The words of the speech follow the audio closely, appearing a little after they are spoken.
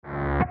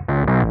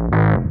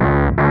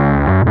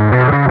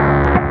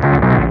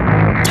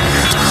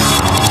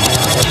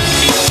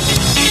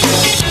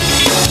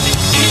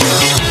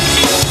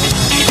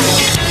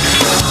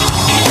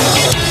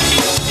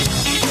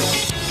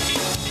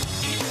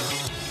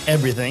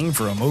Everything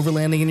from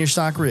overlanding in your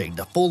stock rig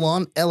to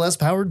full-on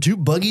LS-powered 2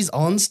 buggies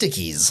on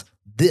stickies.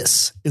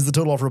 This is the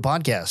Total Off-Road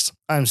Podcast.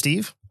 I'm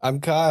Steve. I'm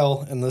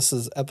Kyle, and this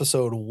is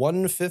episode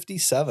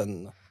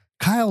 157.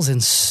 Kyle's in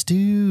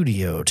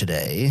studio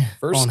today.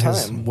 First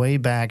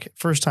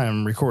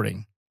time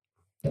Recording.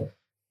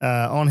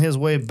 On his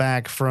way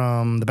back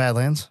from the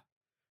Badlands,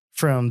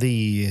 from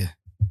the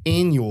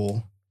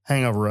annual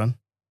hangover run.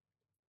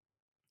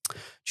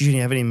 Did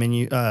you have any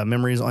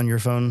memories on your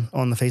phone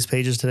on the face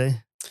pages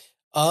today?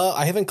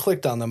 I haven't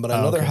clicked on them, but I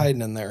know they're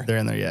hiding in there. They're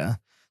in there, yeah.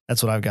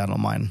 That's what I've got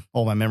on mine.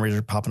 All my memories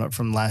are popping up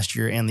from last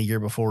year and the year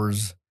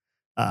before's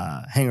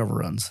hangover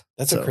runs.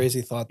 That's a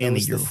crazy thought. That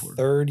was the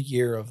third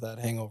year of that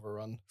hangover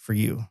run. For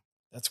you.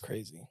 That's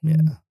crazy.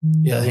 Yeah.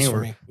 Yeah, for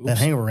me. That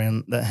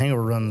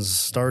hangover runs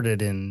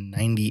started in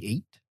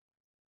 98.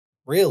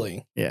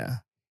 Really? Yeah.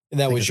 And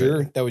that was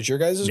your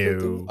guys'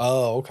 No.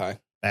 Oh, okay.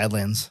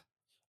 Badlands.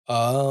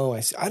 Oh,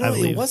 I see.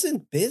 It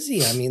wasn't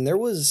busy. I mean, there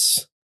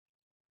was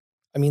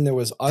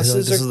us as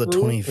this a is the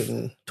group.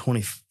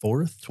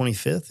 24th,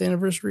 25th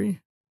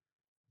anniversary.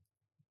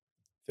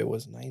 If it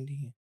was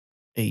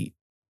 98,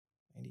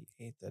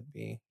 98, that'd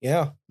be,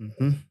 yeah.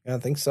 Mm-hmm. Yeah, I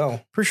think so.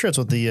 Pretty sure that's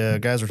what the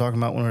guys were talking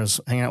about when I was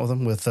hanging out with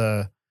them, with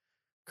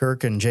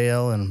Kirk and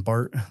JL and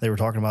Bart. They were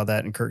talking about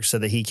that, and Kirk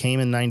said that he came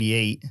in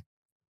 98.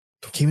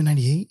 Came in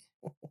 98?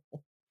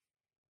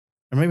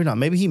 Or maybe not.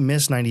 Maybe he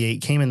missed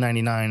 98, came in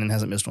 99, and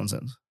hasn't missed one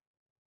since.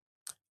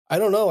 I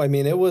don't know. I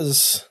mean,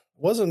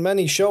 wasn't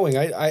many showing.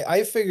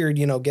 I figured,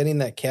 getting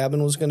that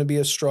cabin was going to be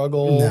a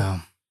struggle. No.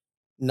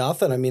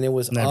 Nothing. I mean, it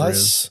was Never us,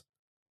 is.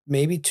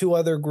 maybe 2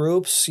 other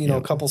groups,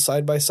 a couple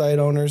side-by-side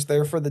owners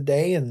there for the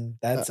day, and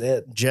that's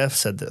it. Jeff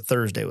said that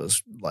Thursday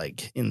was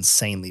like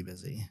insanely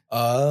busy.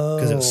 Oh.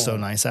 Because it was so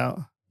nice out.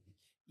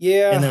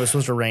 Yeah. And it was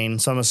supposed to rain.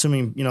 So I'm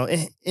assuming,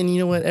 and you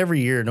know what?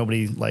 Every year,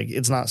 nobody,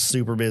 it's not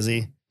super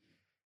busy.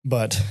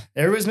 But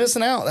everybody's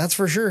missing out. That's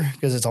for sure.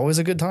 Because it's always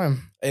a good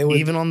time.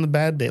 Even on the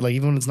bad day.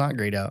 Even when it's not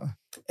great out.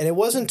 And it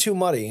wasn't too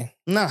muddy.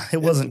 Nah,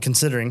 it wasn't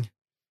considering.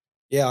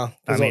 Yeah.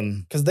 I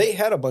mean, because they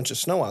had a bunch of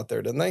snow out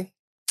there, didn't they?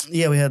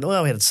 Yeah, we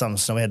had some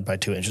snow. We had by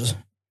 2 inches.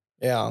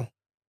 Yeah.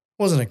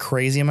 Wasn't a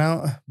crazy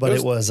amount, but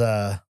it was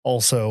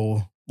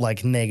also like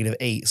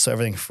 -8. So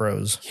everything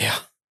froze. Yeah.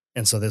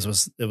 And so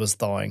it was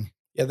thawing.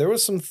 Yeah, there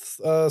was some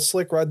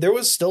slick ride. There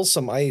was still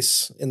some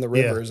ice in the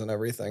rivers and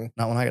everything.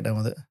 Not when I got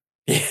done with it.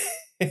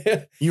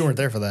 You weren't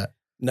there for that.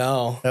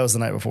 No. That was the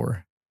night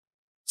before.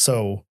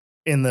 So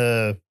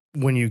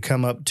when you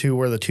come up to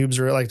where the tubes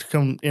are, to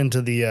come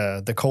into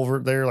the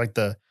culvert there,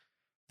 the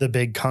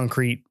big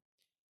concrete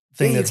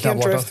thing that's not blocked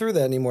off. You can't drive through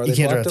that anymore. You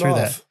can't drive through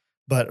that.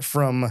 But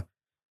from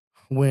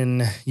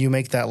when you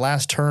make that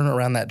last turn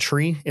around that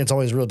tree, it's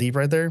always real deep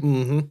right there.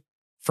 Mm-hmm.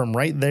 From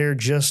right there,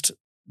 just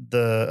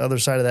the other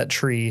side of that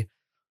tree,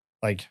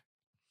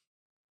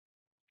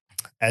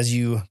 as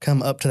you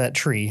come up to that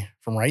tree,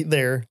 from right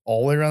there,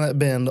 all the way around that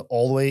bend,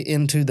 all the way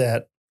into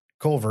that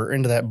culvert,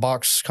 into that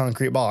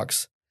concrete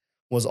box,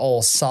 was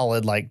all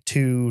solid,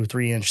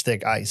 2-3 inch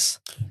thick ice.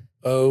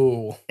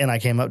 Oh. And I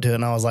came up to it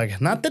and I was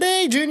like, not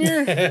today,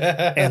 Junior.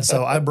 And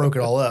so I broke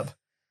it all up.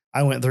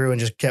 I went through and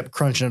just kept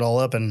crunching it all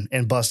up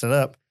and busting it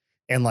up.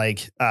 And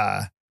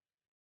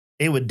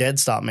it would dead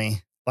stop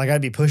me.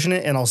 I'd be pushing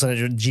it and all of a sudden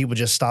the Jeep would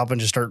just stop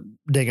and just start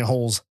digging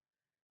holes.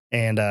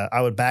 And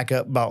I would back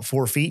up about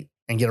 4 feet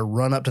and get a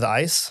run up to the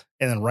ice.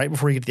 And then right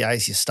before you get to the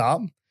ice, you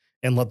stop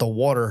and let the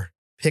water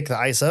pick the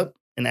ice up.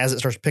 And as it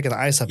starts picking the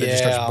ice up, it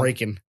just starts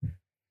breaking.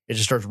 It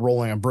just starts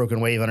rolling a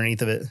broken wave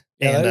underneath of it.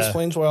 Yeah, and that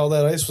explains why all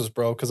that ice was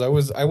broke. Because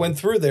I went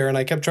through there and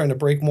I kept trying to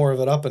break more of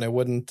it up and it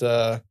wouldn't.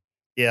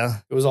 Yeah.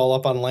 It was all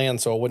up on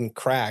land, so it wouldn't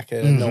crack.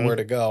 It didn't know where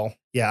to go.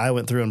 Yeah, I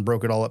went through and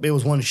broke it all up. It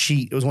was one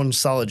sheet. It was one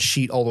solid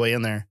sheet all the way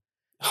in there.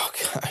 Oh,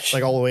 gosh.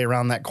 All the way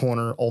around that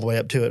corner, all the way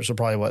up to it. So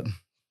probably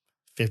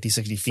 50,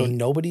 60 feet. So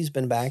nobody's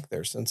been back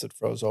there since it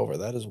froze over.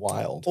 That is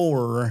wild.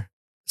 Or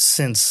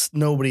since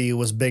nobody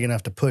was big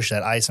enough to push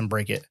that ice and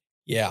break it.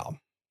 Yeah.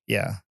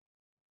 Yeah.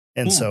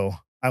 And so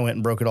I went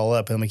and broke it all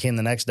up. And we came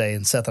the next day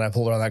and Seth and I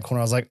pulled around that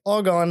corner. I was like,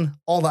 all gone.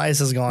 All the ice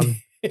is gone.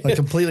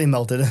 Completely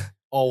melted.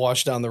 All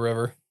washed down the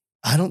river.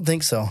 I don't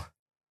think so.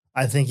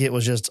 I think it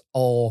was just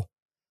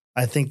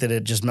I think that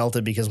it just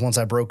melted because once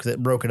I broke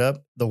it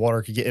up, the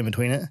water could get in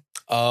between it.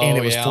 Oh, and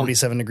it was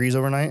 47 degrees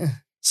overnight.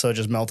 So it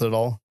just melted it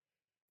all.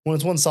 When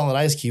it's one solid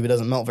ice cube, it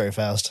doesn't melt very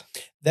fast.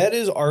 That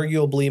is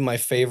arguably my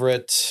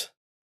favorite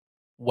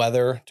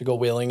weather to go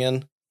wheeling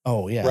in.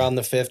 Oh, yeah. Around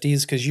the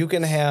 50s, because you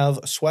can have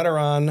a sweater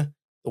on,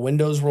 the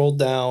windows rolled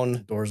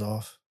down. Doors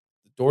off.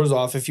 The doors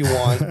off if you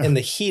want, and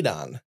the heat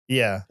on.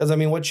 Yeah. Because,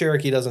 what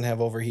Cherokee doesn't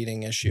have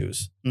overheating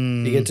issues?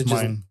 You get to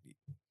just... Mine.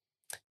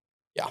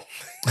 Yeah.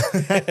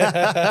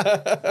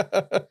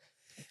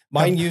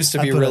 Mine used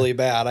to be really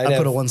bad. I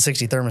put a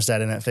 160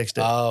 thermostat in it, fixed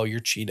it. Oh, you're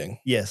cheating.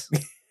 Yes.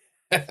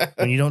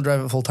 When you don't drive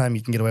it full time,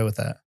 you can get away with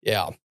that.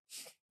 Yeah.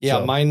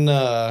 Yeah,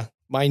 so.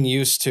 Mine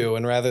used to,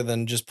 and rather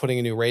than just putting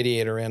a new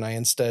radiator in, I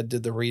instead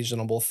did the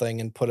reasonable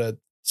thing and put a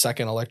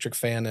second electric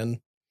fan in.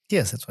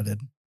 Yes, that's what I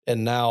did.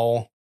 And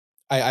now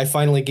I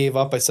finally gave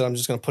up. I said, I'm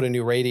just going to put a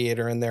new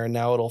radiator in there. And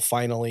now it'll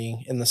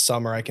finally, in the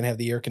summer, I can have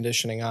the air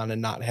conditioning on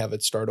and not have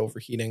it start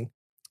overheating.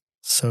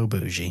 So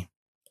bougie.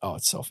 Oh,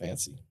 it's so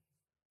fancy.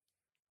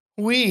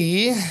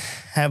 We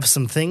have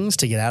some things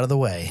to get out of the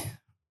way.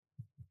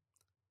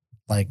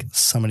 Like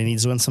somebody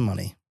needs to win some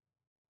money.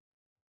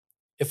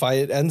 If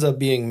it ends up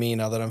being me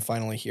now that I'm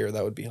finally here,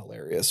 that would be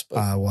hilarious.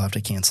 But We'll have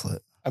to cancel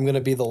it. I'm going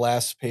to be the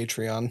last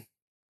Patreon.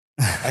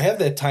 I have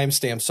that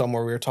timestamp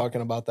somewhere. We were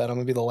talking about that. I'm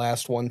going to be the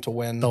last one to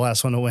win. The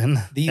last one to win.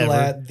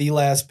 The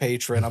last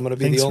patron. I'm going to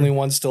be the only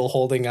one still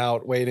holding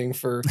out, waiting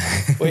for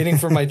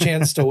my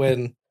chance to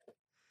win.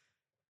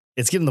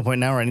 It's getting to the point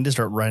now where I need to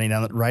start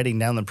writing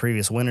down the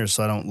previous winners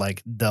so I don't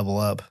like double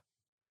up.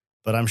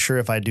 But I'm sure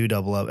if I do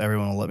double up,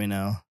 everyone will let me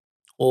know.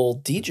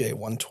 Well, DJ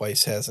won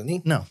twice, hasn't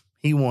he? No,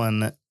 he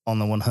won on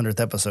the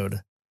 100th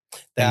episode.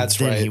 That's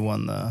right. Then he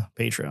won the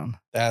Patreon.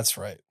 That's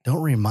right.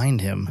 Don't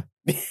remind him.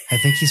 I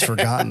think he's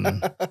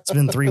forgotten. It's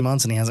been 3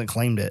 months and he hasn't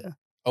claimed it.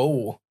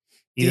 Oh,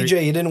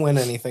 DJ, you didn't win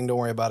anything. Don't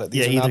worry about it.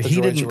 These are either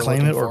he didn't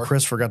claim it or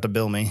Chris forgot to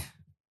bill me.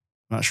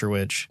 I'm not sure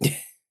which.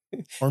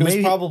 Or it was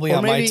probably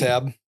on my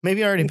tab.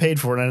 Maybe I already paid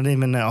for it and I didn't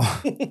even know.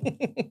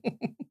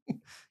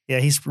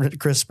 Yeah,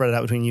 Chris spread it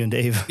out between you and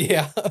Dave.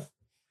 Yeah.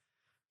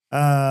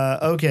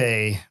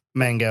 Okay,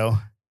 Mango.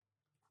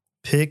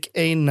 Pick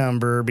a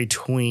number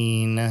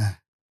between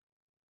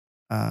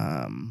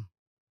 1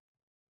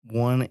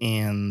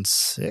 and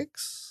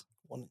 6.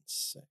 1 and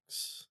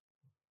 6.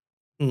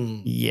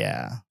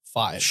 Yeah.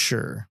 5.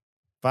 Sure.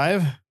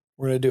 5?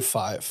 We're going to do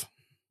 5.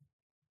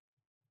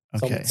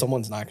 Okay.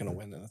 Someone's not going to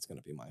win, and it's going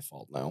to be my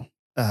fault now.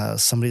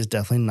 Somebody's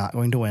definitely not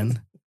going to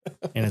win,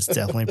 and it's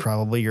definitely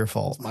probably your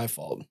fault. It's my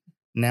fault.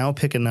 Now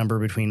pick a number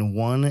between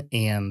 1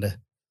 and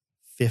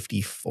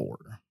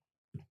 54.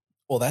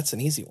 Well, that's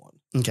an easy one.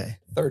 Okay.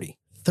 30.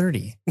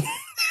 30.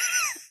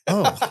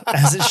 Oh,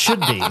 as it should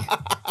be.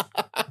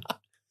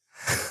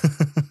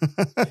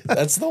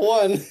 That's the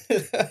one.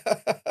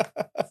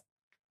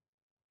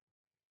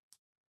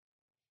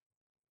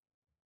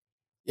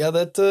 Yeah,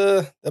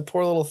 that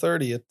poor little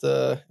 30. It's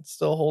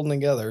still holding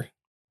together.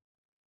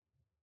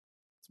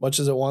 As much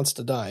as it wants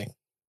to die.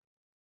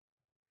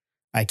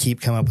 I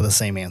keep coming up with the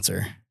same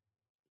answer,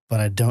 but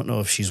I don't know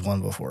if she's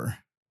won before.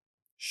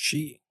 Do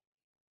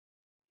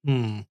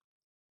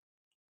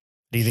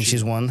you think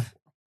she's won?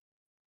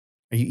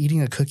 Are you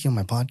eating a cookie on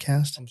my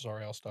podcast? I'm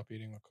sorry, I'll stop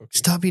eating a cookie.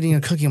 Stop eating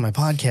a cookie on my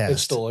podcast.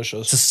 It's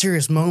delicious. It's a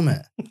serious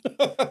moment.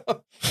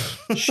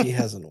 She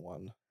hasn't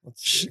won.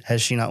 Let's see.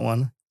 Has she not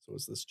won? So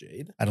is this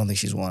Jade? I don't think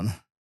she's won.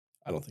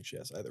 I don't think she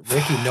has either.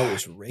 Ricky, no, it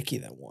was Ricky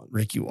that won.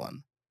 Ricky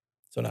won.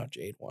 So now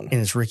Jade won. And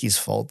it's Ricky's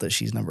fault that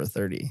she's number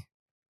 30.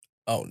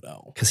 Oh,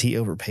 no. Because he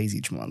overpays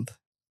each month.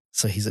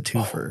 So he's a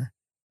twofer.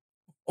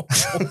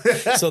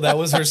 So that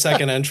was her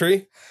second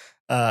entry?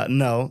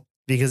 No,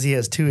 because he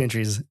has 2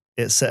 entries.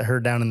 It set her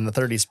down in the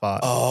 30 spot.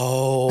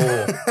 Oh,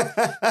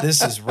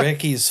 this is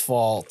Ricky's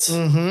fault.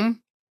 Mm-hmm.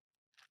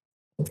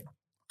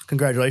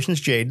 Congratulations,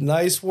 Jade.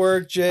 Nice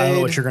work, Jade. I don't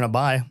know what you're going to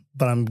buy,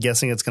 but I'm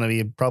guessing it's going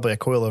to be probably a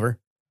coilover.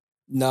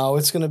 No,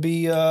 it's going to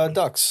be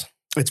ducks.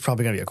 It's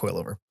probably going to be a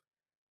coilover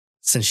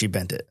since she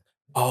bent it.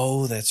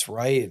 Oh, that's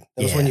right.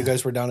 That was when you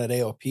guys were down at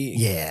AOP.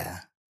 Yeah.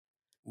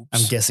 Oops.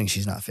 I'm guessing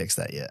she's not fixed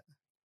that yet.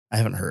 I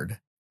haven't heard.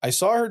 I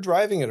saw her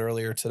driving it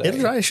earlier today.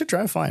 It should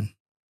drive fine.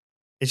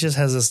 It just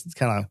has this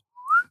kind of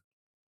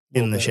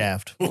in the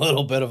shaft. A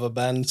little bit of a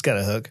bend. It's got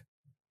a hook.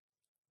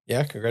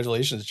 Yeah,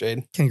 congratulations,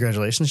 Jade.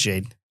 Congratulations,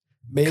 Jade.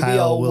 Maybe Kyle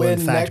I'll will win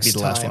in fact next be the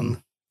last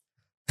time.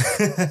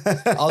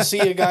 one. I'll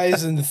see you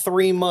guys in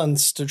 3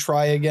 months to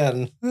try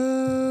again.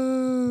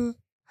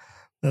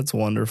 That's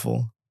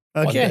wonderful.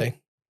 One Okay. day.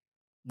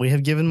 We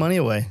have given money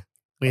away.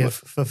 We have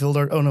fulfilled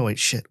our... Oh, no, wait.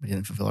 Shit. We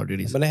didn't fulfill our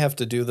duties. I'm going to have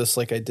to do this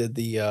like I did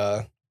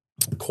the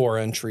core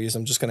entries.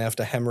 I'm just going to have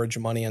to hemorrhage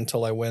money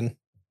until I win.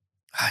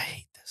 I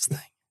hate this thing.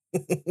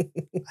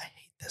 I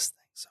hate this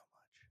thing so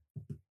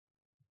much.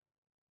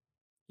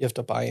 You have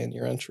to buy in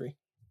your entry.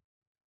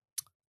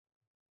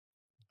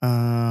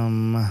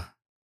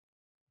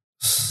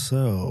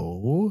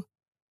 So,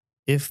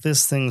 if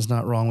this thing's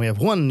not wrong, we have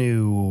one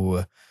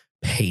new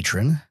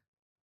patron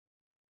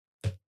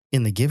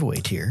in the giveaway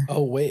tier.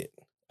 Oh, wait.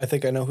 I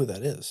think I know who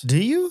that is.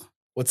 Do you?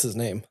 What's his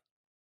name?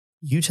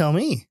 You tell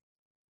me.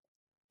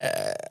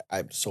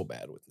 I'm so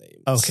bad with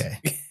names. Okay.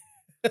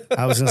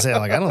 I was going to say,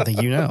 like, I don't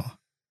think you know.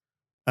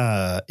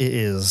 It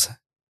is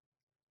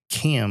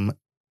Cam.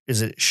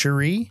 Is it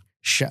Shiri?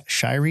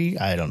 Shiri?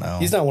 I don't know.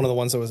 He's not one of the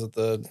ones that was at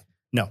the...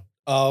 No.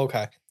 Oh,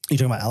 okay. You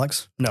talking about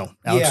Alex? No.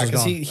 Alex yeah, was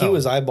because gone. he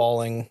was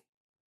eyeballing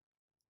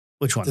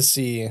Which one? to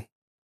see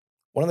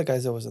one of the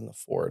guys that was in the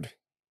Ford.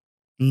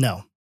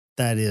 No.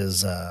 That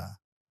is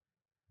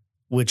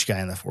which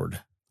guy in the Ford?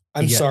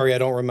 I'm sorry, I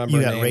don't remember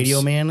You got names.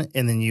 Radio Man,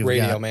 and then you've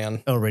Radio got...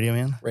 Man. Oh, Radio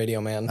Man? Radio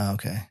Man. Oh,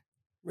 okay.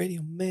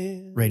 Radio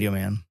Man. Radio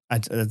Man. I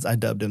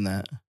dubbed him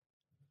that.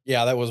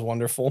 Yeah, that was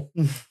wonderful.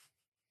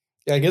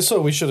 Yeah, I guess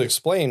so. We should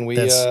explain. We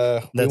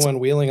went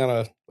wheeling on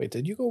a... Wait,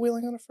 did you go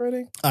wheeling on a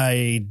Friday?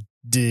 I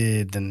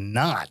did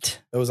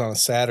not. It was on a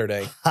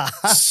Saturday.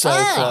 So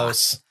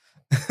close.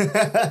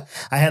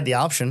 I had the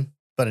option,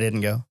 but I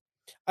didn't go.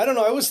 I don't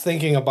know. I was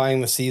thinking of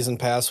buying the season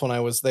pass when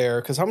I was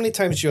there because how many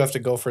times do you have to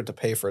go for it to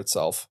pay for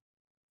itself?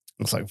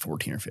 Looks like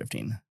 14 or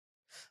 15.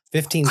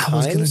 15 times? I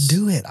was going to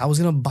do it. I was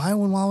going to buy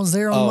one while I was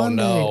there on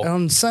Monday,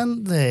 on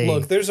Sunday.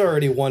 Look, there's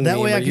already one. That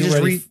way I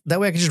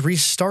could just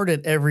restart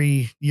it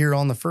every year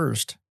on the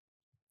 1st.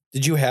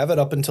 Did you have it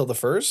up until the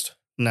 1st?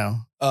 No.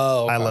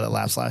 Oh, okay. I let it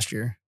lapse last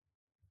year.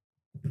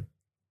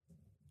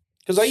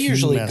 Because I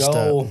usually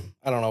go,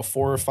 I don't know,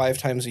 4 or 5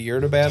 times a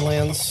year to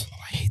Badlands.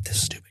 I hate this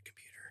stupid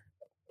computer.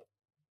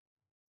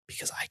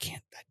 Because I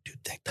can't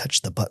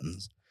touch the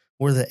buttons.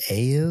 Where the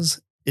A is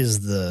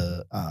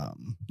the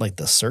like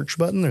the search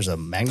button. There's a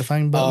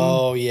magnifying button.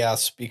 Oh,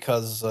 yes,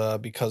 because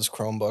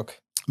Chromebook.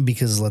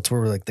 Because that's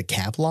where like the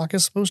cap lock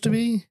is supposed to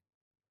be.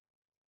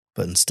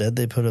 But instead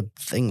they put a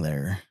thing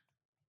there.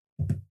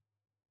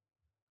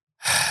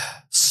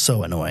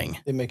 So annoying.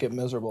 They make it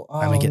miserable. Oh,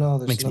 no,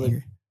 there's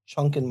another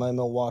chunk in my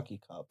Milwaukee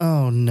cup.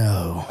 Oh,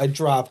 no. I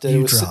dropped it.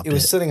 It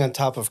was sitting on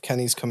top of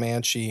Kenny's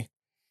Comanche,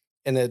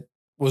 and it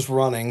was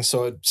running,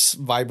 so it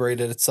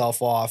vibrated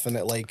itself off, and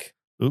it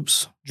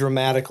oops,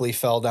 dramatically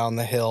fell down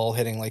the hill,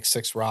 hitting like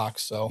 6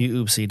 rocks. So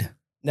you oopsied.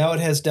 Now it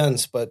has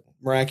dents, but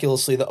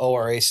miraculously the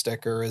ORA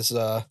sticker is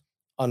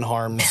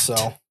unharmed. Mint.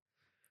 So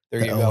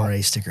there you go. The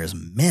ORA sticker is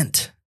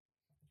mint.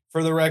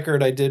 For the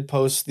record, I did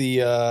post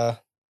the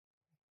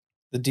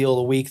deal of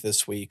the week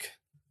this week.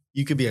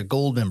 You could be a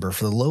gold member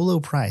for the low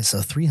price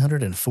of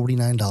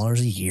 $349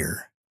 a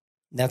year.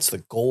 That's the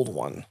gold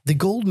one. The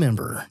gold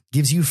member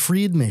gives you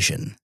free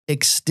admission,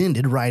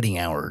 extended riding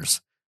hours,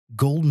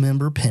 gold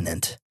member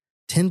pennant,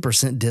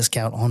 10%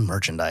 discount on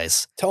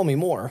merchandise. Tell me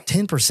more.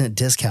 10%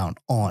 discount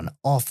on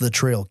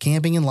off-the-trail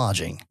camping and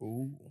lodging.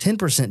 Ooh.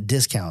 10%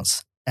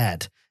 discounts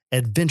at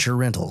Adventure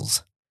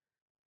Rentals.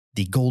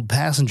 The gold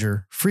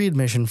passenger free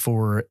admission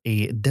for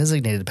a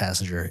designated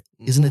passenger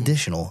is an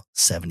additional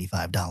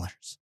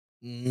 $75.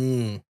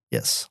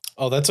 Yes.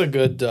 Oh, that's a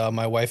good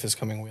My Wife is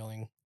Coming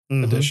Wheeling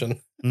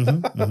edition.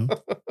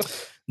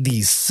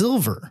 The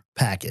silver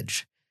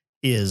package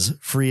is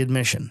free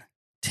admission,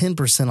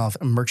 10% off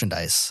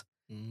merchandise,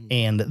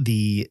 and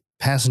the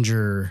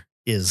passenger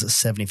is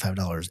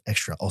 $75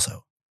 extra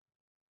also.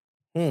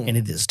 And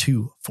it is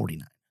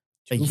 $249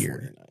 a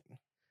year.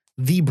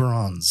 The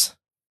bronze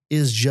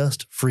is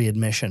just free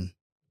admission.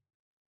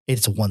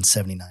 It's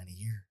 $179 a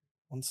year.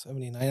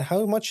 $179.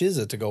 How much is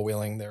it to go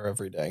wheeling there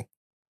every day?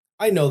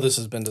 I know this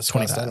has been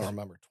discussed. 25. I don't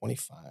remember.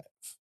 25.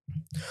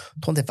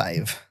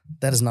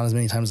 That is not as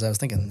many times as I was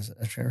thinking. Is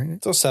that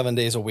right? So 7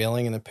 days of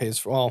wheeling, and it pays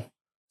for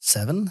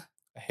 7.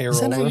 A hair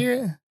over. A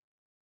year?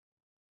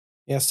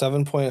 Yeah,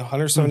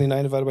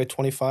 179 divided by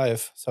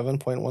 25,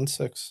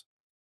 7.16.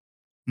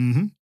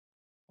 Well,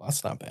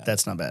 that's not bad.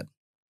 That's not bad.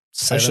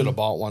 7. I should have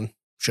bought one.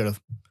 Should have.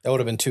 That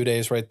would have been 2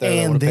 days right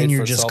there. And then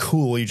you're just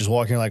cool. You just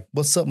walk in, you're like,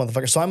 what's up,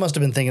 motherfucker? So I must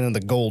have been thinking of the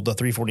gold, the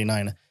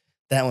 349.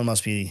 That one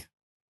must be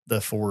the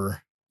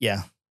 4.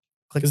 Yeah.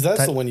 Because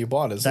that's the one you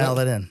bought, isn't it? Dial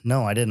that in.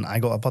 No, I didn't. I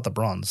bought the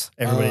bronze.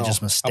 Everybody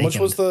just mistaken. How much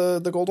was the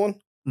gold one?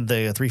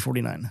 The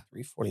 349.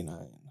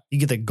 349. You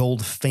get the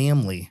gold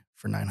family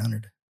for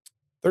 900.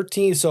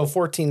 13, so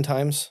 14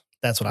 times.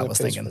 That's what I was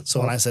thinking. So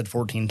when I said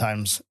 14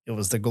 times, it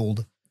was the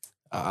gold.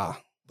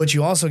 But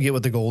you also get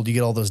with the gold, you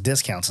get all those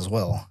discounts as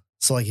well.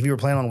 So like if you were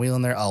planning on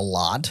wheeling there a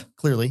lot,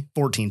 clearly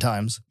 14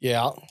 times.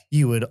 Yeah.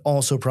 You would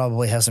also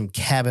probably have some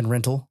cabin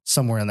rental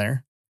somewhere in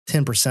there.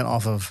 10%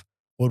 off of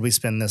what we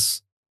spend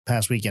this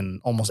past weekend,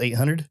 almost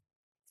 800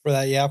 for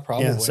that. Yeah,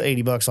 probably. Yeah, so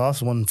 $80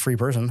 off, one free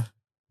person.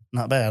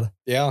 Not bad.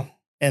 Yeah.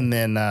 And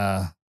then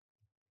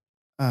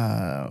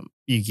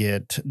you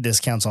get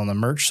discounts on the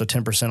merch, so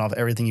 10% off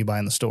everything you buy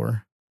in the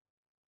store.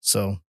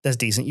 So that's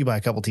decent. You buy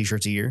a couple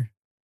t-shirts a year.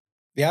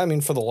 Yeah, I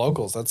mean, for the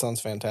locals, that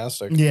sounds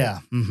fantastic. Yeah.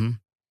 Mm-hmm.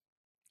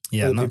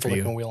 Yeah, for the not people for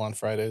you. That can wheel on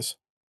Fridays.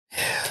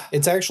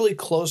 It's actually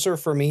closer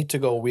for me to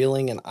go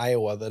wheeling in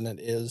Iowa than it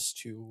is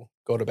to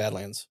go to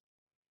Badlands.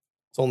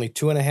 It's only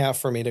 2.5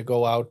 for me to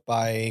go out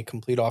by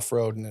Complete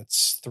Off-Road, and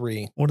it's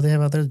 3. What do they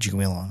have out there that you can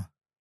wheel on?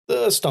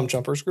 The Stump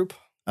Jumpers group.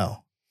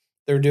 Oh.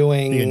 They're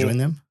doing... You join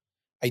them?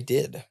 I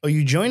did. Oh,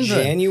 you joined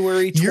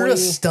January 20... You're a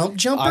stump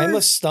jumper? I'm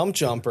a stump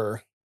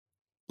jumper.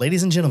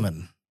 Ladies and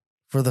gentlemen,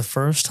 for the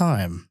first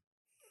time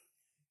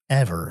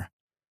ever,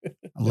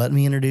 let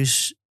me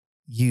introduce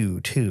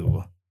you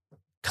to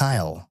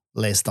Kyle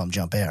Le Stump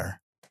Jumper.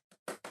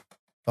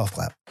 Golf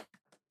clap.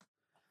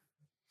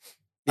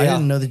 Yeah. I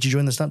didn't know that you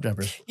joined the Stump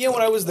Jumpers. Yeah,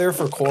 when I was there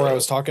for Core, I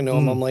was talking to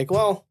him. I'm like,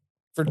 well,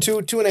 for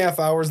 2.5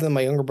 hours, then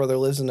my younger brother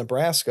lives in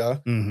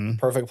Nebraska.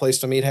 Perfect place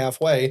to meet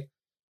halfway.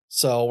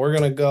 So we're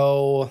going to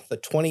go the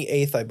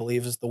 28th, I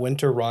believe, is the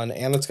winter run.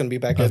 And it's going to be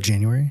back of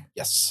January?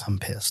 Yes. I'm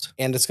pissed.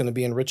 And it's going to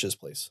be in Rich's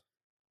place.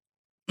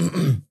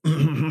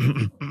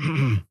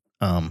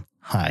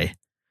 Hi.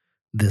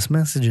 This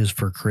message is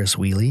for Chris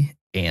Wheely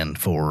and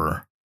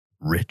for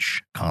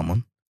Rich Conlon.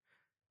 I'm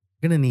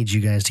going to need you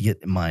guys to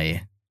get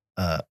my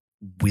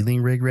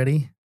wheeling rig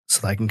ready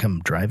so that I can come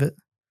drive it.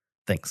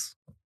 Thanks.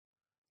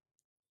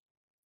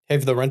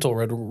 Have the rental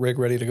rig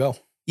ready to go.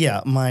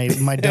 Yeah, my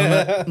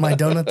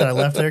donut that I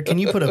left there. Can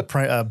you put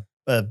a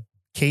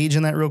cage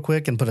in that real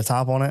quick and put a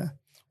top on it?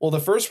 Well, the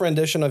first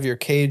rendition of your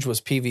cage was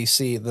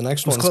PVC. The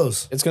next one's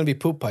close. It's going to be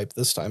poop pipe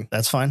this time.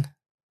 That's fine.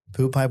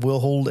 Poop pipe will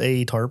hold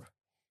a tarp.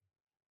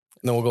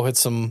 And then we'll go hit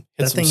some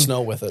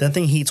snow with it. That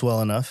thing heats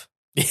well enough.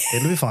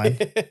 It'll be fine.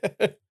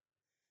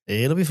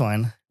 It'll be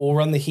fine. We'll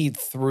run the heat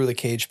through the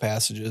cage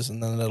passages,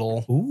 and then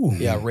it'll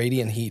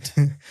radiant heat.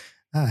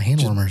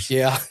 Hand warmers.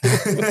 Yeah.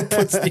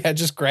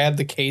 Just grab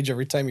the cage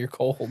every time you're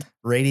cold.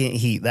 Radiant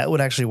heat. That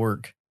would actually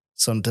work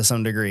to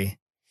some degree.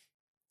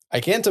 I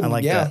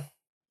like that.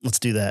 Let's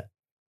do that.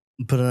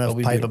 Put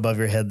enough pipe above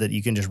your head that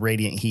you can just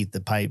radiant heat the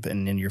pipe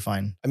and then you're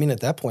fine. I mean, at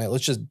that point,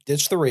 let's just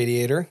ditch the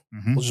radiator.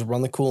 Mm-hmm. We'll just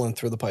run the coolant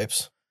through the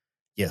pipes.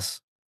 Yes.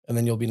 And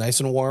then you'll be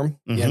nice and warm.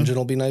 The engine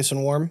will be nice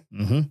and warm.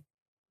 Mm-hmm.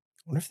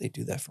 I wonder if they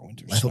do that for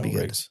winter snow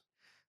rigs.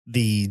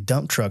 The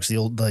dump trucks,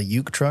 the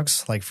Uke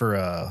trucks, like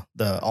for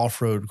the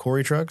off-road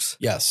quarry trucks.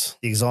 Yes.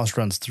 The exhaust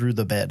runs through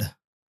the bed.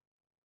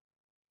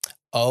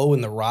 Oh,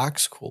 and the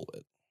rocks cool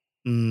it.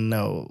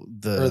 No,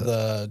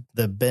 the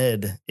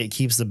bed, it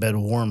keeps the bed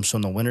warm. So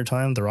in the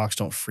wintertime, the rocks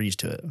don't freeze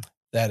to it.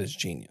 That is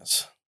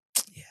genius.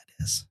 Yeah,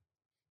 it is.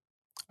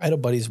 I had a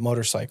buddy's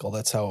motorcycle.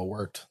 That's how it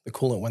worked. The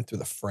coolant went through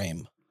the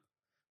frame.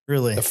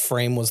 Really? The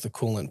frame was the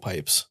coolant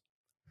pipes.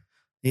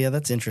 Yeah,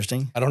 that's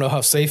interesting. I don't know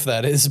how safe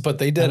that is, but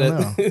they did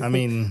it. I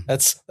mean,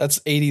 that's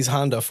 80s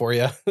Honda for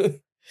you.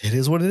 It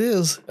is what it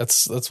is.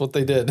 That's what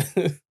they did.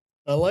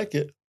 I like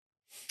it.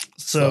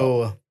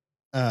 So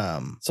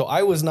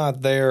I was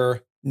not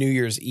there New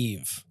Year's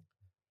Eve.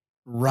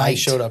 Right. I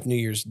showed up New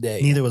Year's Day.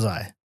 Neither was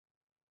I.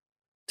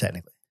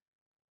 Technically.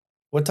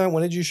 What time?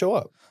 When did you show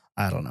up?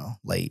 I don't know.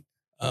 Late.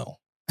 Oh.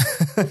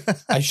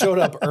 I showed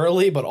up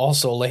early, but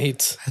also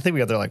late. I think we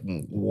got there like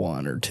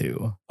 1 or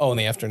 2. Oh, in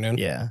the afternoon?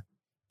 Yeah.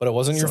 But it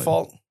wasn't your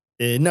fault?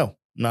 No,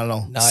 not at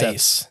all.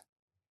 Nice.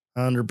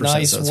 100%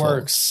 Nice Seth's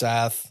work, fault.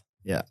 Seth.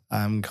 Yeah,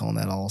 I'm calling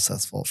that all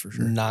Seth's fault for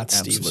sure. Not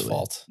Steve's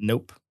fault.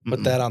 Nope.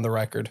 Put that on the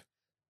record.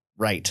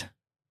 Right.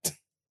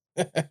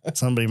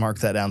 Somebody mark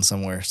that down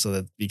somewhere so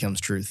that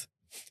becomes truth.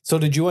 So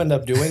did you end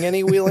up doing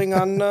any wheeling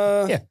on?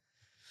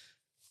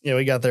 Yeah,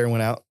 we got there and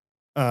went out.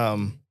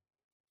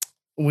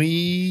 What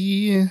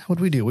did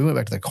we do? We went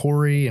back to the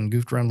quarry and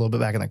goofed around a little bit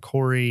back in the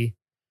quarry.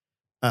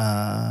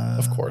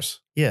 Of course.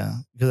 Yeah,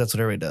 because that's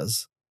what everybody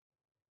does.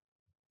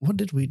 What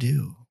did we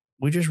do?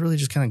 We just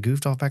kind of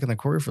goofed off back in the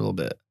quarry for a little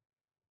bit.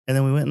 And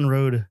then we went and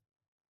rode.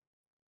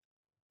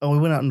 Oh, we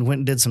went out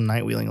and did some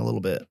night wheeling a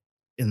little bit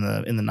in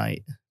the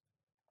night.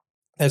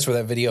 That's where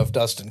that video of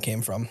Dustin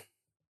came from.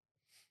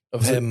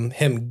 Of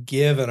him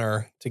giving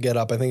her to get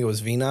up. I think it was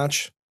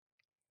V-Notch.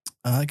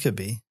 It could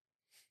be.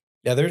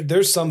 Yeah,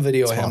 there's some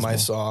video It's of him possible. I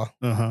saw.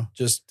 Uh-huh.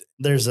 Just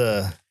there's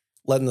a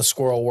letting the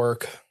squirrel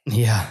work.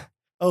 Yeah.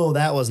 Oh,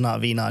 that was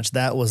not V-Notch.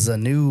 That was a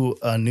new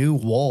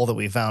wall that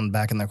we found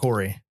back in the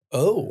quarry.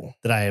 Oh.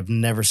 That I have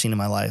never seen in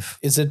my life.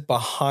 Is it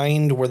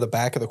behind where the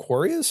back of the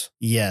quarry is?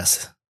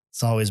 Yes.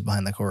 It's always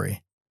behind the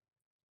quarry.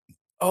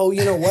 Oh,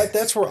 you know what?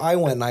 That's where I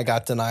went and I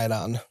got denied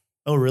on.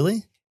 Oh,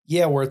 really?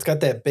 Yeah, where it's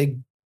got that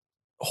big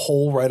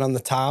hole right on the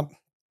top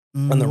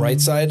on the right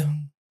side.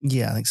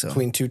 Yeah, I think so.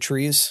 Between 2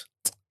 trees.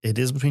 It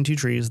is between 2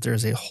 trees.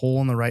 There's a hole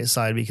on the right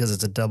side because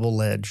it's a double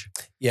ledge.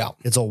 Yeah.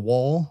 It's a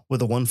wall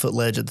with a 1-foot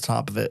ledge at the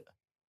top of it.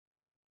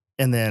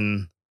 And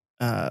then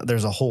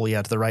there's a hole,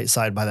 to the right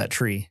side by that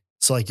tree.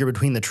 So like you're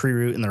between the tree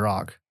root and the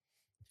rock.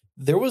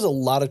 There was a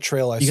lot of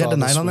trail I you saw got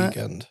denied this on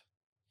weekend. That?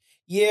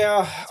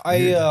 Yeah,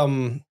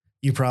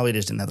 You probably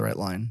just didn't have the right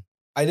line.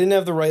 I didn't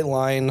have the right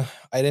line.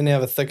 I didn't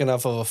have a thick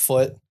enough of a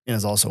foot. And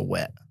it's also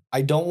wet.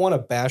 I don't want to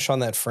bash on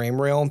that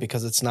frame rail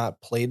because it's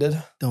not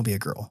plated. Don't be a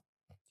girl.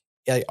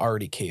 I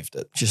already caved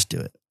it. Just do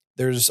it.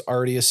 There's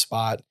already a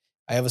spot.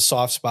 I have a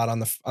soft spot on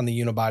the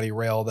unibody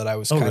rail that I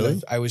was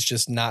I was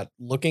just not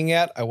looking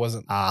at. I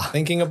wasn't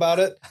thinking about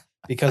it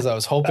because I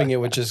was hoping it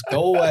would just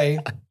go away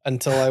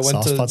until I went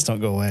soft spots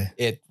don't go away.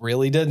 It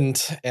really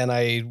didn't.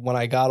 And when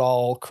I got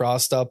all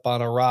crossed up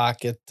on a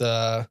rock, is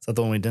that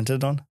the one we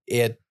dented on?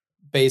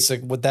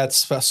 With that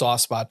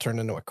soft spot turned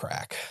into a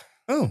crack.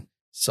 Oh.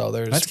 So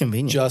that's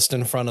convenient. Just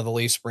in front of the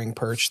leaf spring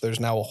perch, there's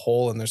now a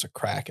hole and there's a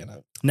crack in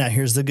it. Now,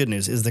 here's the good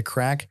news. Is the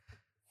crack,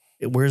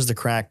 where's the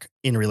crack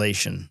in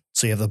relation?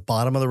 So you have the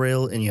bottom of the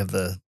rail and you have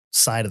the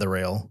side of the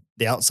rail,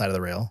 the outside of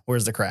the rail.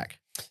 Where's the crack?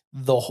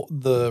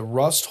 The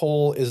rust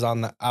hole is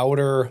on the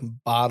outer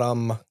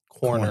bottom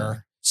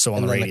corner. So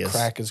on the radius. The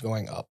crack is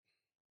going up.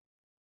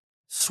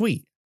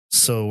 Sweet.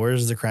 So where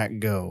does the crack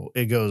go?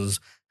 It goes,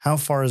 how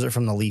far is it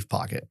from the leaf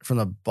pocket, from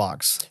the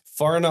box?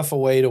 Far enough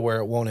away to where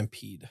it won't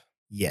impede.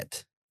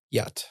 Yet.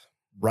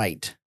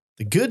 Right.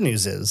 The good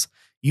news is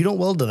you don't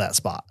weld to that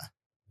spot.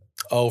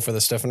 Oh, for the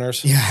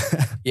stiffeners?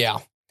 Yeah. Yeah.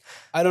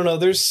 I don't know.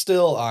 There's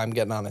still, I'm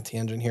getting on a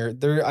tangent here.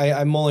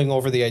 I'm mulling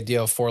over the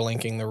idea of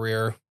 4-linking the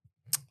rear.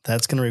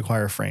 That's going to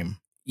require a frame.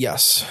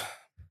 Yes.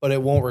 but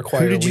it won't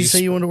require. Who did you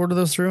say you wanted to order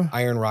those through?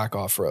 Iron Rock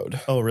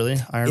Off-Road. Oh, really?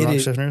 Iron Rock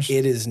stiffeners?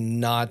 It is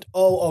not.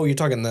 Oh, you're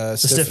talking the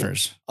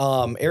stiffeners.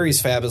 Aries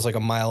Fab is like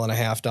 1.5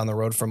 miles down the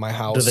road from my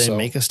house. Do they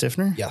make a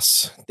stiffener?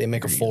 Yes, they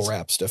make a full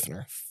wrap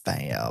stiffener.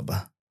 Fab.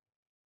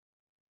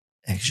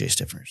 XJ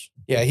stiffeners.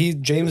 Yeah,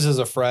 James is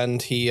a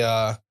friend.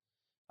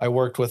 I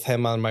worked with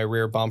him on my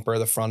rear bumper,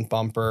 the front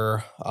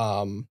bumper.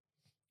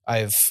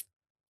 I've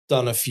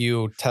done a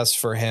few tests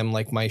for him,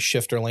 like my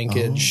shifter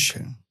linkage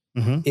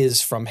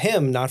is from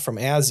him, not from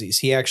Azzies.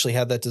 He actually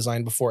had that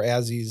design before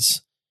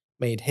Azzies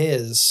made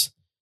his,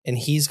 and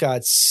he's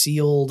got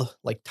sealed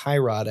like tie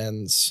rod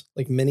ends,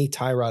 like mini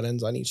tie rod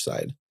ends on each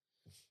side.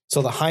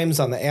 So the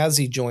Heims on the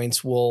Azzie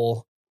joints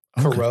will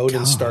corrode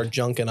and start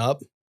junking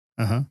up.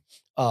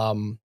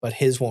 But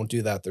his won't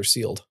do that. They're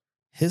sealed.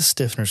 His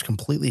stiffeners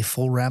completely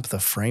full wrap the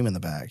frame in the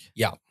back.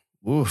 Yeah.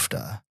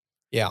 Woofda.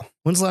 Yeah.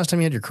 When's the last time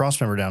you had your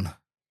cross member down?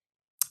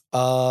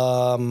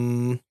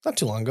 Not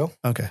too long ago.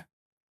 Okay.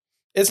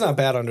 It's not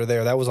bad under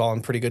there. That was all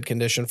in pretty good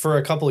condition. For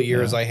a couple of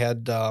years, I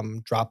had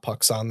drop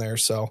pucks on there,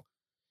 so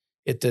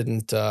it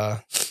didn't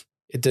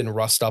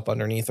rust up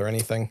underneath or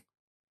anything.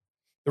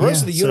 The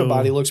rest of the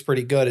unibody looks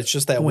pretty good. It's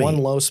just that one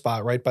low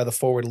spot right by the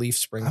forward leaf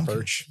spring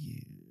perch.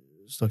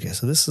 Confused. Okay,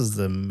 so this is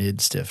the mid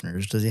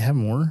stiffeners. Does he have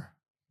more?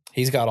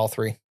 He's got all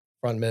three,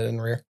 front, mid,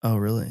 and rear. Oh,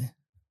 really?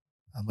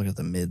 I'm looking at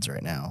the mids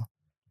right now.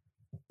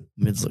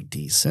 Mids look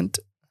decent.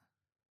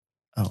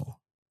 Oh.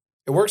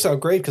 It works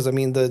out great because, I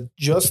mean, the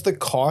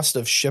cost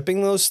of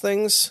shipping those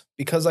things,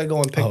 because I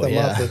go and pick them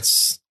up,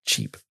 it's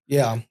cheap.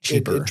 Yeah,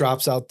 cheaper. It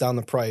drops out down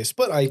the price.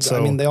 But I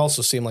mean, they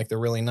also seem like they're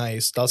really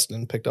nice.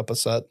 Dustin picked up a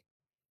set.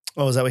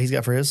 Oh, is that what he's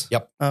got for his?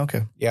 Yep. Oh,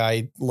 okay. Yeah,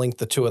 I linked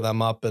the two of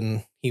them up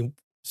and he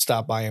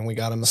stopped by and we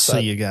got him a set. So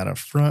you got a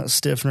front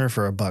stiffener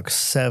for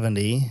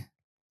 $170.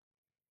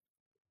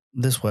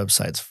 This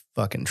website's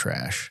fucking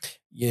trash.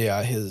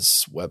 Yeah,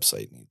 his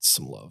website needs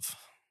some love.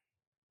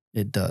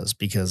 It does,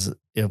 because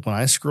when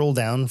I scroll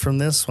down from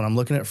this, when I'm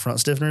looking at front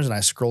stiffeners and I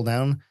scroll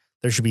down,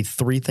 there should be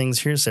 3 things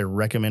here. Say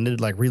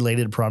recommended, like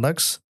related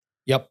products.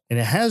 Yep. And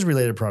it has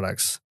related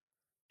products.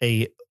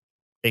 A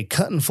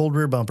cut and fold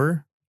rear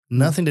bumper,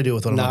 nothing to do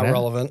with what I'm not looking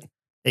relevant.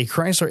 At. A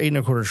Chrysler 8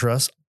 1/4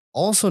 truss,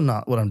 also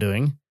not what I'm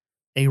doing.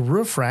 A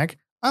roof rack.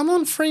 I'm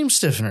on frame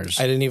stiffeners.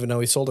 I didn't even know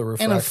he sold a roof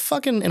rack.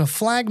 And a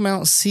flag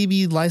mount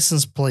CB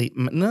license plate.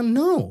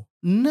 No.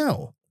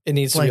 It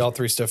needs to be all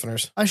 3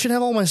 stiffeners. I should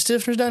have all my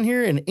stiffeners down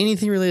here and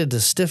anything related to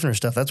stiffener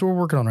stuff. That's what we're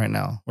working on right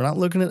now. We're not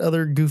looking at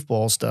other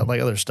goofball stuff,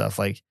 like other stuff.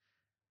 Like,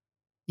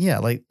 yeah,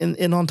 like,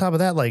 and on top of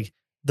that, like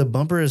the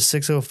bumper is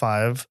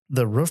 605,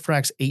 the roof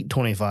rack's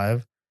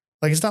 825.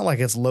 Like, it's not like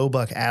it's low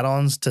buck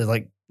add-ons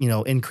to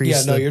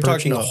increase. Yeah, no, you're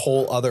talking a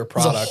whole other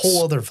product. It's a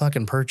whole other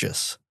fucking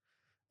purchase.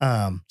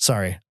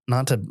 Sorry,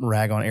 not to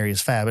rag on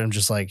Aries Fab, but I'm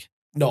just like,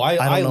 no,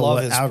 I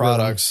love his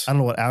products. I don't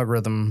know what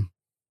algorithm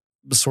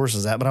the source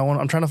is at, but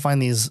I'm trying to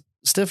find these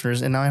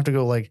stiffeners, and now I have to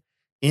go like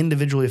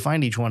individually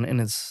find each one, and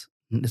it's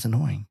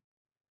annoying.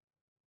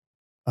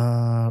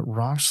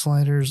 Rock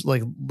sliders,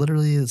 like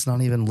literally, it's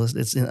not even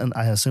listed.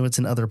 I assume it's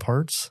in other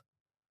parts.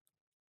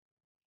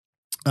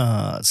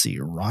 Let's see,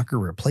 rocker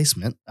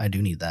replacement. I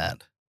do need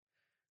that.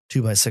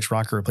 2x6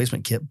 rocker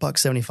replacement kit,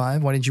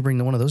 $175. Why didn't you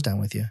bring one of those down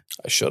with you?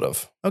 I should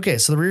have. Okay,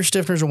 so the rear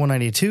stiffeners are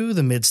 $192,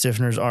 the mid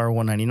stiffeners are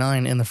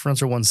 $199, and the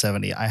fronts are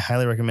 $170. I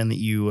highly recommend that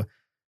you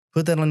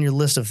put that on your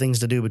list of things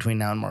to do between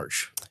now and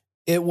March.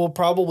 It will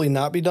probably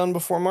not be done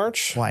before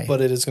March. Why?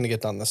 But it is going to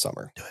get done this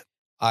summer. Do it.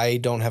 I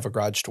don't have a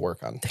garage to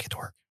work on. Take it to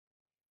work.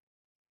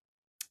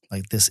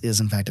 Like, this is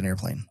in fact an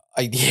airplane.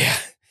 Yeah.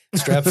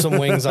 Strap some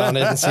wings on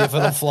it and see if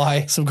it'll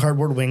fly. Some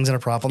cardboard wings and a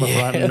prop on the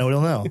front, and nobody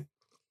will know.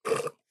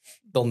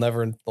 They'll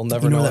never you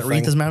know where that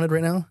wreath is mounted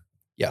right now?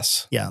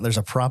 Yes. Yeah, there's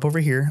a prop over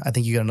here. I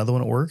think you got another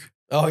one at work.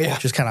 Oh, yeah.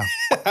 Just kind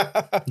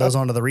of those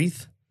onto the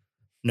wreath.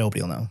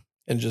 Nobody will know.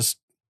 And just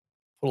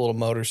put a little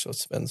motor so it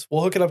spins.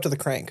 We'll hook it up to the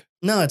crank.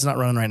 No, it's not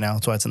running right now.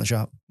 That's why it's in the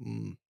shop.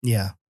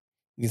 Yeah.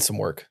 Need some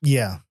work.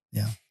 Yeah.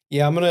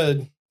 Yeah, I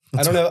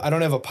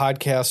don't have a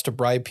podcast to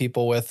bribe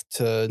people with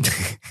to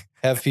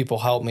have people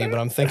help me, but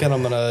I'm thinking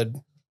I'm gonna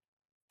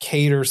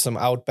cater some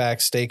Outback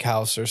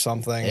Steakhouse or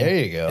something. There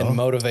you go.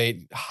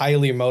 And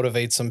highly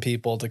motivate some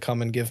people to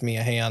come and give me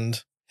a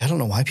hand. I don't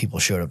know why people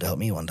showed up to help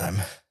me one time.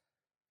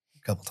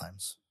 A couple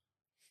times.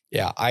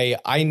 Yeah, I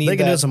need They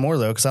can do some more,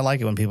 though, because I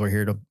like it when people are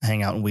here to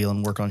hang out and wheel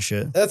and work on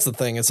shit. That's the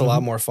thing. It's a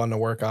lot more fun to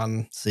work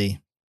on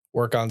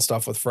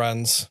stuff with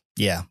friends.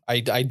 Yeah. I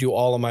do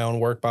all of my own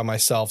work by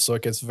myself, so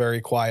it gets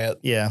very quiet.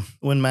 Yeah.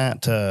 When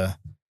Matt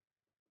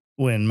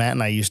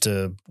and I used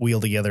to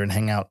wheel together and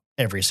hang out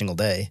every single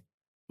day,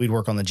 we'd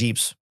work on the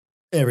Jeeps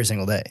every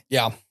single day.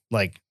 Yeah.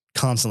 Like,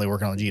 constantly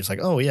working on the Jeeps. Like,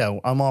 oh, yeah,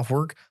 I'm off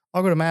work.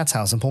 I'll go to Matt's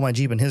house and pull my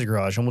Jeep in his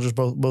garage, and we'll just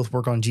both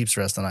work on Jeeps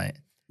the rest of the night.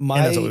 And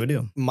that's what we would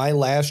do. My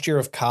last year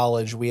of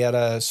college, we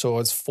had so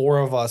it's 4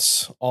 of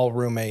us, all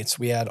roommates.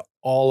 We had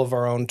all of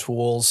our own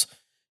tools.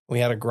 We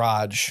had a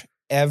garage.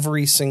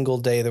 Every single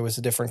day there was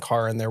a different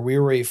car in there. We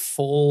were a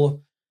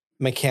full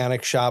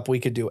mechanic shop. We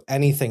could do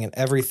anything and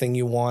everything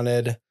you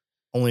wanted.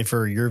 Only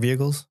for your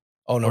vehicles?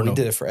 Oh, no, Or we no?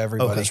 did it for Oh,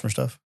 everybody. customer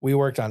stuff. We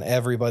worked on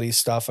everybody's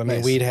stuff. I mean,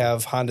 Nice. we'd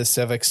have Honda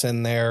Civics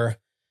in there.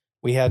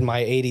 We had my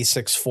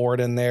 86 Ford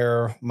in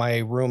there. My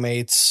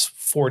roommate's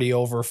 40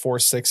 over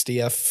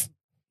 460F.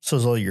 So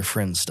it's all your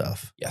friends'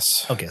 stuff.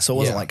 Yes. Okay, so it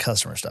wasn't Yeah. like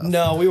customer stuff.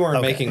 No, we weren't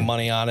Okay. making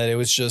money on it. It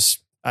was just,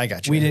 I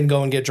got you. we didn't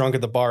go and get drunk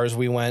at the bars.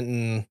 We went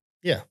and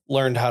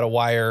learned how to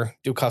wire,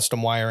 do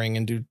custom wiring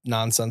and do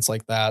nonsense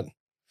like that.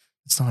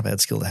 It's not a bad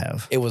skill to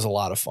have. It was a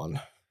lot of fun.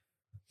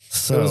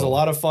 So It was a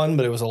lot of fun,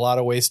 but it was a lot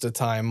of wasted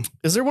time.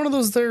 Is there one of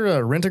those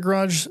rent a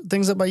garage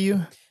things up by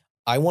you?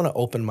 I want to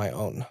open my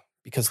own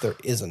because there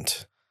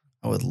isn't.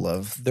 I would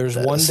love. There's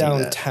to one see that.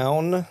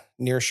 downtown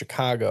near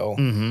Chicago.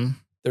 Mm-hmm.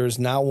 There's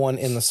not one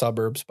in the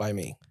suburbs by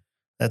me.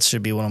 That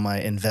should be one of my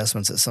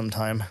investments at some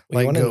time.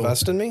 You want to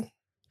invest in me?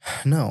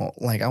 No,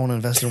 like I want to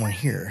invest in one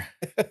here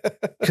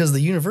because the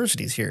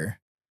university's here.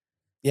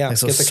 Yeah, Like,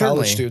 so get the certainly-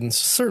 college students.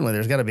 Certainly,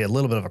 there's got to be a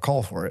little bit of a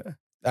call for it.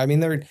 I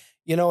mean, they're,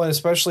 and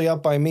especially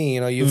up by me,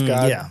 you've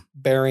got yeah,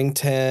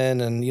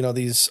 Barrington and,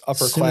 these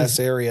upper Soon class as-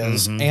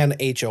 areas Mhm. and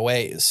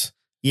HOAs.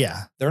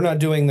 yeah. They're not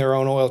doing their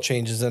own oil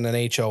changes in an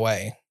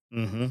HOA.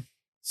 Mm-hmm.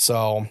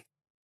 So,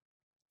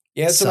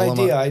 yeah, it's Sell an 'em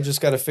idea. up. I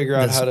just got to figure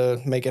out That's- how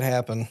to make it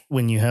happen.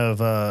 When you have,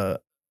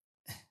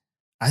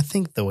 I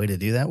think the way to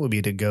do that would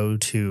be to go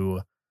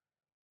to,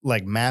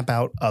 like, map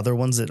out other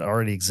ones that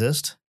already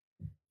exist,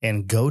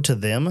 and go to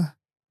them,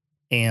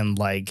 and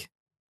like,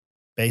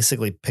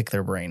 basically pick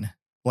their brain.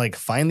 Like,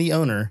 find the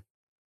owner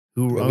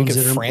who We owns could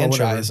it or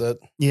franchise whatever.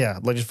 it. Yeah,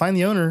 like just find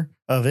the owner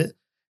of it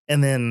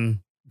and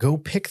then go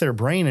pick their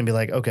brain and be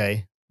like,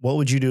 okay, what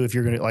would you do if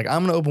you're going to, like,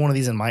 I'm going to open one of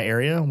these in my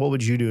area. What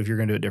would you do if you're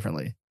going to do it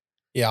differently?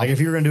 Yeah. Like, if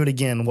you were going to do it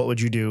again, what would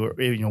you do? Or,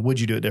 would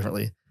you do it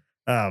differently?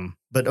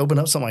 But open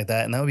up something like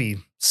that and that would be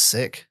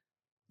sick.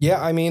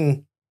 Yeah, I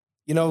mean,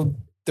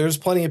 there's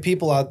plenty of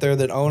people out there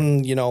that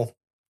own,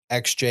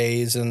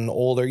 XJs and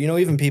older,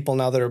 even people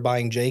now that are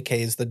buying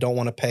JKs that don't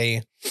want to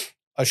pay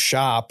a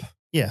shop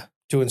Yeah.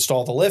 to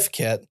install the lift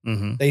kit.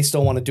 Mm-hmm. They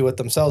still want to do it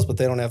themselves, but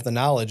they don't have the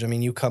knowledge. I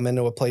mean, you come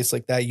into a place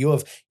like that, you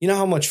know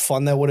how much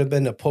fun that would have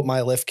been to put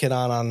my lift kit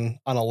on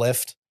a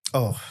lift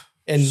Oh,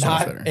 and so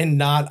much better.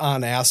 not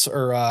on ass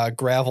or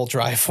gravel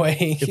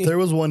driveway. if there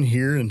was one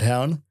here in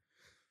town,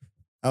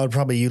 I would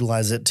probably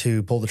utilize it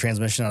to pull the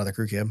transmission out of the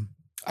crew cab.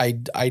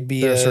 I'd be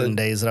There are a, certain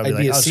days that I'd be I'd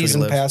like, be a I'll just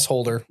season live. pass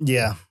holder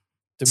Yeah.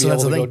 to So be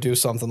that's able to the go thing. do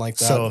something like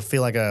that. So I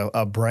feel like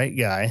a bright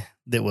guy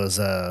that was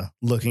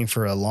looking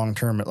for a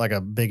long-term, like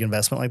a big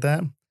investment like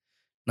that.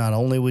 Not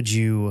only would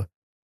you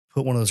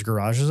put one of those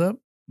garages up,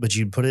 but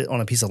you'd put it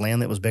on a piece of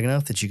land that was big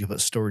enough that you could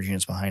put storage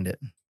units behind it.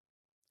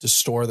 to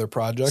store their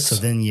projects. So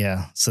then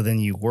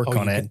you work Oh,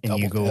 on you it can and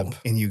you double go dip.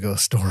 and you go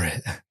store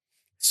it.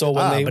 So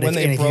when But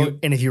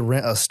if you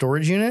rent a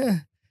storage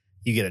unit,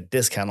 you get a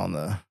discount on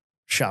the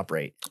shop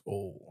rate.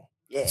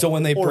 So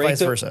when they Or break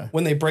vice versa.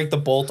 when they break the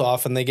bolt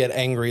off and they get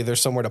angry, there's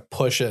somewhere to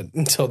push it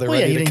until they're Well,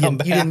 yeah, ready you to didn't come get,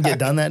 back. you didn't get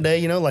done that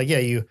day, like, yeah,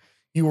 you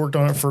worked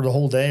on it for the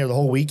whole day or the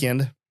whole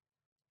weekend.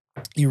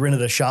 You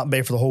rented a shop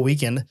bay for the whole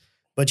weekend,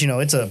 but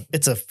it's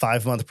a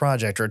 5-month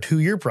project or a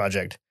 2-year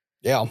project.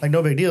 Yeah. Like,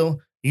 no big deal.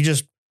 You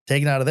just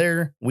take it out of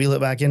there, wheel it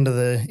back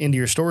into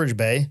your storage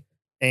bay,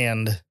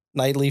 and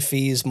Nightly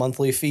fees,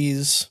 monthly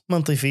fees.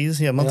 monthly fees.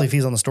 Yeah, monthly Yeah.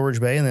 fees on the storage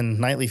bay, and then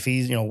nightly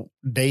fees,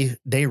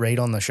 day rate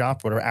on the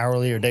shop, whatever,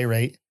 hourly or day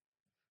rate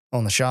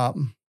on the shop.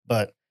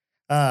 But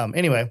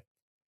anyway,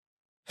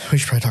 we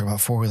should probably talk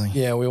about four-wheeling.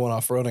 Yeah, we went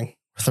off roading.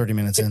 30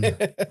 minutes in. We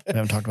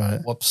haven't talked about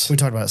it. Whoops. We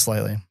talked about it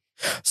slightly.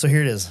 So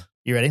here it is.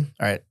 You ready?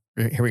 All right,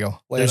 here we go.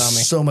 Lay it There's on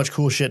me. so much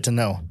cool shit to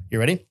know. You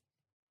ready?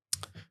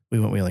 We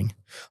went wheeling.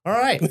 All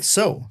right.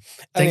 So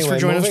thanks for Anyway,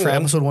 joining us moving for on.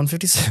 episode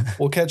 157.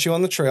 We'll catch you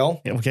on the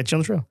trail. Yeah, we'll catch you on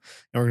the trail.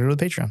 And we're going to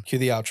go to the Cue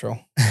the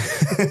outro.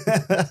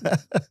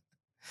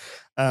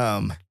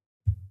 Patreon.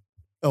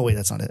 Oh, wait,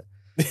 that's not it.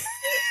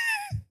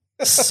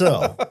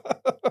 So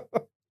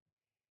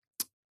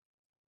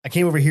I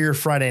came over here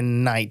Friday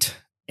night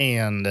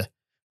and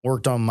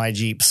worked on my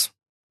Jeeps.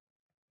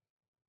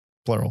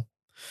 Plural.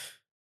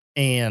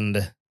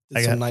 And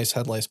Did some nice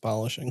headlights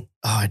polishing.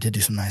 I did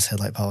do some nice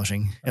headlight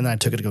polishing. And then I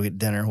took it to go get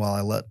dinner while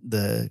I let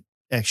the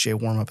XJ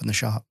warm up in the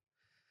shop.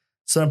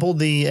 So I pulled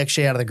the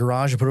XJ out of the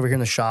garage. I put it over here in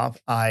the shop.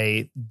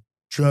 I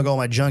drug all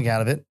my junk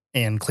out of it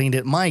and cleaned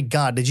it. My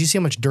God, did you see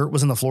how much dirt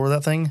was in the floor of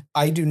that thing?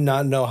 I do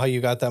not know how you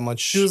got that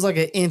much. It was like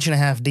 1.5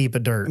 inches deep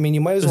of dirt. I mean,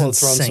 you might as It was well have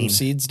thrown some insane.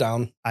 seeds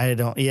down. I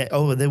don't, yeah.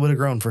 Oh, they would have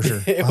grown for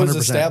sure. It was 100%.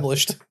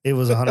 established. It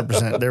was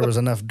 100%. There was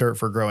enough dirt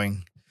for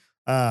growing.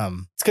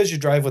 It's because you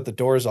drive with the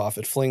doors off.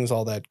 It flings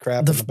all that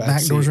crap The in the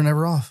back doors seat. are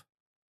never off.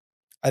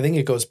 I think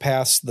it goes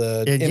past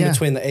the in Yeah.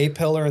 between the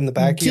A-pillar and the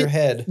back of your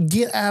head.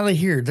 Get out of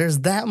here. There's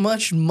that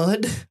much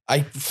mud.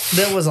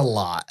 That was a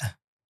lot.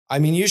 I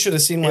mean, you should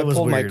have seen when It I was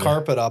pulled my weird.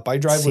 carpet up. I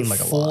drive with Seemed like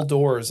a full lot.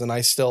 doors, and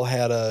I still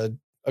had a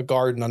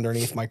garden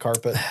underneath my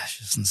carpet. It's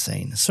just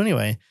insane. So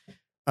anyway,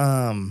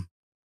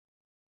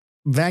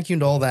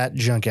 vacuumed all that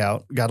junk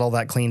out, got all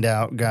that cleaned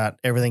out, got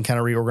everything kind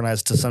of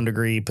reorganized to some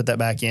degree, put that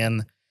back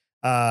in,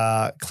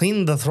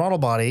 cleaned the throttle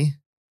body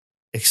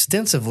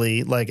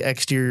extensively, like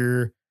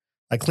exterior,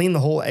 I cleaned the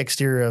whole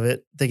exterior of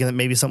it, thinking that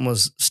maybe something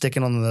was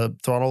sticking on the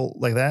throttle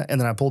like that.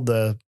 And then I pulled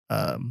the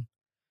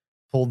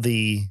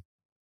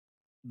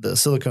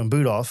silicone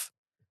boot off,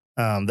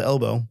 the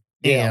elbow,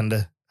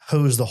 and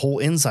hosed the whole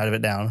inside of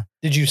it down.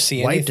 Did you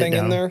see anything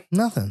in there?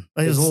 Nothing.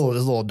 It was a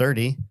little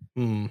dirty.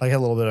 Like had a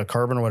little bit of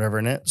carbon or whatever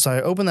in it. So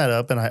I opened that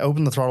up and I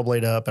opened the throttle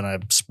blade up and I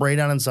sprayed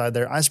down inside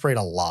there. I sprayed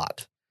a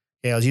lot.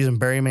 Yeah, I was using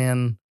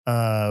Berryman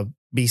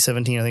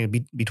B17, I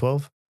think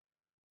B12.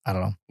 I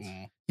don't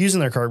know. Using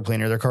their carb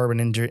cleaner, their carbon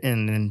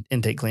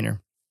intake cleaner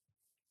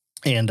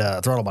and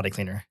throttle body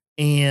cleaner.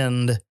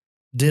 And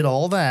did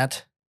all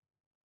that.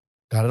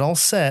 Got it all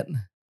set.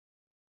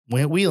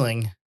 Went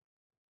wheeling.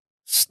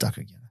 Stuck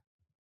again.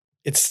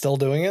 It's still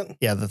doing it?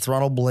 Yeah, the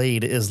throttle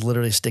blade is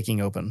literally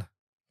sticking open.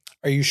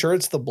 Are you sure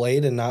it's the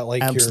blade and not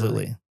like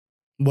Absolutely.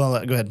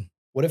 Well, go ahead.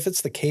 What if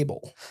it's the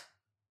cable?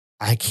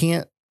 I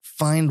can't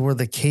find where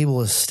the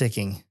cable is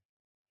sticking,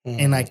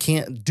 and I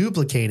can't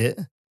duplicate it.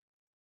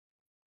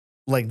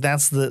 Like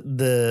that's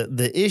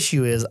the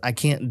issue is I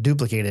can't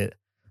duplicate it.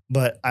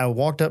 But I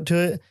walked up to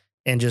it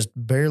and just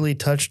barely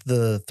touched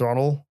the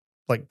throttle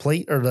like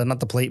plate or not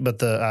the plate, but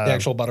the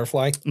actual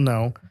butterfly.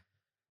 No,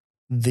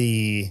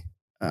 the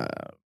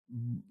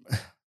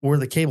where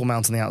the cable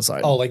mounts on the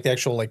outside. Oh, like the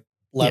actual like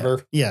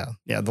lever. Yeah,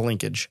 the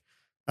linkage.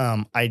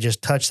 I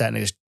just touched that and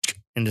it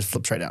just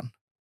flips right down.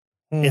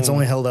 It's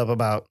only held up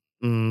about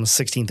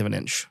 1/16 of an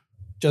inch,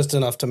 just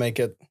enough to make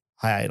it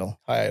high idle.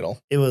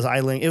 It was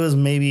idling. It was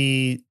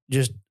maybe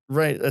just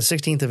right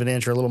 1/16 of an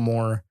inch or a little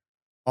more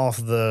off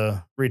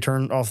the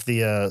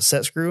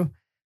set screw,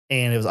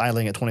 and it was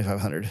idling at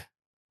 2,500.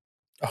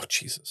 Oh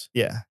Jesus!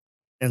 Yeah,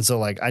 and so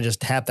like I just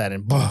tapped that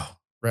and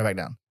right back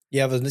down. Do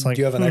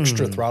you have an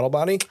extra throttle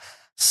body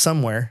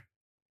somewhere?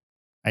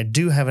 I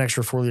do have an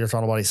extra 4-liter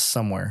throttle body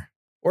somewhere.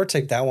 Or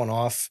take that one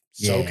off,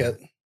 soak it.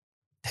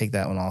 Take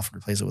that one off,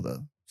 replace it with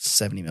a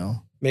 70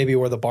 mil. Maybe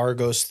where the bar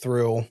goes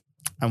through.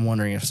 I'm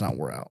wondering if it's not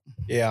wore out.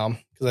 Yeah,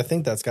 because I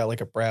think that's got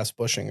like a brass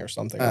bushing or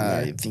something.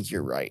 I think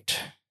you're right.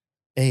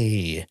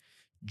 A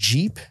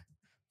Jeep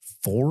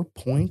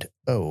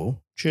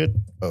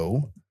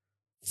 4.0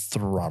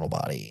 throttle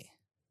body.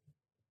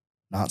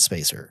 Not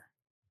spacer.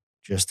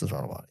 Just the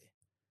throttle body.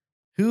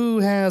 Who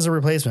has a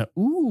replacement?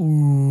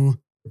 Ooh.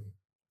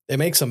 They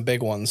make some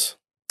big ones.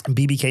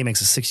 BBK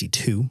makes a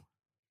 62.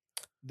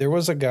 There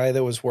was a guy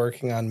that was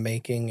working on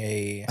making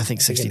a... I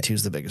think 62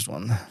 is the biggest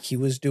one. He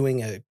was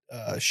doing a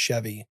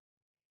Chevy.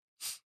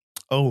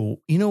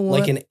 Oh, you know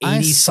what? Like an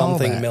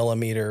 80-something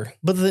millimeter.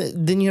 But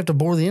then you have to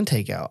bore the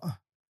intake out.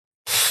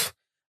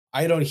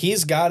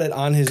 He's got it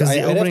on his... I'd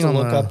have to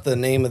look up the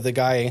name of the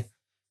guy,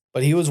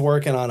 but he was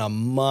working on a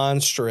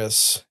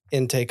monstrous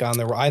intake on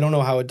there. I don't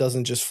know how it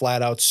doesn't just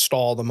flat out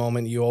stall the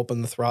moment you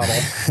open the throttle.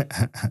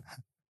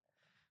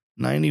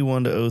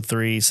 91 to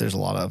 03. So there's a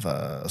lot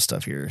of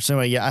stuff here. So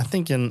anyway, yeah,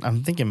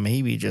 I'm thinking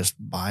maybe just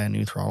buy a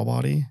new throttle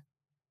body.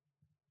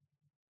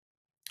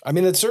 I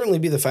mean, it'd certainly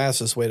be the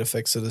fastest way to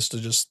fix it is to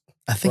just...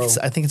 I think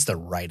it's the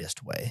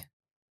rightest way.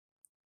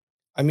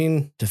 I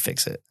mean, to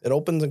fix it. It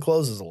opens and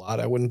closes a lot.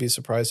 I wouldn't be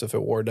surprised if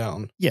it wore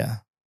down. Yeah.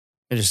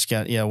 I just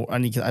got,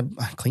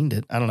 I cleaned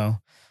it. I don't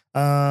know.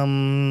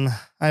 I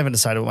haven't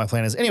decided what my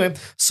plan is. Anyway,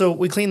 so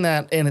we cleaned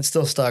that and it's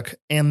still stuck.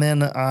 And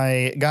then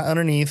I got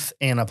underneath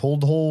and I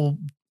pulled the whole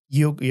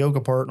yoke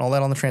apart and all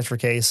that on the transfer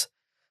case.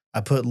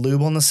 I put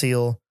lube on the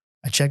seal.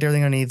 I checked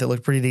everything underneath. It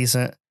looked pretty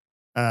decent.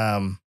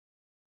 I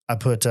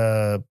put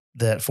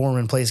that form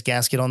in place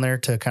gasket on there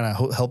to kind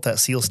of help that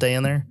seal stay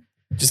in there.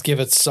 Just give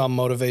it some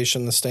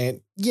motivation to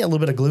stay. Yeah, a little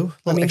bit of glue.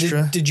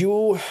 Extra. Did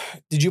you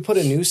put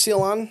a new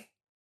seal on?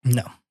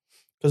 No.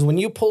 Because when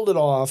you pulled it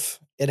off,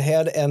 it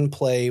had end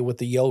play with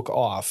the yoke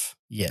off.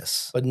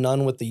 Yes. But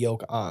none with the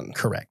yoke on.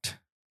 Correct.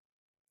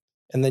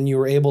 And then you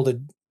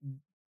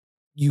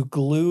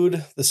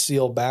glued the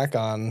seal back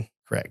on.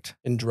 Correct.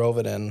 And drove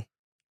it in.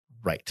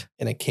 Right.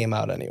 And it came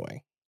out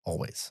anyway.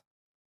 Always.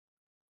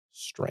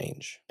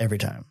 Strange. Every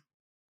time.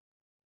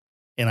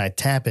 And I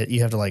tap it.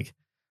 You have to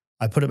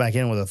I put it back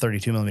in with a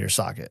 32 millimeter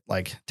socket,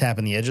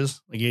 tapping the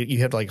edges. Like you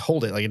have to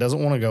hold it. Like it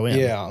doesn't want to go in.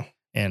 Yeah.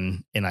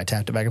 And I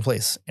tapped it back in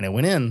place and it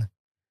went in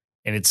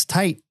and it's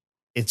tight.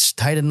 It's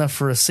tight enough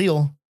for a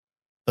seal,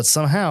 but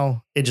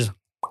somehow it just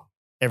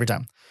every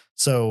time.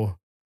 So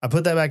I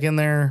put that back in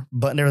there,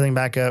 buttoned everything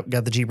back up,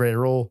 got the Jeep ready to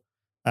roll.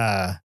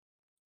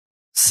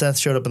 Seth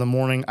showed up in the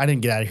morning. I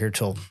didn't get out of here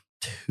till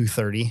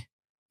 2:30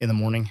 in the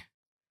morning.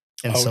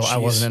 And so I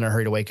wasn't in a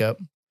hurry to wake up.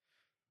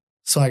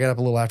 So I got up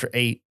a little after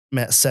 8,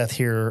 met Seth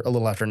here a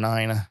little after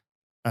 9.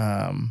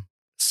 As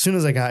soon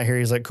as I got here,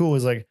 he's like, cool.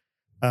 He's like,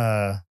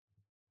 I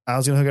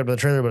was going to hook up to the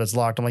trailer, but it's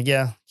locked. I'm like,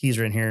 yeah, keys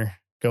are in here.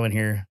 Go in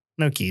here.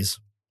 No keys.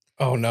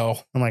 Oh, no.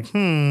 I'm like,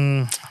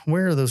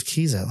 where are those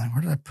keys at? Like,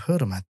 where did I put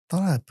them? I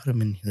thought I put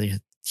them in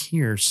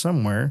here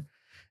somewhere.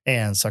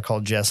 And so I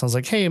called Jess. I was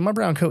like, hey, my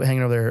brown coat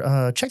hanging over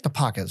there. Check the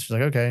pockets. She's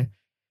like, okay.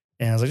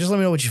 And I was like, just let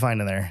me know what you find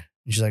in there.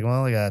 And she's like,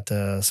 well, I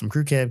got some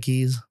crew cab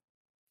keys.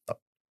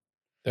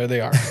 There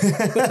they are.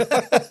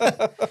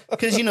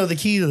 Because, the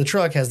key to the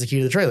truck has the key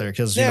to the trailer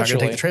because you're not going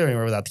to take the trailer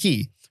anywhere without the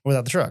key, or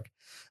without the truck.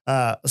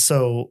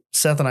 So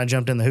Seth and I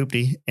jumped in the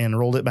hoopty and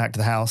rolled it back to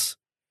the house,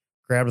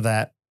 grabbed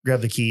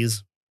the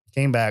keys,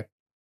 came back,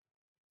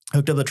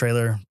 hooked up the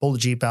trailer, pulled the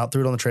Jeep out,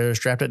 threw it on the trailer,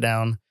 strapped it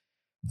down,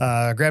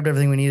 grabbed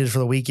everything we needed for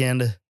the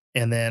weekend,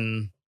 and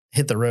then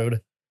hit the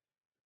road.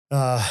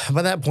 By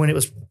that point, it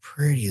was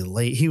pretty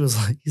late. He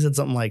said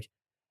something like,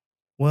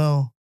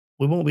 well,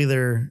 we won't be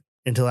there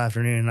until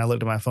afternoon. And I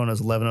looked at my phone. It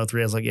was 11:03.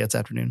 I was like, yeah, it's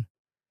afternoon.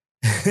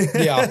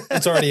 Yeah,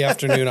 it's already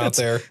afternoon out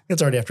there.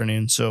 It's already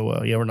afternoon.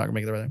 So, yeah, we're not going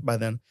to make it there by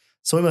then.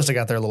 So we must have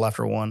got there a little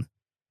after 1.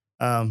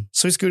 So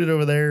we scooted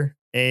over there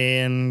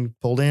and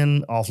pulled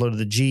in, offloaded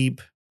the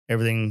Jeep.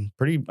 Everything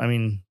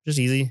just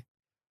easy.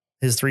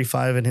 His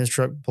 3.5 in his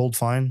truck pulled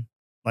fine.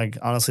 Like,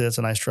 honestly, that's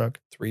a nice truck.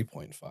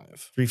 3.5.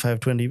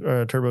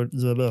 3.5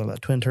 turbo,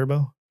 twin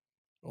turbo.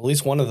 At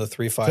least one of the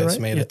 3.5s right?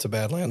 made it to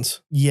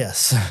Badlands.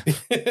 Yes.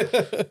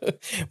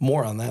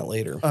 More on that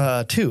later.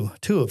 Two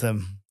of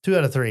them. 2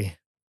 out of 3.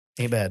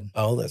 Ain't bad.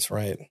 Oh, that's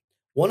right.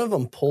 One of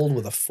them pulled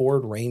with a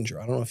Ford Ranger.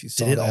 I don't know if you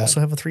saw that. Did it also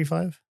have a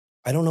 3.5?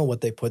 I don't know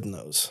what they put in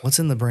those. What's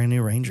in the brand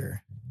new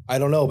Ranger? I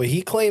don't know, but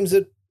he claims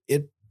it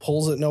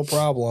pulls it no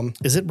problem.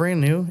 Is it brand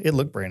new? It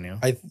looked brand new.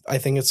 I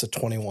think it's a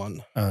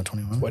 21.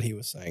 21. What he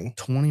was saying.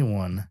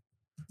 21.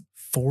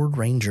 Ford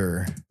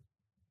Ranger.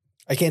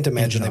 I can't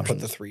imagine Engine they put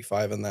the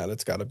 3.5 in that.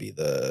 It's got to be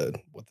the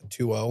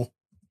 2.0.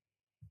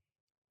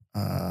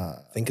 I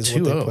think is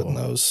what they put in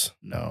those.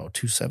 No,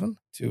 2.7?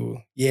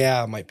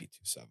 Yeah, it might be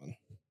 2.7.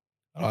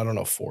 I don't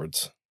know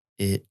Fords.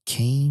 It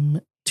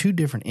came 2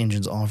 different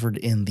engines offered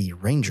in the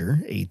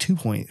Ranger, a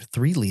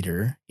 2.3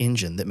 liter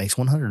engine that makes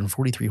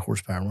 143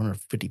 horsepower,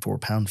 154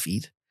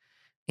 pound-feet,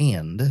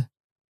 and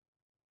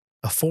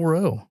a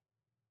 4.0.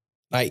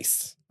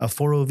 Nice. A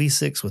 4.0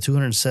 V6 with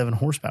 207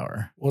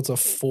 horsepower. Well, it's a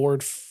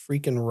Ford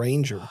freaking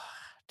Ranger.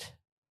 What?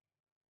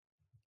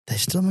 They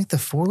still make the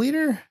 4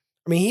 liter?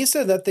 I mean, he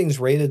said that thing's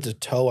rated to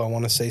tow, I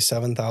want to say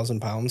 7,000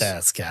 pounds.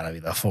 That's got to be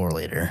the 4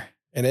 liter.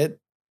 And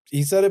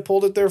he said it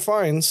pulled it there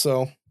fine,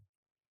 so.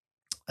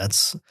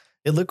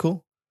 It looked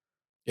cool.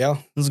 Yeah.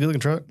 It was a good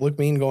looking truck. Looked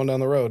mean going down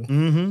the road.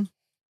 Mm-hmm.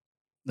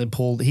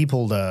 He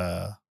pulled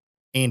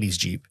Andy's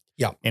Jeep.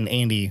 Yeah. And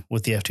Andy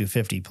with the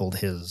F-250 pulled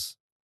his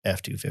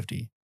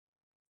F-250.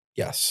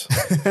 Yes.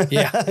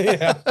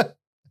 Yeah.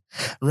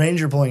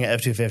 Ranger pulling an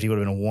F-250 would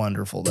have been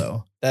wonderful,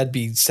 though. That'd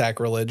be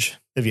sacrilege.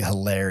 It'd be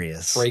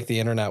hilarious. Break the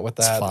internet with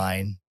that. It's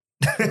fine.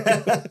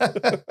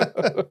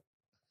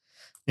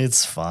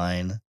 It's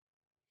fine.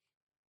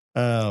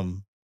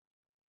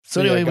 So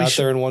anyway, we got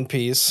there in one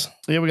piece.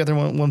 Yeah, we got there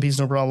one piece,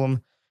 no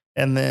problem.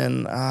 And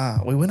then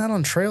we went out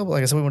on trail.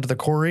 Like I said, we went to the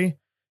quarry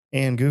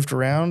and goofed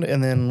around.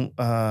 And then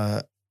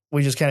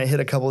we just kind of hit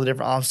a couple of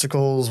different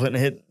obstacles, went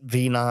and hit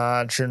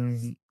V-Notch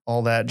and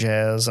all that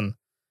jazz. And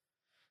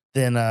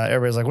then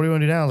everybody's like, what do you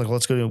want to do now? I was like,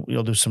 let's go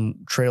do some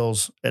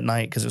trails at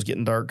night because it was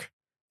getting dark.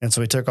 And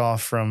so we took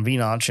off from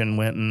V-Notch and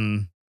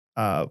went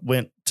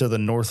to the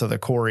north of the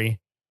quarry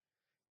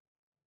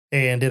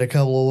and did a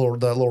couple of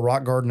the little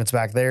rock garden that's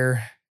back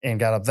there. And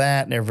got up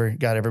that and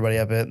got everybody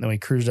up it. And then we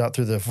cruised out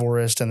through the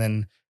forest. And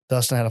then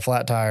Dustin had a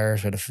flat tire.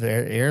 So we had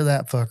to air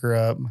that fucker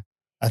up.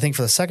 I think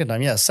for the second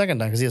time. Yeah, second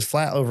time because he was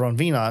flat over on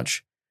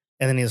V-Notch.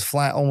 And then he was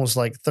flat almost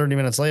like 30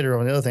 minutes later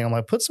on the other thing. I'm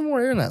like, put some more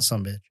air in that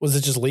sumbitch. Was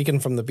it just leaking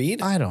from the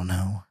bead? I don't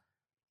know.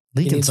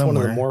 Leaking he needs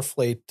somewhere. One of the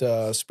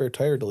Morphlate spare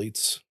tire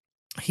deletes.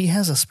 He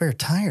has a spare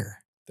tire.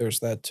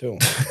 There's that too.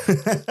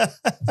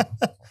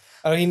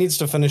 He needs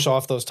to finish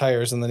off those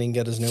tires and then he can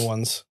get his new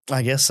ones.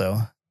 I guess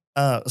so.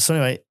 So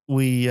anyway,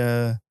 we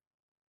got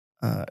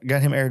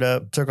him aired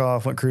up, took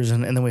off, went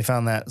cruising, and then we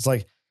found that it's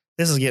like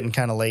this is getting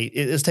kind of late.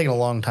 It's taking a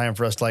long time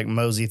for us to like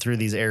mosey through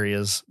these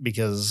areas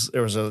because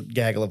there was a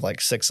gaggle of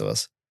like 6 of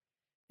us,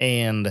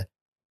 and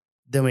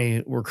then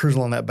we were cruising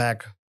along that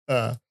back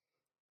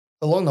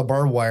along the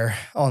barbed wire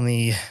on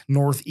the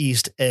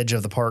northeast edge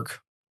of the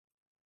park.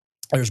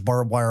 There's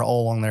barbed wire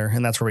all along there,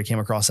 and that's where we came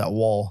across that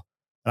wall.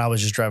 And I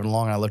was just driving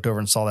along, and I looked over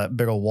and saw that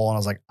big old wall, and I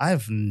was like,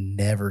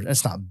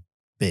 it's not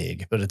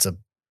big, but it's a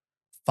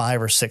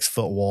 5 or 6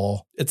 foot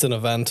wall. It's an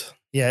event.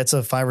 Yeah, it's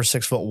a 5 or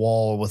 6 foot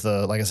wall with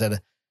like I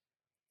said,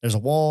 there's a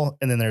wall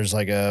and then there's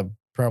like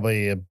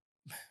probably a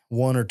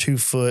 1 or 2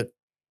 foot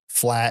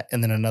flat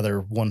and then another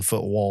 1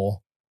 foot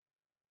wall.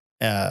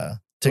 To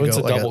go it's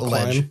a like double a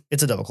climb. ledge.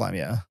 It's a double climb.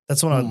 Yeah,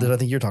 that's one that I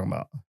think you're talking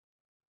about.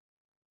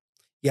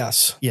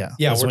 Yes. Yeah.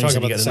 Yeah, we're talking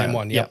about the same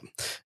one. Yep.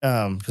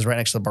 Because right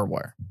next to the barbed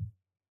wire.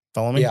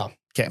 Follow me? Yeah.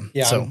 Okay.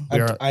 Yeah. So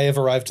I have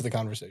arrived to the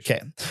conversation.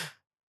 Okay.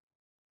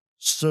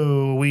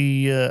 So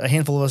a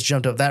handful of us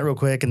jumped up that real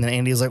quick. And then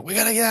Andy was like, we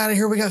got to get out of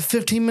here. We got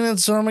 15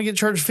 minutes. So I'm going to get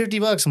charged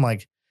 $50. I'm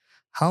like,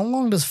 how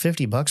long does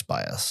 $50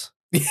 buy us?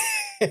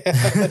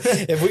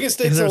 If we can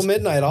stay till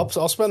midnight, I'll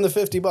spend the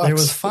 $50. There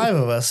was 5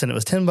 of us and it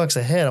was $10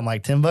 a head. I'm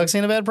like, $10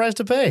 ain't a bad price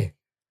to pay.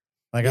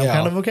 Like, I'm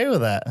kind of okay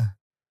with that.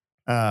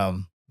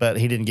 But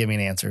he didn't give me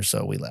an answer.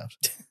 So we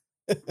left.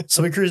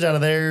 So we cruised out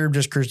of there,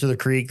 just cruised to the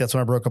creek. That's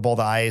when I broke up all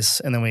the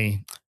ice. And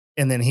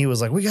then he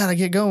was like, we got to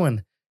get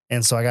going.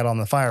 And so I got on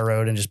the fire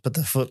road and just put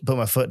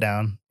my foot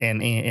down.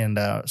 And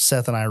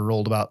Seth and I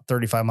rolled about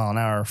 35 mile an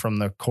hour from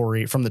the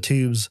quarry, from the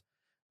tubes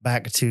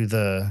back to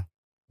the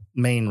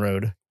main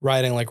road.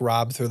 Riding like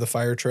Rob through the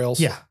fire trails.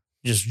 Yeah.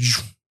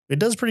 Just, it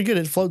does pretty good.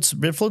 It floats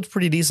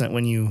pretty decent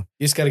when you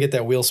just got to get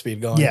that wheel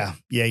speed going. Yeah.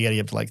 Yeah. You got to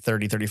get up to like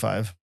 30,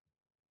 35.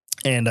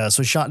 And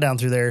so we shot down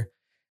through there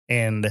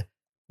and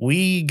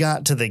we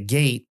got to the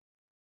gate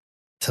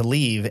to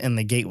leave and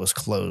the gate was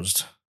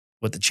closed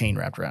with the chain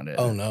wrapped around it.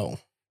 Oh no.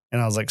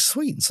 And I was like,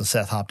 sweet. So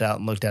Seth hopped out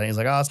and looked at it. He's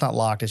like, oh, it's not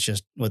locked. It's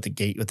just with the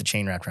gate with the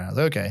chain wrapped around it. I was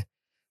like, okay.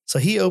 So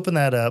he opened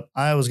that up.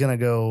 I was going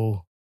to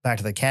go back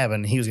to the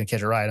cabin. He was going to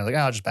catch a ride. I was like,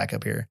 oh, I'll just back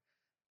up here.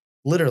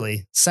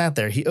 Literally sat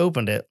there. He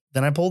opened it.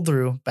 Then I pulled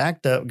through,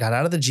 backed up, got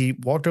out of the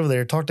Jeep, walked over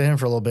there, talked to him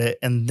for a little bit.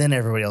 And then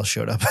everybody else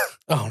showed up.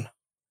 Oh no.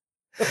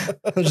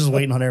 I was just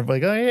waiting on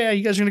everybody. Like, oh yeah,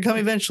 you guys are going to come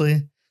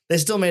eventually. They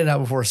still made it out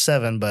before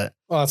 7, but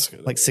that's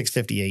good. Like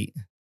 6:58.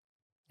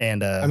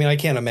 And I mean, I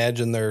can't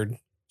imagine they're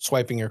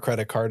swiping your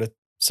credit card at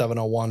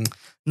 7:01.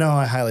 No,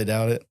 I highly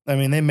doubt it. I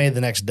mean, they made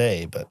the next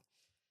day, but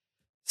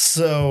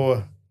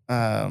so we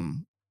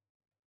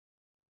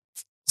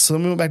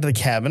went back to the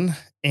cabin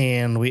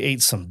and we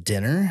ate some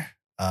dinner.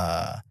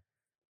 By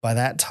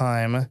that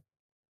time,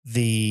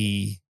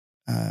 the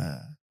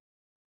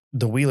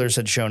Wheelers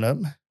had shown up,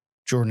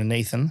 Jordan and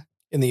Nathan.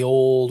 In the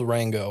old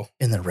Rango.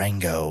 In the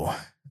Rango.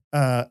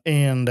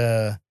 And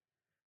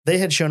they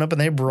had shown up and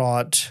they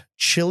brought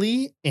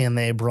chili and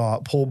they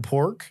brought pulled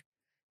pork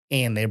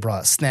and they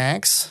brought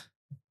snacks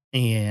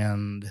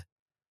and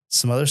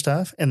some other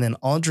stuff. And then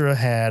Audra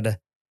had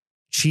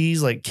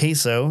cheese like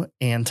queso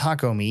and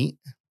taco meat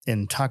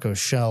and taco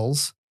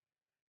shells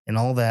and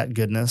all that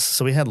goodness.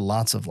 So we had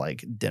lots of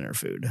like dinner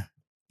food.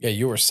 Yeah,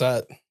 you were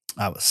set.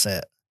 I was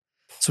set.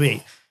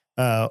 Sweet.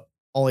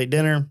 All ate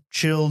dinner,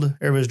 chilled.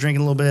 Everybody was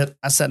drinking a little bit.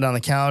 I sat down on the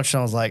couch and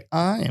I was like,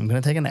 I am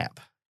going to take a nap.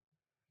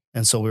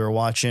 And so we were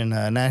watching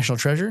National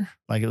Treasure.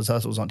 Like it was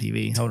us. It was on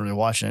TV. I wasn't really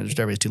watching it. Just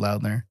everybody's too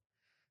loud in there.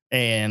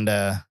 And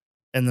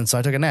then so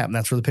I took a nap. And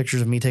that's where the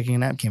pictures of me taking a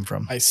nap came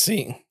from. I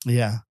see.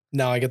 Yeah.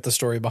 Now I get the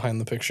story behind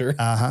the picture.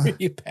 Uh-huh.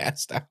 You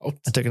passed out.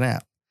 I took a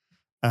nap.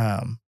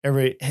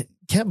 Everybody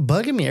kept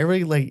bugging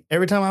me.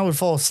 Every time I would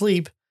fall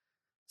asleep,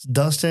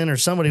 Dustin or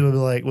somebody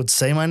would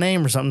say my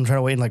name or something, try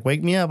to wait and like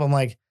wake me up. I'm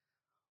like,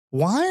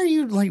 why are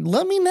you like,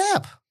 let me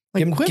nap?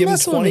 Like, give him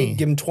 20,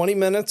 give him 20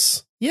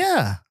 minutes.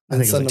 Yeah. I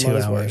think it was like 2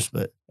 hours,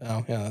 but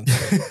oh yeah,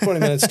 20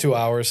 minutes, 2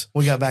 hours.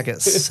 We got back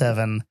at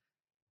 7.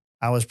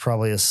 I was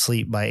probably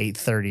asleep by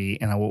 8:30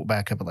 and I woke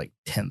back up at like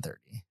 10:30.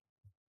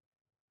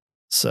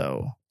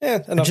 So yeah,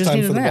 enough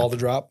time for the ball to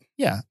drop.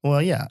 Yeah.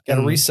 Well, yeah. Got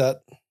to reset.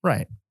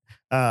 Right.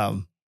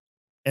 And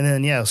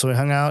then, yeah, so we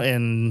hung out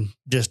and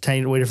just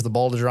waited for the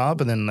ball to drop.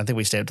 And then I think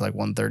we stayed up to like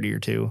 1:30 or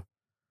 2.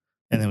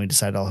 And then we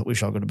decided we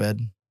should all go to bed.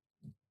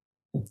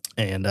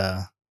 And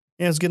yeah,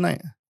 it was a good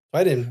night.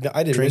 I didn't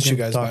miss you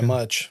guys by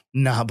much.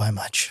 Not by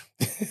much.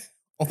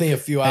 Only a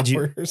few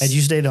hours. Had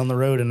you stayed on the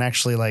road and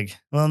actually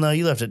well, no,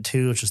 you left at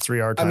 2, which is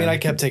 3-hour time. I mean, I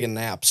kept taking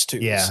naps too.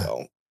 Yeah.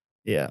 So.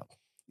 Yeah.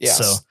 Yes.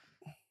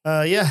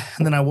 So, yeah.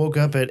 And then I woke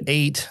up at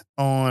 8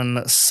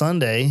 on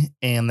Sunday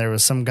and there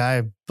was some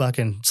guy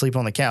fucking sleeping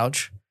on the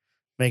couch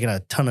making a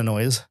ton of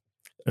noise.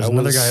 There's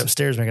another guy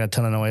upstairs making a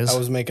ton of noise. I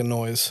was making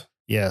noise.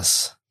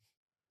 Yes.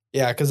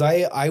 Yeah, because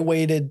I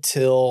waited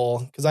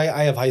because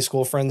I have high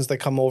school friends that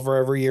come over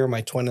every year.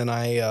 My twin and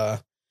I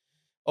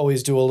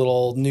always do a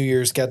little New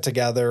Year's get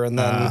together. And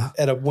then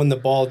when the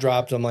ball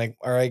dropped, I'm like,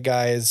 all right,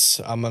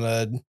 guys,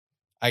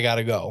 I got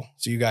to go.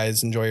 So you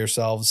guys enjoy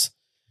yourselves.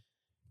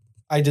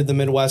 I did the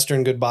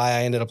Midwestern goodbye.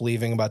 I ended up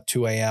leaving about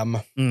 2 a.m.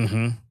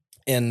 Mm-hmm.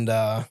 And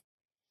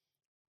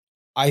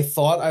I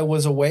thought I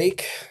was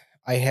awake.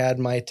 I had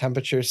my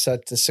temperature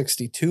set to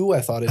 62. I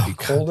thought it'd be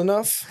cold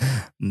enough.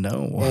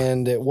 No.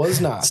 And it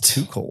was not. It's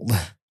too cold.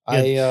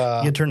 You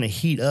had turn the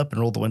heat up and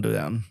roll the window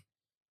down.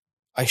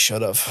 I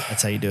should have.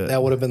 That's how you do it.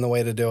 That would have been the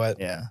way to do it.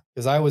 Yeah.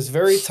 Because I was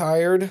very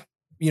tired,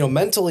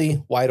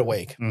 mentally wide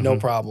awake, no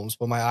problems.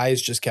 But my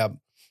eyes just kept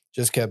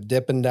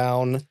dipping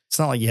down. It's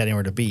not like you had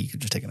anywhere to be. You could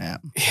just take a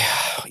nap.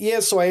 Yeah. Yeah.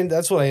 So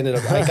that's what I ended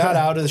up. I got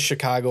out of the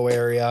Chicago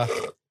area.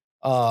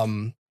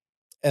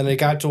 And it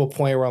got to a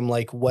point where I'm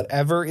like,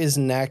 whatever is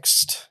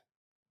next,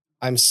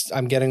 I'm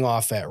getting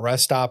off at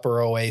Rest Stop or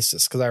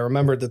Oasis. Because I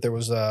remembered that there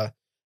was I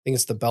think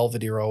it's the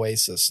Belvedere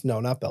Oasis. No,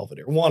 not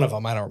Belvedere. One of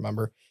them. I don't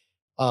remember.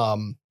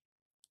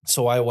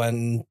 So I went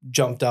and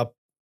jumped up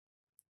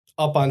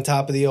on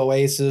top of the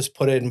Oasis,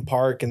 put it in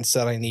park, and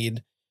said I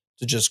need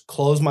to just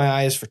close my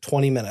eyes for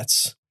 20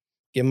 minutes,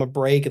 give them a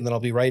break, and then I'll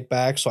be right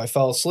back. So I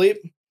fell asleep,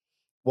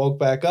 woke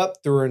back up,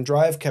 threw her in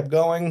drive, kept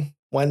going,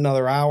 went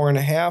another hour and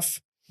a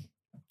half.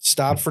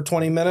 Stopped for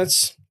 20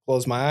 minutes,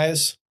 closed my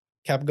eyes,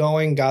 kept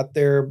going, got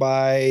there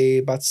by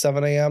about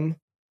 7 a.m.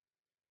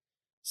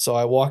 So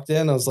I walked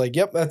in. I was like,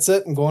 yep, that's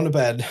it. I'm going to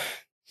bed.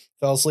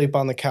 Fell asleep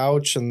on the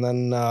couch. And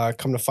then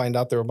come to find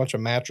out there were a bunch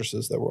of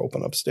mattresses that were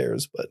open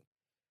upstairs. But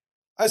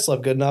I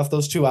slept good enough.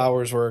 Those 2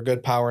 hours were a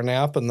good power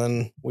nap. And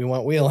then we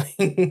went wheeling.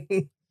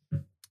 It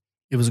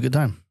was a good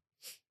time.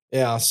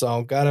 Yeah.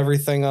 So got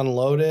everything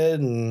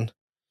unloaded and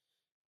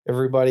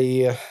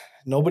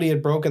nobody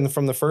had broken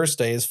from the first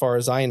day, as far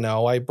as I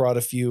know. I brought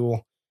a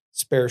few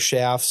spare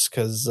shafts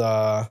because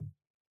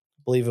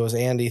believe it was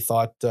Andy,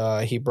 thought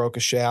he broke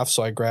a shaft.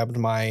 So I grabbed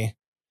my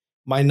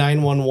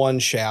 911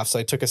 shafts.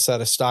 I took a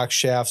set of stock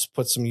shafts,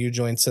 put some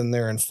U-joints in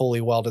there, and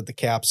fully welded the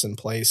caps in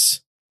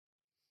place.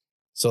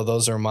 So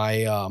those are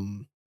my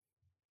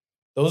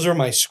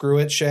screw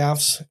it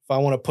shafts. If I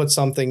want to put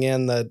something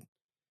in that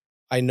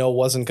I know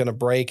wasn't going to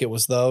break, it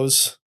was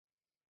those.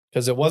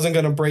 Because it wasn't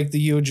going to break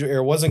the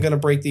it wasn't going to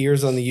break the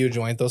ears on the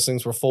U-joint. Those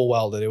things were full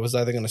welded. It was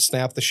either going to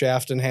snap the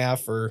shaft in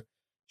half or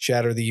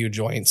shatter the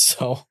U-joints.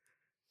 So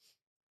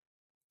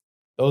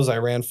those I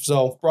ran.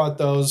 So brought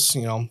those,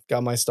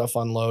 got my stuff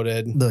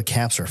unloaded. The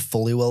caps are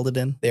fully welded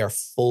in? They are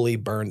fully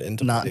burned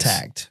into Not place.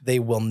 tacked. They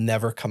will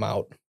never come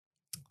out.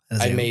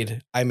 I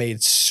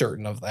made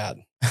certain of that.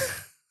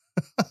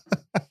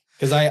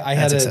 Because I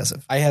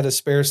had a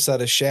spare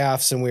set of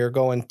shafts and we were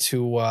going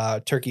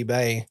to Turkey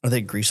Bay. Are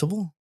they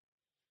greasable?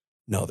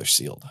 No, they're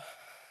sealed.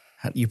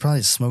 You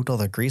probably smoked all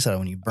the grease out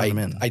when you burned them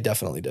in. I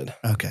definitely did.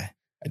 Okay.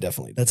 I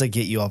definitely did. That's a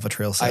get you off a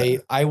trail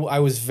set. I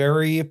was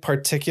very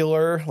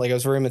particular. Like I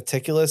was very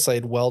meticulous.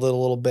 I'd weld it a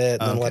little bit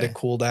and then let it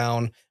cool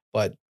down.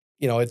 But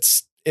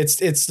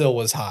it still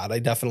was hot. I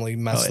definitely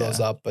messed those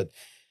up. But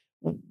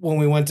when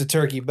we went to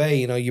Turkey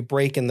Bay, you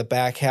break in the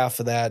back half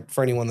of that.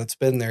 For anyone that's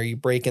been there, you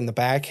break in the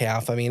back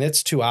half. I mean,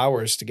 it's 2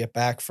 hours to get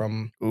back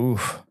from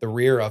the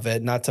rear of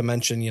it, not to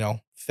mention,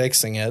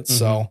 fixing it. Mm-hmm.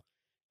 So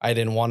I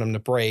didn't want them to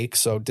break.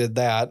 So did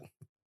that.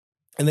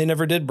 And they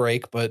never did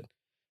break, but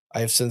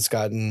I have since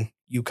gotten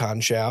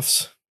Yukon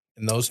shafts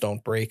and those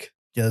don't break.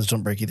 Yeah, those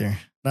don't break either.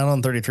 Not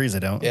on 33s, they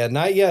don't. Yeah,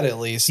 not yet at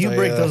least. You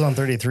break those on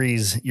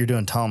 33s, you're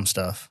doing Tom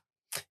stuff.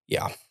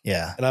 Yeah.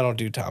 Yeah. And I don't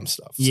do Tom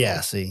stuff. So.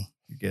 Yeah, see,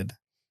 you're good.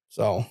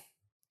 So,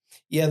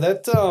 yeah,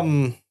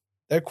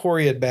 that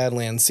quarry at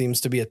Badlands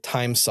seems to be a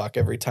time suck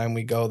every time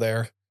we go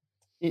there.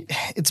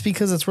 It's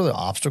because that's where the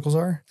obstacles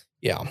are.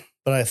 Yeah.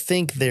 But I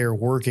think they're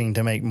working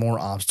to make more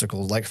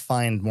obstacles, like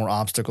find more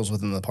obstacles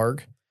within the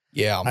park.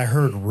 Yeah. I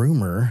heard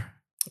rumor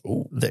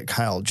that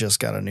Kyle just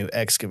got a new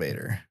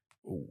excavator.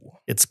 Ooh.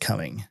 It's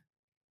coming.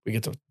 We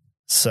get to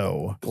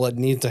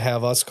need to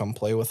have us come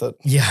play with it.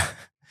 Yeah.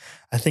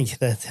 I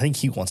think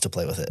he wants to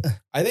play with it.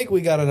 I think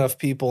we got enough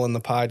people in the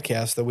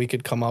podcast that we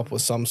could come up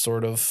with some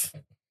sort of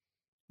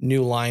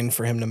new line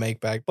for him to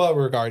make back. But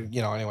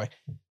anyway.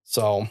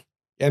 So,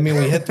 I mean,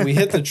 we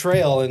hit the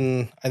trail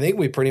and I think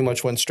we pretty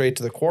much went straight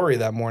to the quarry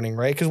that morning,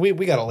 right? Because we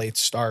got a late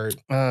start.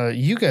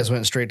 You guys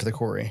went straight to the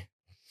quarry.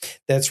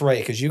 That's right,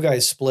 because you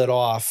guys split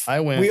off. I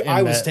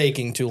was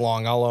taking too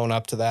long. I'll own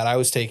up to that. I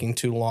was taking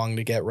too long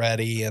to get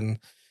ready, and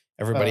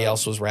everybody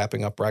else was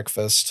wrapping up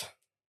breakfast.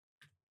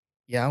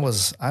 Yeah,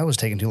 I was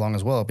taking too long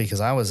as well because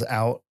I was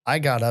out. I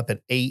got up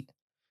at 8.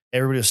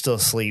 Everybody was still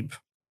asleep.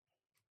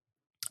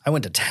 I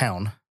went to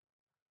town.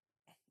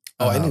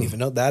 Oh, I didn't even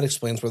know. That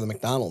explains where the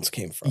McDonald's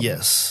came from.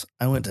 Yes,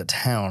 I went to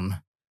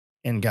town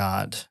and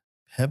got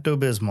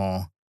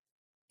Pepto-Bismol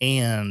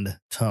and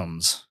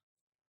Tums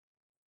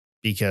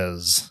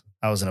because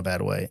I was in a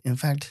bad way. In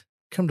fact,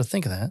 come to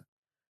think of that,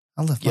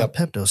 I left my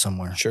Pepto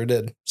somewhere. Sure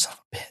did. Son of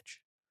a bitch.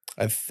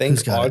 I think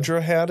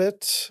Audra had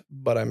it,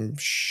 but I'm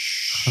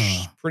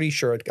pretty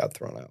sure it got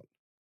thrown out.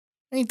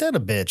 Ain't that a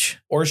bitch?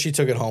 Or she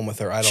took it home with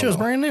her. I don't know. She was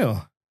brand new.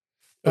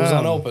 It was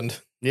unopened.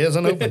 Yeah, it was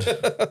unopened.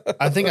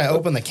 I think I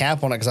opened the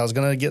cap on it because I was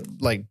going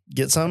to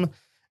get some,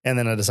 and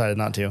then I decided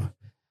not to.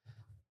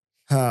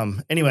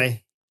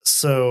 Anyway,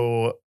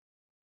 so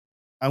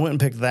I went and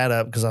picked that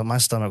up because my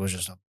stomach was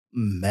just a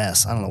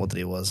mess. I don't know what the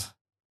deal was.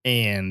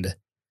 And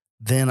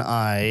then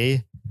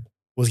I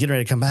was getting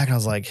ready to come back, and I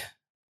was like,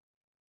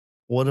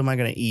 what am I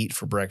going to eat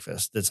for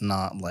breakfast that's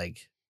not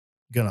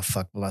going to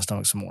fuck with my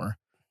stomach some more?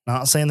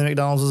 Not saying the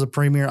McDonald's is a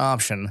premier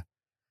option.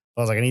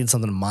 But I was like, I need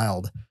something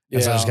mild.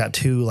 And so I just got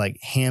 2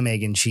 ham,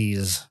 egg, and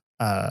cheese,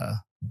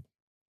 ham,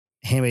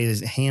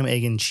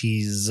 egg, and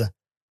cheese,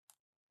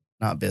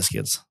 not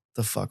biscuits.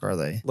 The fuck are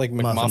they? Like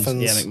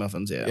McMuffins? Yeah,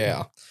 McMuffins. Yeah.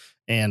 Yeah.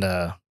 And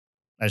I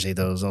just ate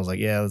those. I was like,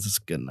 yeah, this is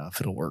good enough.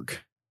 It'll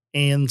work.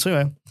 And so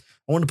anyway,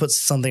 I wanted to put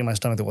something in my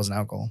stomach that wasn't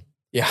alcohol.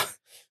 Yeah.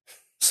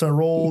 So I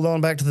rolled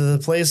on back to the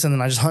place and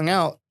then I just hung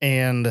out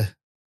and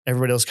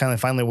everybody else kind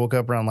of finally woke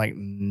up around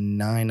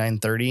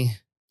 9:30.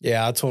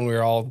 Yeah, that's when we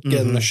were all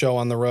getting the show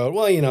on the road.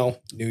 Well,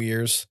 New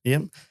Year's.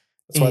 Yep.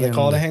 That's why they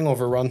call it a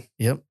hangover run.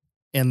 Yep.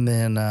 And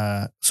then,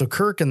 so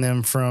Kirk and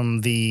them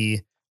from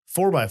the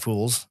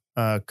 4x-Fools,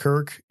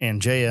 Kirk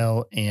and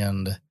JL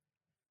and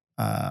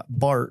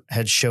Bart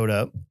had showed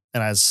up.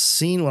 And I'd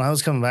seen, when I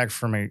was coming back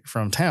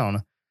from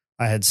town,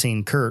 I had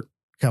seen Kurt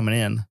coming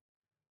in.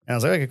 And I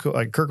was like, okay,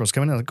 cool. Kirk was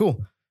coming in. I was like,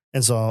 cool.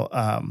 And so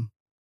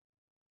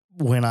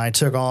when I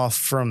took off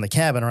from the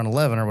cabin around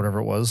 11 or whatever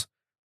it was,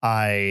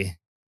 I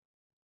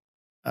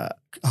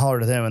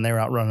hollered at them and they were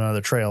out running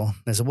another trail.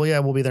 They said, well, yeah,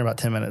 we'll be there in about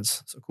 10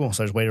 minutes. So cool.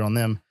 So I just waited on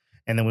them.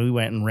 And then we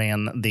went and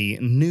ran the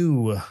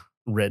new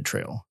red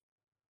trail,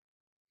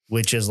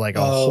 which is a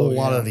whole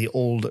lot of the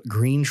old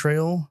green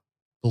trail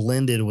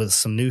blended with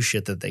some new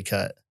shit that they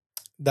cut.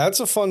 That's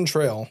a fun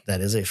trail.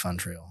 That is a fun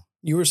trail.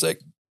 You were saying,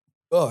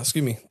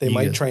 they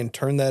might try and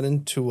turn that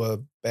into a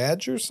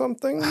badge or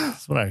something.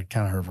 That's what I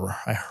kind of heard.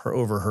 I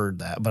overheard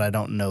that, but I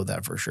don't know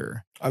that for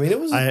sure. I mean, it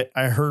was. I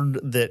heard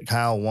that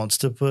Kyle wants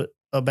to put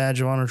a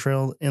badge of honor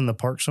trail in the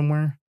park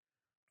somewhere,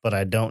 but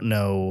I don't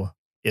know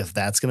if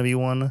that's going to be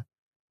one.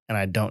 And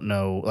I don't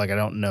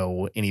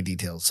know any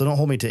details. So don't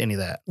hold me to any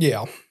of that.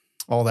 Yeah.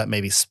 All that may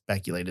be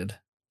speculated.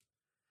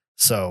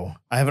 So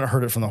I haven't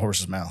heard it from the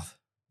horse's mouth.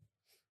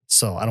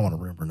 So I don't want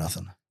to rumor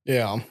nothing.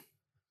 Yeah.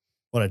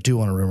 What I do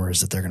want to rumor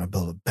is that they're going to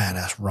build a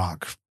badass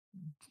rock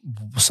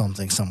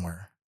something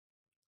somewhere.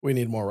 We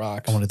need more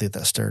rocks. I want to get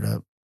that stirred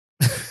up.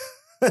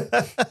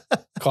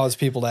 Cause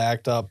people to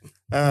act up.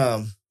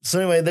 So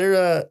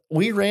anyway,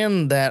 we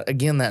ran that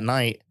again that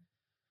night.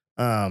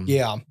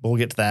 Yeah. We'll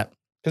get to that.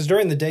 Because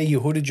during the day,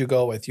 who did you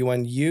go with? I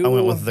went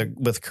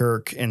with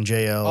Kirk and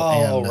JL.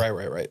 Oh,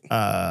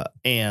 right.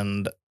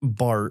 And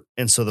Bart.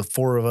 And so the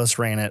four of us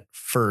ran it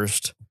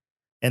first.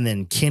 And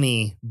then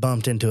Kenny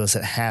bumped into us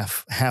at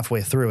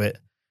halfway through it.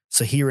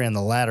 So he ran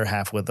the latter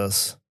half with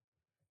us.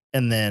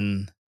 And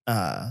then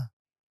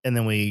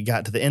we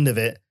got to the end of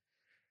it.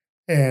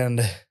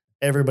 And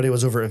everybody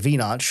was over at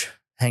V-Notch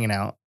hanging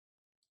out.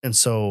 And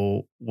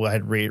so I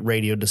had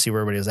radioed to see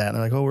where everybody was at. And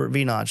they're like, oh, we're at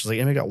V-Notch. I was like,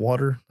 and we got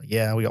water? Like,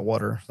 yeah, we got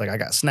water. Like, I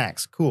got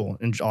snacks. Cool.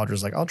 And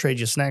Audra's like, I'll trade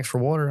you snacks for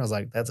water. I was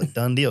like, that's a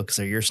done deal because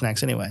they're your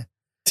snacks anyway.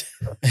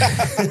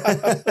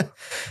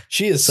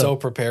 She is so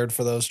prepared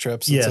for those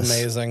trips. It's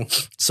amazing.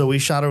 So we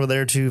shot over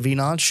there to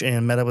V-Notch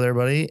and met up with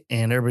everybody.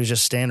 And everybody's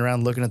just standing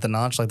around looking at the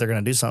notch like they're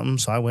going to do something.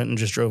 So I went and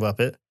just drove up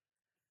it.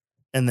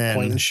 And then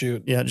point and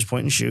shoot. Yeah, just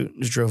point and shoot.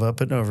 Just drove up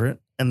and over it.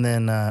 And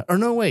then,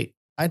 wait.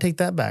 I take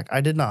that back.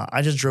 I did not.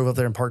 I just drove up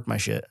there and parked my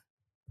shit.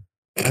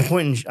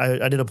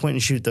 I did a point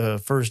and shoot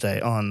the first day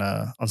on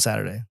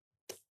Saturday,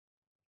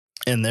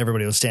 and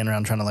everybody was standing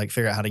around trying to like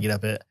figure out how to get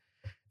up it.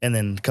 And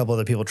then a couple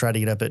other people tried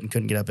to get up it and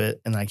couldn't get up it.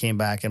 And then I came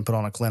back and put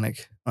on a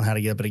clinic on how to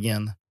get up it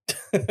again.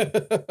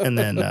 And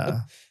then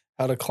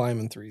how to climb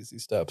in 3 easy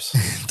steps.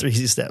 3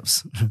 easy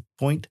steps.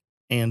 Point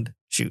and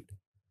shoot.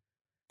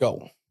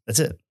 Go. That's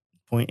it.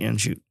 Point and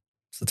shoot.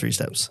 It's the 3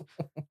 steps.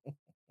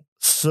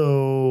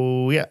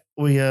 So yeah,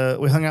 we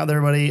hung out with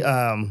everybody.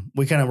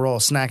 We kind of were all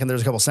snacking. There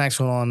was a couple snacks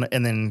going on,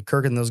 and then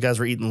Kirk and those guys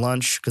were eating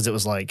lunch because it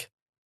was like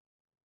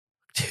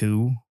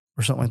 2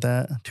 or something like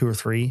that, 2 or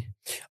 3.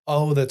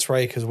 Oh, that's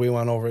right. Because we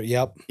went over it.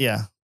 Yep.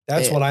 Yeah,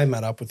 that's what I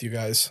met up with you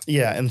guys.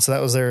 Yeah, and so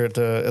that was there at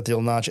the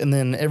old notch, and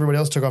then everybody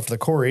else took off to the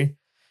quarry,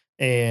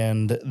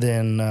 and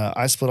then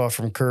I split off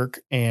from Kirk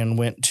and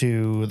went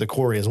to the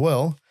quarry as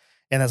well,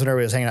 and that's when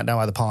everybody was hanging out down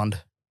by the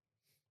pond.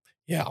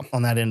 Yeah,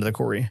 on that end of the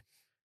quarry.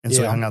 And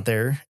so we hung out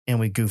there and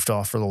we goofed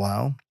off for a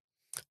while.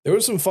 There were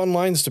some fun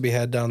lines to be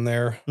had down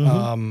there.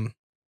 Mm-hmm.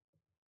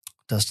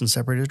 Dustin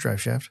separated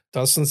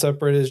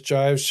his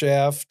drive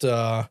shaft.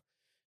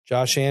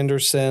 Josh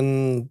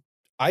Anderson.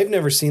 I've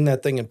never seen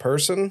that thing in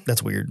person.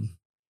 That's weird.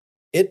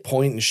 It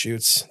point and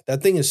shoots.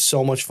 That thing is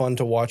so much fun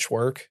to watch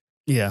work.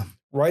 Yeah.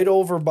 Right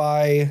over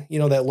by,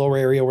 that lower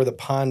area where the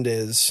pond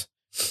is,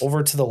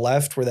 over to the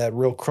left where that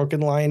real crooked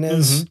line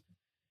is. Mm-hmm.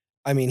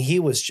 I mean, he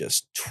was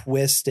just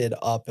twisted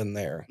up in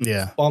there.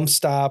 Yeah. Bump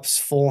stops,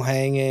 full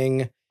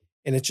hanging,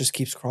 and it just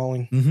keeps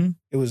crawling. Mm-hmm.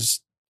 It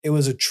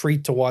was a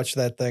treat to watch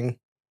that thing.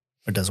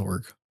 It doesn't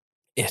work.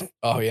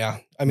 Oh, yeah.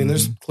 I mean,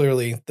 there's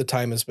clearly the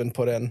time has been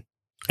put in.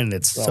 And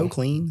it's so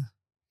clean.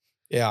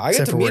 Yeah. I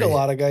got to meet a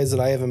lot of guys that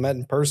I haven't met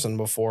in person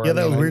before. Yeah,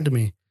 that was weird to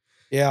me.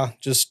 Yeah.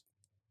 Just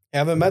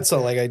haven't met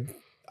some. Like,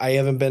 I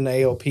haven't been to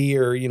AOP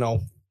or,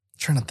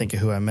 trying to think of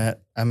who I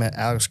met. I met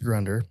Alex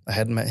Grunder. I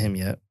hadn't met him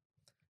yet.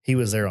 He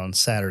was there on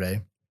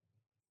Saturday.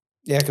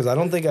 Yeah, because I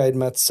don't think I had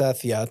met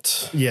Seth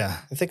yet. Yeah.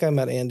 I think I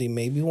met Andy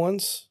maybe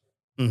once.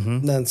 Mm-hmm.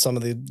 And then some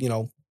of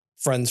the,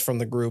 friends from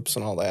the groups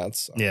and all that.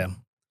 So. Yeah.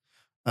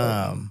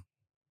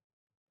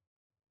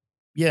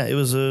 Yeah, it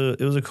was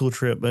a cool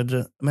trip. I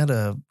met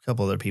a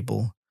couple other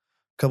people,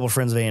 a couple of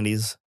friends of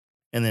Andy's,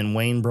 and then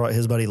Wayne brought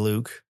his buddy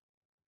Luke.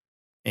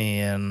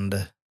 And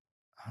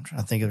I'm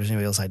trying to think if there's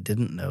anybody else I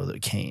didn't know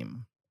that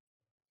came.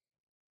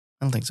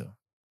 I don't think so.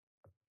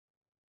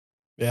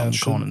 Yeah, I'm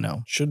calling it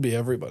no. Should be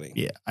everybody.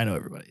 Yeah, I know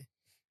everybody.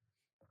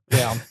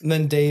 Yeah, and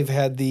then Dave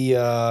had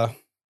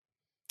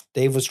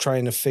Dave was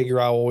trying to figure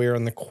out while we were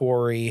in the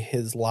quarry,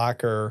 his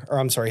lockouts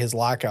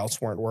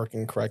weren't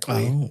working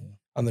correctly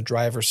on the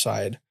driver's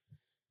side.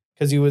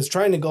 Because he was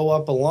trying to go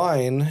up a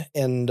line,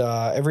 and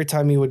every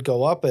time he would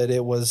go up it,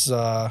 it was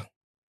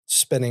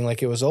spinning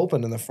like it was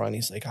open in the front.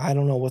 He's like, I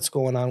don't know what's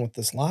going on with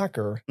this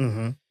locker.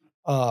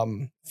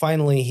 Mm-hmm.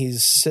 Finally,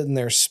 he's sitting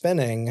there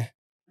spinning,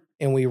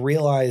 and we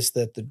realized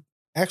that the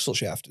axle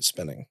shaft is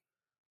spinning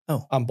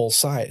on both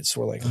sides. So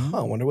we're like,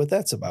 I wonder what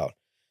that's about.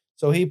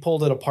 So he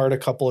pulled it apart a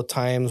couple of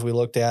times. We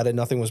looked at it.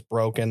 Nothing was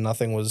broken.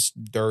 Nothing was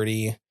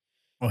dirty.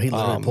 Well, he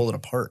literally pulled it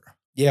apart.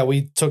 Yeah,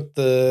 we took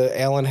the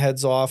Allen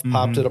heads off,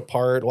 popped it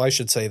apart. Well, I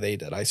should say they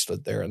did. I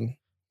stood there and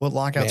what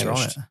lockouts are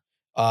on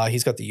it?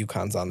 He's got the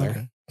Yukons on there.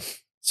 Okay.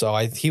 So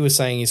he was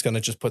saying he's going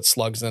to just put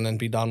slugs in and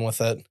be done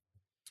with it.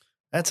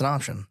 That's an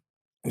option.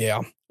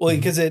 Yeah. Well,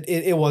 because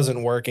it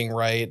wasn't working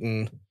right.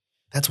 And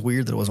that's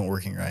weird that it wasn't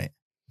working right.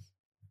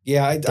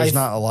 Yeah, there's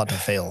not a lot to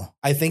fail.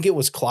 I think it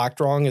was clocked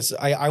wrong.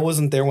 I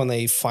wasn't there when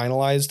they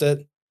finalized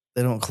it.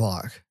 They don't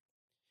clock.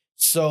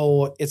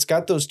 So it's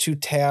got those 2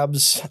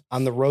 tabs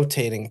on the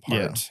rotating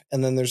part,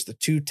 and then there's the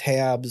 2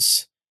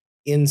 tabs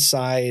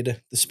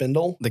inside the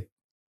spindle.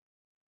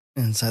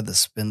 Inside the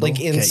spindle?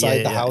 Like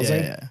inside the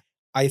housing. Yeah.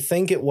 I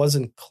think it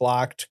wasn't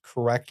clocked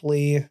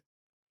correctly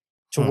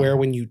to where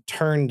when you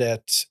turned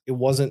it, it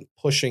wasn't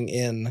pushing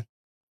in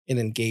and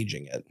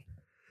engaging it.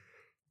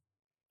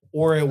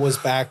 Or it was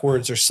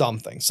backwards or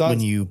something. So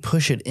when you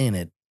push it in,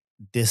 it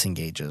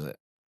disengages it.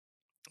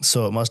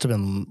 So it must have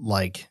been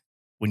like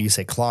when you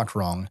say clocked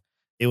wrong,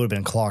 it would have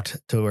been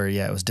clocked to where,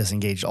 it was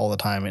disengaged all the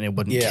time and it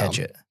wouldn't catch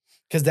it.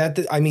 Because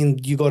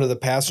you go to the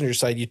passenger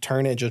side, you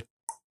turn it, just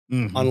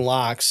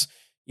unlocks.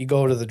 You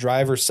go to the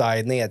driver's side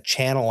and they had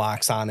channel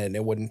locks on it and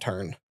it wouldn't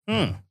turn.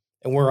 And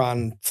we're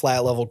on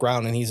flat level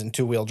ground and he's in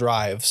 2-wheel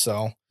drive.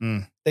 So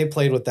they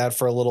played with that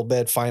for a little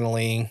bit.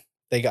 Finally,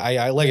 like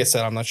I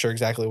said, I'm not sure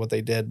exactly what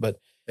they did, but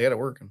they got it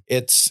working.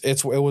 It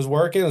was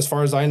working. As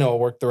far as I know, it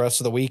worked the rest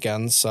of the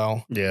weekend.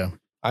 So yeah,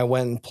 I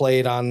went and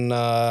played on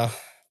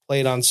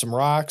some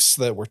rocks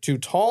that were too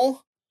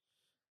tall.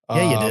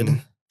 Yeah, you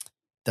did.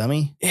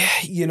 Dummy.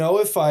 You know,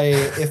 if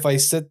I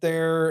sit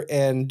there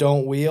and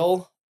don't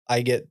wheel,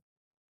 I get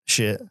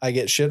shit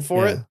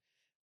for it.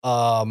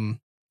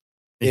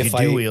 If you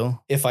do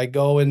wheel, if I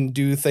go and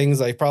do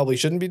things I probably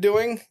shouldn't be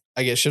doing,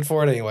 I get shit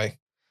for it anyway.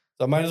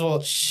 So I might as well.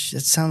 It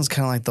sounds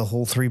kind of like the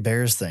whole Three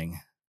Bears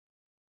thing.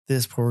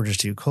 This porridge is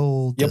too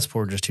cold. This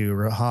porridge is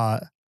too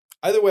hot.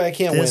 Either way, I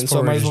can't win, so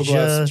I might as well go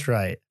just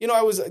right. You know,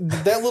 I was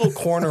that little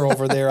corner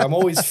over there. I'm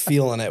always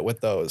feeling it with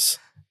those.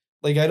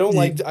 Like I don't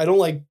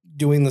like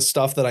doing the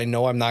stuff that I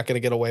know I'm not going to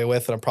get away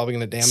with, and I'm probably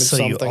going to damage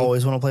something. So you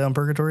always want to play on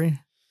Purgatory?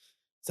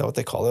 Is that what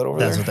they call it over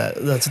there?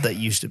 That's what that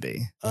used to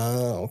be.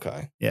 Oh,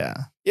 okay. Yeah.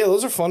 Yeah,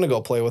 those are fun to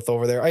go play with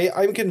over there.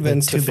 I'm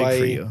convinced if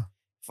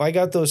I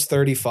got those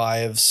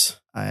 35s,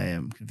 I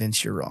am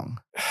convinced you're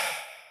wrong.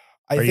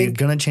 Are you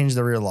going to change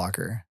the rear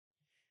locker?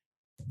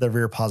 The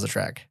rear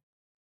Positrack?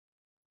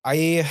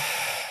 I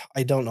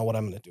don't know what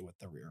I'm going to do with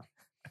the rear.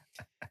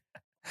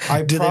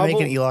 Do they make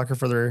an e-locker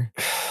for the rear?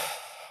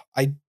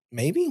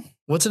 Maybe.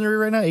 What's in the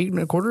rear right now? 8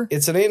 1/4?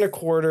 It's an 8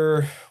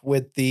 1/4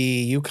 with the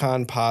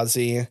Yukon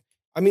Posi.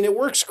 I mean, it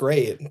works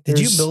great. Did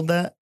you build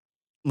that?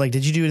 Like,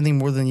 did you do anything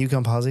more than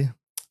Yukon Posi?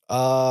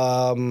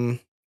 The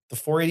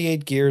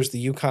 488 gears, the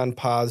Yukon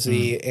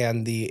Posi,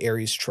 and the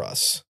Aries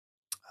truss.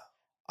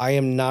 I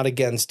am not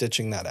against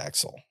ditching that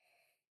axle.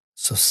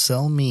 So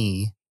sell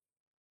me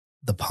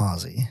the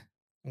Posi.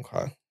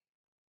 Okay.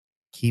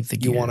 Keep the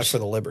gears. You want it for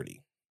the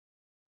Liberty?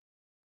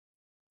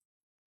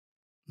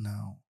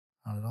 No,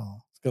 not at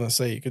all. I was going to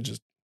say you could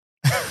just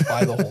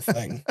buy the whole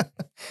thing.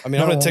 I mean,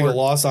 I'm going to take a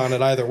loss on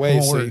it either way.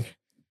 So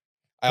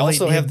I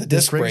also have the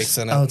disc brakes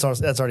in it. Oh,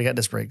 that's already got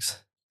disc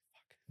brakes.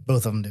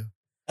 Both of them do.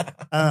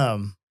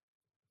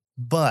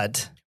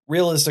 But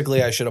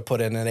realistically, I should have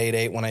put in an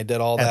 8.8 when I did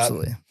all that.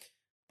 Absolutely.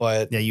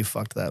 But yeah, you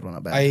fucked that one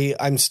up bad.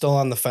 I'm still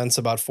on the fence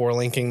about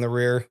 4-linking the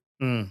rear.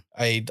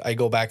 I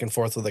go back and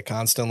forth with it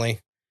constantly.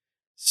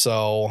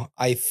 So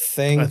I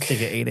think an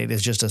 8.8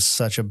 is just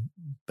such a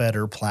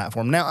better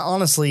platform. Now,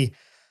 honestly,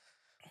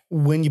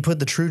 when you put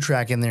the True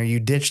Track in there, you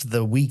ditched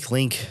the weak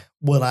link,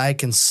 what I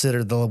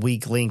consider the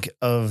weak link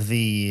of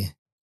the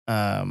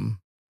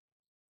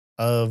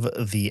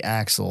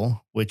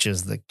axle, which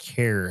is the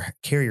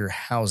carrier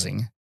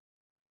housing.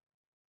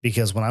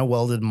 Because when I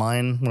welded my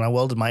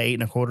 8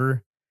 1/4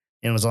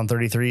 and it was on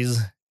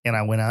 33s and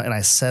I went out and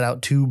I set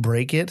out to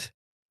break it.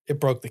 It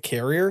broke the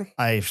carrier?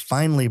 I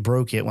finally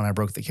broke it when I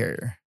broke the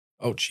carrier.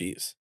 Oh,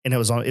 geez. And it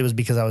was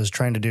because I was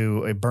trying to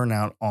do a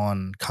burnout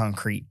on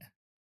concrete.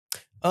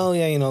 Oh,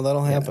 yeah,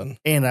 that'll happen.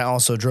 And I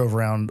also drove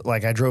around,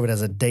 I drove it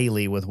as a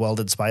daily with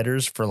welded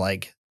spiders for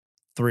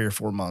 3 or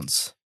 4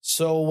 months.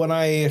 So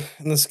and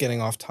this is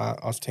getting off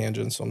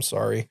tangent, so I'm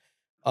sorry.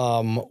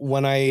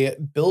 When I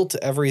built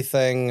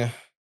everything,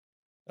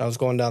 I was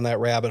going down that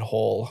rabbit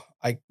hole.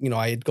 I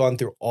had gone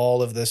through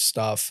all of this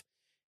stuff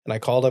and I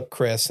called up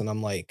Chris and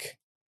I'm like,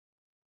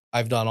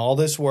 I've done all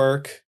this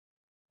work.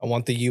 I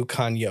want the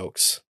Yukon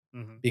yokes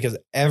because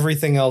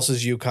everything else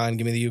is Yukon.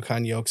 Give me the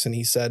Yukon yokes. And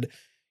he said,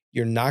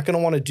 you're not going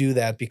to want to do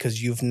that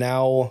because you've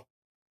now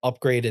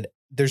upgraded.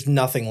 There's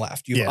nothing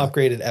left. You've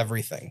upgraded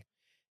everything.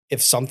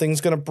 If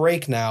something's going to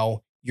break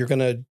now, you're going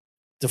to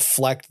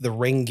deflect the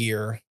ring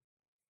gear.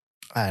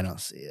 I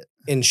don't see it.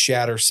 And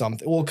shatter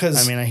something. Well,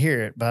 because I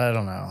hear it, but I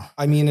don't know.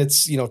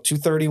 It's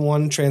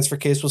 231 transfer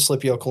case with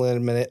slip yoke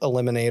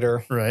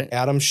eliminator, right?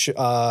 Adam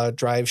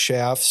drive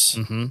shafts,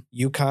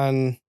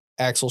 Yukon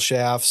axle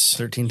shafts,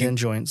 1310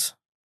 joints,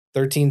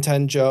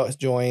 1310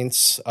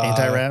 joints,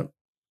 anti-wrap.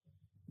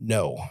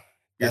 No,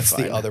 that's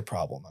the other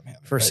problem I'm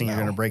having. First thing you're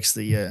going to break's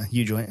the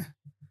U joint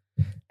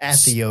at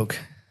the yoke.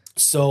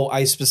 So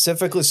I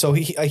specifically,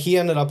 he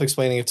ended up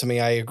explaining it to me.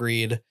 I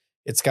agreed.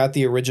 It's got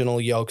the original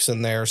yokes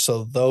in there.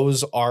 So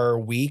those are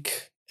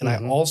weak. And I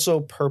also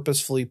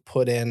purposefully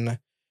put in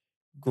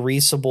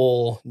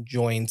greasable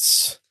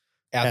joints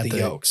at the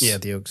yolks. Yeah,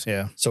 at the yolks.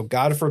 Yeah. So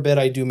God forbid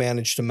I do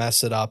manage to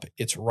mess it up.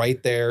 It's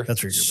right there.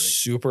 That's where you're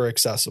super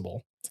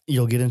accessible.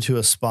 You'll get into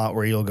a spot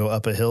where you'll go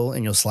up a hill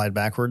and you'll slide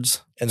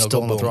backwards and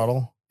still on the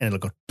throttle and it'll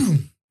go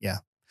boom. Yeah.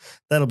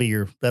 That'll be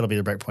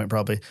the break point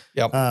probably.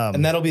 Yep.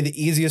 And that'll be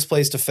the easiest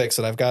place to fix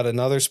it. I've got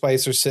another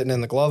Spicer sitting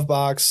in the glove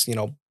box. You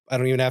know, I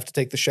don't even have to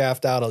take the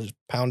shaft out. I'll just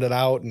pound it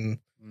out and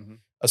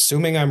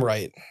assuming I'm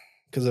right.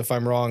 Because if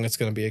I'm wrong, it's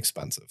going to be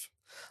expensive.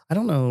 I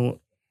don't know.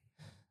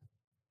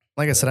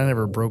 Like I said, I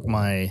never broke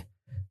my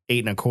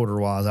 8 1/4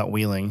 while I was out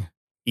wheeling,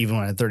 even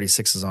when I had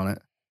 36s on it.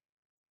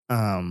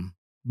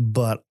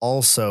 But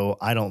also,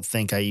 I don't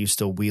think I used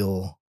to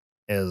wheel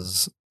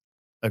as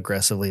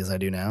aggressively as I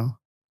do now.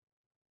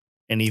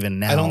 And even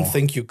now, I don't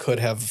think you could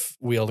have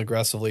wheeled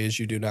aggressively as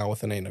you do now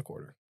with an 8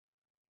 1/4.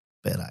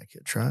 Bet I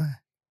could try.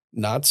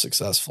 Not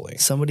successfully.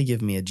 Somebody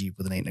give me a Jeep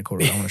with an 8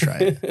 1/4. I want to try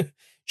it.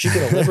 Should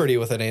get a Liberty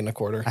with an 8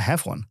 1/4. I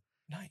have one.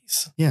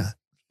 Nice. Yeah,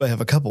 I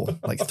have a couple,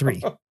 like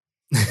 3.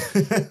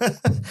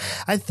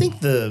 I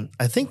think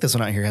this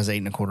one out here has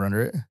 8 1/4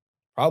 under it.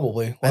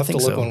 Probably. We'll have to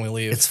look when we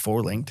leave. It's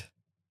 4 linked.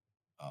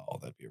 Oh,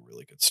 that'd be a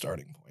really good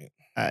starting point.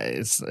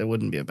 It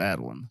wouldn't be a bad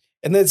one.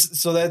 And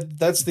that's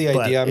the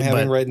idea I'm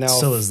having right now.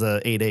 So is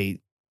the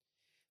 8.8.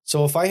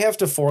 So if I have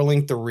to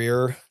 4-link the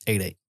rear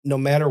 8.8, no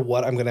matter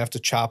what, I'm going to have to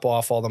chop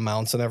off all the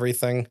mounts and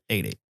everything.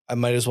 8.8. I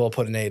might as well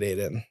put an 8.8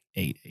 in.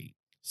 8.8.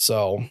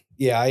 So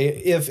yeah,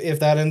 if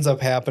that ends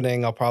up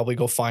happening, I'll probably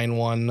go find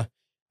one.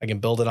 I can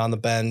build it on the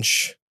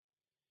bench.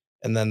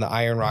 And then the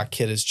Iron Rock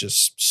kit is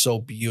just so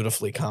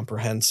beautifully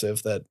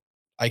comprehensive that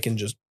I can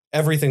just,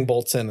 everything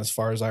bolts in as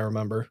far as I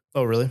remember.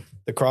 Oh, really?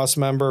 The cross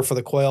member for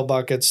the coil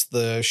buckets,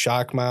 the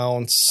shock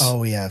mounts.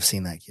 Oh, yeah, I've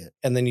seen that kit.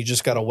 And then you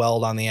just got to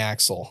weld on the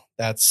axle.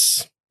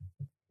 That's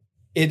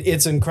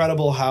it's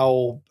incredible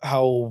how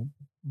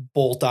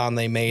bolt on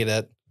they made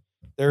it.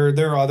 There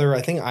are other,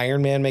 I think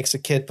Iron Man makes a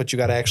kit, but you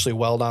got to actually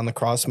weld on the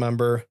cross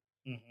member,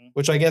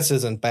 which I guess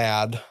isn't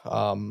bad.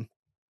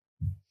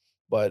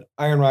 But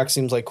Iron Rock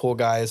seems like cool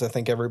guys. I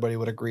think everybody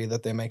would agree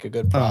that they make a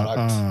good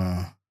product.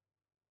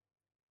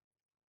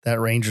 That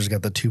Ranger's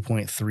got the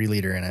 2.3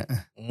 liter in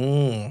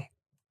it.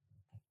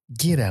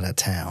 Get out of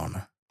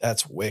town.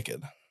 That's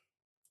wicked.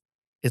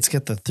 It's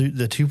got the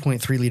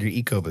 2.3 liter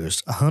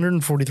EcoBoost,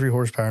 143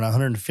 horsepower and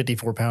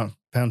 154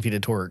 pound-feet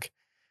of torque.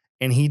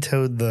 And he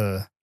towed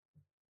that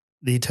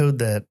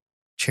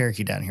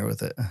Cherokee down here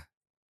with it.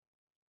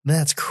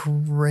 That's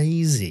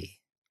crazy.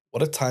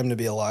 What a time to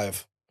be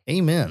alive.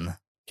 Amen.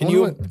 Can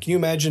you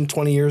imagine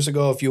 20 years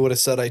ago if you would have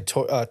said I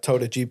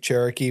towed a Jeep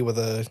Cherokee with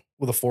a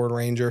Ford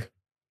Ranger?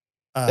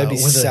 That'd be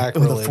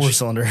sacrilege. With a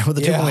 4-cylinder, with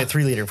a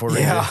 2.3 liter Ford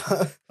Ranger.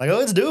 Like,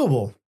 oh, it's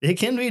doable. It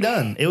can be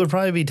done. It would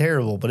probably be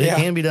terrible, but it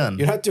can be done.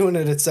 You're not doing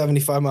it at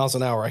 75 miles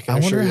an hour. I can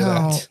assure you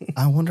that.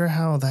 I wonder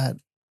how it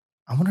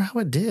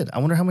did. I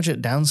wonder how much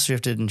it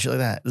downshifted and shit like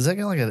that. Does that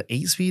get like an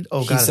 8-speed?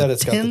 Oh, God. He said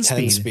it's got the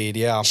 10-speed.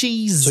 Yeah.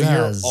 Jesus. So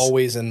you're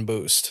always in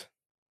boost.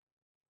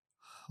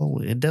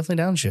 Holy, it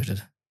definitely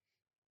downshifted.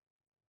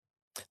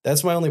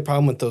 That's my only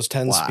problem with those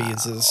 10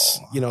 speeds is,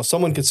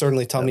 someone could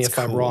certainly tell me if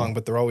I'm wrong,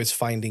 but they're always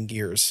finding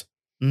gears.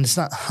 And it's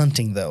not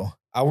hunting though.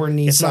 Our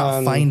Nissan, it's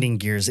not finding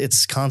gears.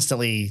 It's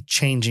constantly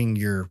changing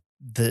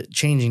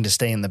to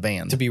stay in the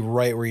band. To be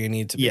right where you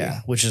need to be.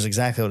 Yeah, which is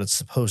exactly what it's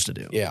supposed to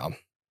do. Yeah.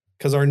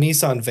 Because our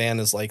Nissan van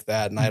is like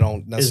that, and I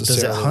don't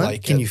necessarily does it hunt?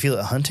 like it. Can you feel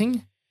it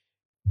hunting?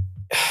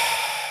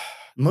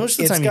 Most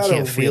of the time you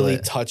can't feel it.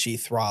 It's got a really touchy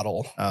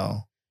throttle.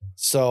 Oh.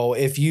 So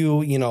if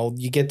you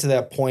get to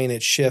that point,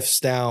 it shifts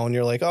down.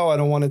 You're like, oh, I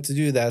don't want it to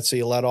do that. So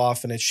you let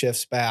off and it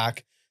shifts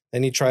back.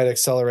 Then you try to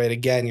accelerate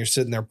again. You're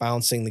sitting there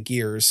bouncing the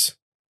gears.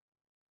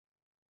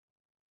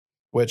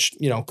 Which,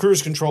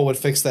 cruise control would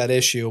fix that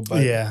issue.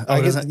 But yeah.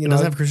 Oh, doesn't it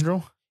have cruise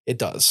control? It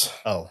does.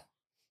 Oh.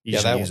 You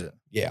should use it.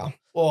 Yeah.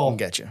 Well,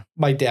 gotcha.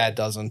 My dad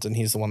doesn't, and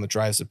he's the one that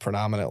drives it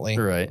predominantly.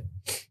 Right.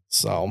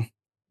 So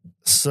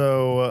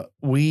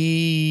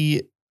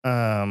we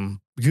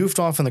goofed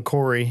off in the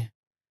quarry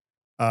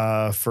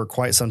for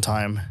quite some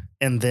time,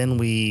 and then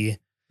we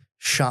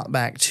shot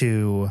back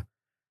to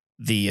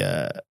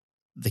the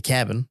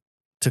cabin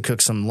to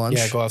cook some lunch.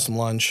 Yeah, go have some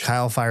lunch.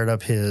 Kyle fired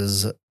up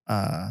his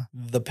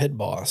the Pit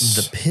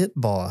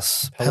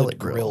Boss pellet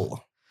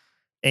grill.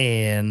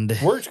 And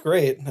worked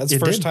great. That's the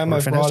first time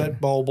I've brought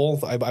it mobile.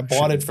 I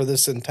bought it for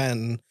this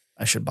intent.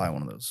 I should buy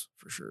one of those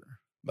for sure.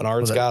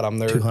 Menards got them.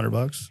 They're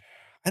 $200.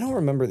 I don't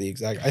remember the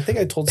exact. I think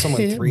I told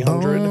someone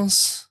 300.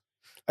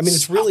 I mean,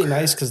 it's really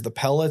nice because the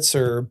pellets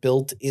are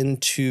built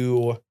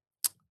into.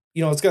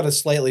 It's got a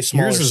slightly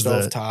smaller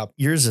stove top.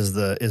 Yours is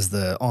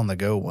the on the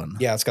go one.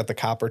 Yeah, it's got the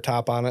copper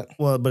top on it.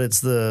 Well, but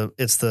it's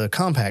the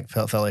compact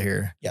fella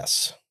here.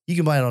 Yes. You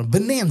can buy it on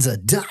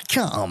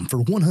bonanza.com for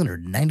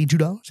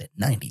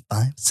 $192.95.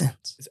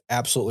 It's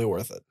absolutely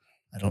worth it.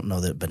 I don't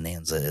know that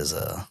Bonanza is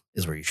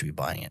where you should be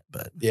buying it,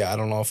 but yeah, I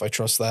don't know if I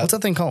trust that. What's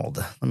that thing called?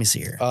 Let me see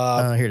here.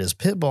 Here it is.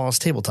 Pit Boss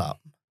Tabletop.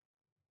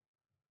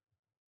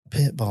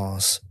 Pit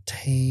Boss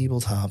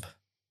Tabletop.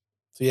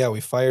 So yeah,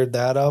 we fired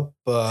that up.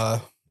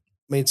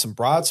 Made some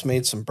brats,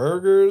 made some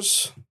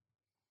burgers.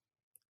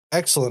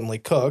 excellently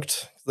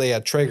cooked. They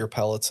had Traeger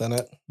pellets in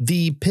it.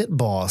 The Pit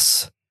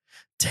Boss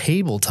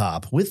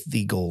tabletop with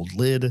the gold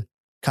lid, the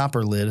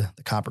copper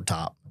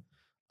top.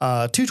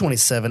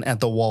 $227 at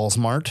the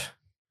Walmart,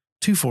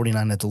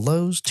 $249 at the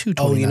Lowe's, $229.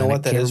 Oh, you know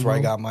what? That is where I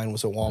Campbell. got mine,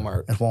 was at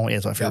Walmart. At Walmart, yeah,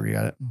 that's what I figured you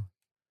got it.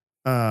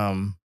 I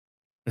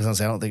was gonna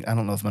say, I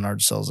don't know if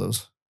Menards sells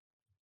those.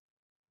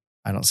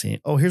 I don't see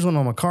it. Oh, here's one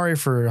on Macari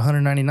for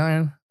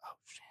 $199.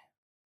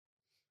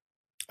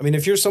 I mean,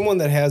 if you're someone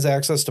that has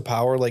access to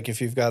power, like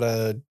if you've got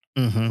a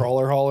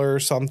crawler hauler or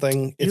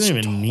something, it's you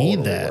don't even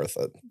need that. Worth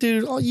it.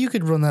 Dude, you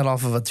could run that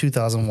off of a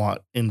 2,000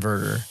 watt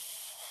inverter.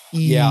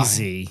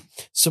 Easy. Yeah.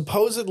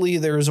 Supposedly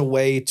there's a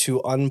way to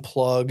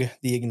unplug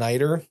the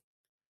igniter. Is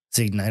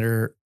the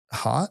igniter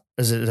hot?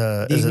 Is it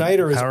the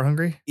igniter is power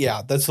hungry?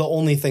 Yeah, that's the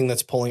only thing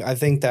that's pulling. I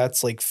think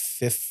that's like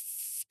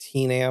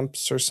 15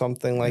 amps or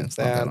something like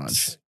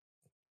that.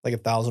 Like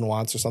 1,000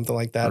 watts or something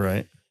like that.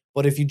 Right.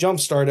 But if you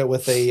jumpstart it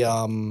with a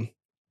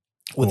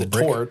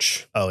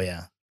torch, oh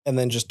yeah, and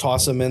then just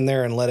toss them in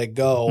there and let it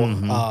go.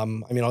 I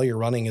mean, all you're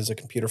running is a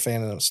computer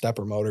fan and a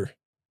stepper motor.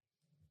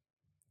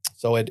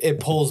 So it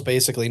pulls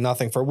basically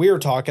nothing. We were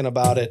talking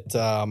about it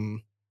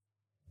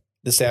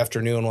this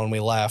afternoon when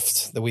we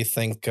left, that we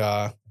think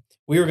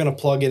we were going to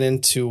plug it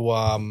into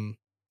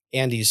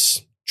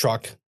Andy's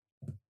truck,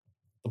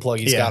 the plug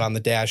he's got on the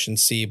dash, and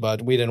see,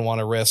 but we didn't want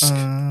to risk,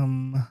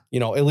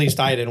 at least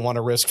I didn't want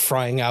to risk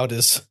frying out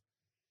his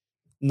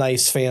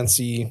nice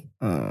fancy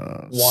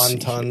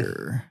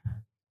wonton.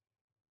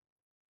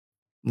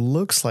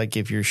 Looks like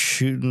if you're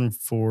shooting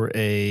for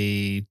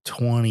a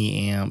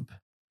 20 amp,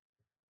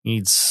 you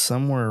need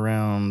somewhere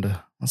around,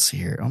 let's see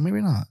here. Oh,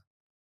 maybe not.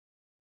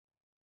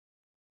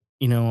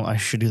 I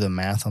should do the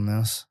math on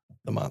this.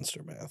 The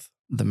monster math.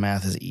 The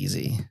math is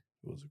easy.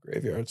 It was a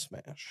graveyard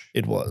smash.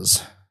 It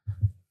was.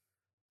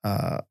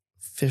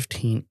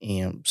 15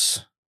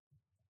 amps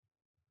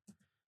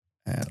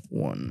at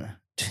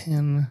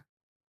 110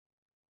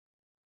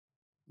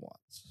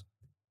 watts.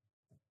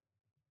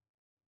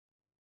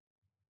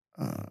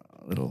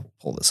 It'll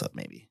pull this up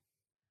maybe.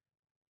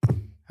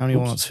 How many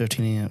watts?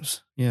 15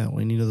 amps. Yeah,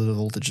 we need a little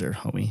voltage there,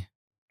 homie.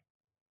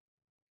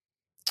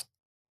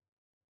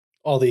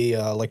 All the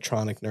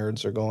electronic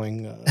nerds are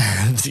going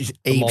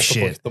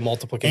the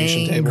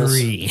multiplication tables.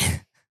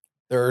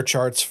 There are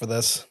charts for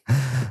this.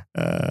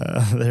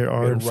 There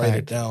are. Write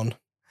it down.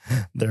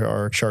 There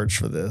are charts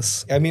for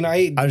this. I mean,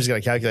 I just got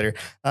a calculator.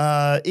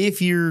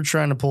 If you're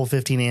trying to pull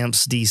 15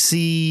 amps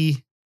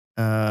DC,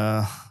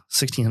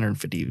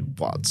 1,650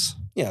 watts.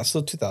 Yeah,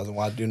 so 2,000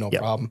 watt do no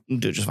problem.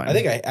 Do it just fine. I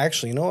think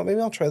you know what? Maybe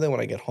I'll try that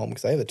when I get home,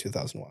 because I have the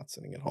 2,000 watts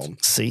sitting at home.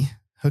 See,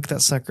 hook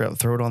that sucker up,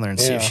 throw it on there, and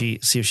see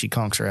if she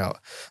conks her out.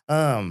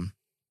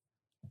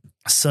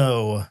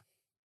 So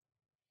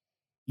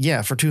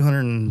yeah, for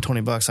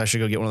 $220, I should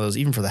go get one of those,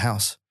 even for the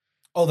house.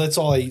 Oh, that's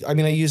all. I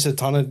mean, I use a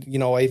ton of.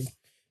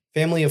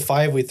 Family of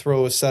 5. We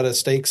throw a set of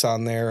steaks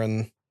on there,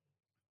 and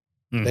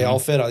they all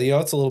fit.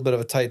 It's a little bit of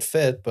a tight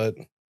fit, but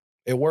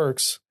it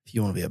works. If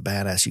you want to be a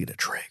badass, you get a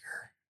Traeger.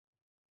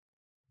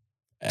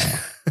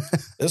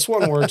 This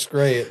one works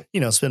great.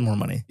 Spend more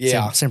money.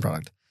 Yeah. Same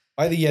product.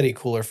 Buy the Yeti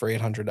cooler for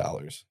 $800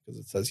 because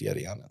it says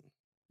Yeti on it.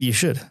 You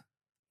should.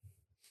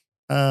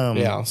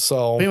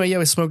 So anyway,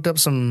 we smoked up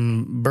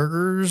some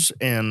burgers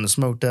and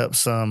smoked up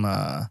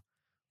some,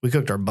 we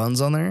cooked our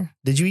buns on there.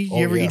 Did you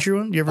ever eat your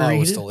one? You ever eat it? It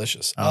was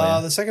delicious.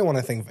 The second one,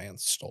 I think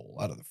Vance stole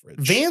out of the fridge.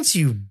 Vance,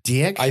 you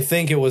dick. I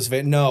think it was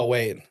Vance. No,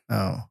 wait.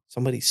 Oh.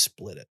 Somebody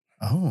split it.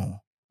 Oh.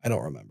 I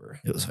don't remember.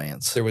 It was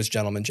Vance. There was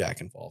Gentleman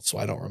Jack involved, so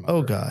I don't remember.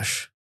 Oh,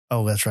 gosh.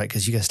 Oh, that's right,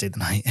 because you guys stayed the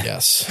night.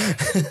 Yes.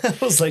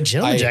 I was like,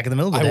 Gentleman Jack in the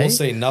middle of the day. I will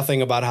say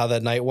nothing about how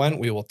that night went.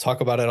 We will talk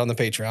about it on the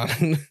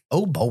Patreon.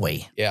 Oh,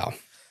 boy. Yeah.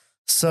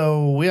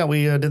 So, we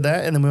did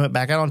that, and then we went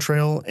back out on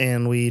trail,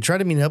 and we tried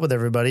to meet up with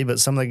everybody, but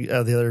some of the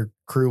other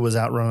crew was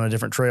out running a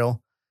different trail.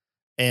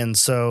 And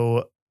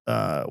so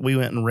we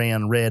went and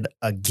ran red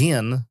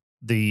again.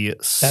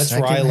 That's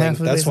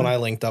when I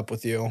linked up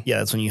with you. Yeah,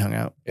 that's when you hung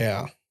out.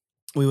 Yeah.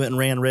 We went and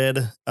ran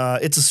red.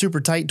 It's a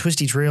super tight,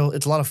 twisty trail.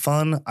 It's a lot of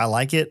fun. I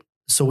like it.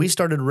 So we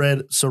started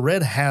red. So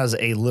red has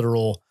a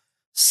literal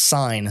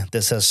sign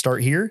that says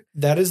start here.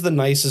 That is the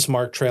nicest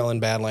marked trail in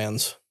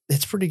Badlands.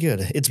 It's pretty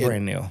good. It's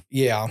brand new.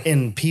 Yeah.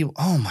 And people,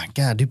 oh my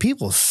God, do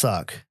people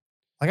suck?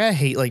 I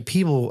hate,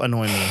 people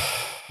annoy me.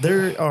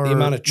 There are the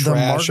amount of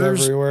trash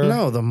everywhere.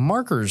 No, the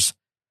markers.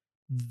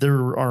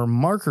 There are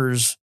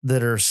markers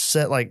that are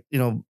set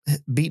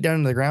beat down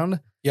into the ground.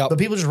 Yeah. But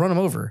people just run them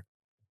over.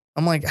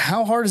 I'm like,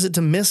 how hard is it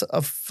to miss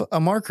a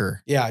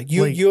marker? Yeah,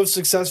 you have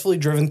successfully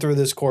driven through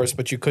this course,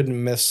 but you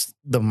couldn't miss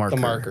the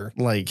marker.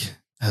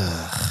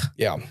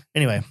 Yeah.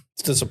 Anyway,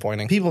 it's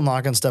disappointing. People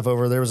knocking stuff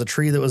over. There was a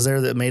tree that was there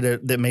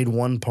that made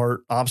one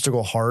part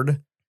obstacle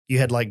hard. You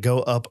had to go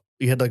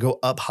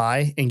up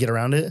high and get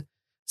around it.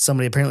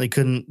 Somebody apparently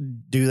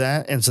couldn't do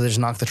that, and so they just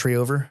knocked the tree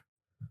over.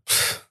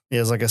 It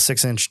was like a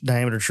 6-inch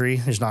diameter tree.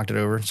 They just knocked it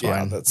over. It's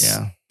fine.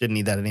 Didn't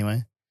need that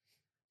anyway.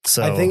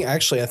 So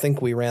I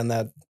think we ran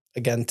that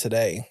again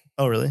today.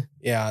 Oh, really?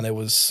 Yeah, and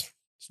it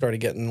started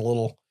getting a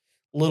little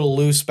little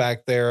loose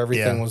back there.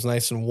 Everything was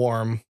nice and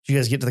warm. Did you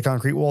guys get to the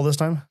concrete wall this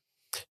time?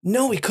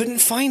 No, we couldn't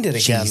find it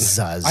again. Jesus.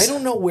 I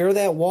don't know where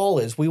that wall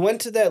is. We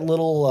went to that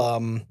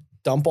little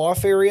dump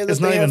off area that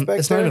they have back there.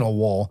 It's not even a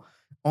wall.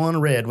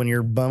 On red, when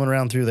you're bumming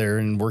around through there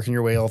and working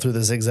your way all through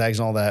the zigzags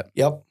and all that.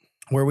 Yep.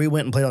 Where we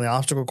went and played on the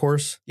obstacle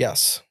course.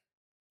 Yes.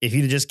 If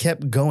you'd just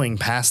kept going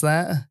past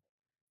that,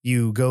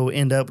 you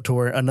end up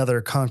to another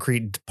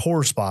concrete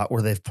pour spot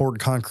where they've poured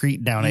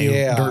concrete down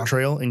a dirt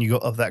trail, and you go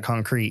up that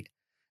concrete,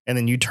 and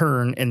then you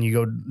turn and you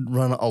go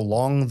run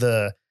along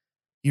the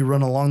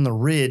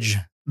ridge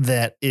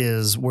that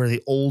is where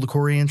the old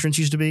quarry entrance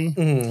used to be.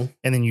 Mm-hmm.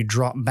 And then you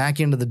drop back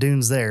into the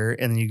dunes there,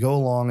 and then you go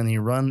along and then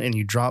you run and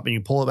you drop and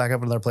you pull it back up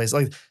into another place.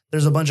 Like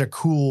there's a bunch of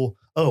cool,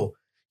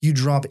 you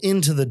drop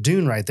into the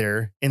dune right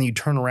there and you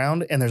turn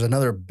around and there's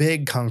another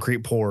big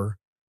concrete pour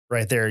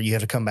right there. You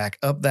have to come back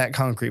up that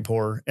concrete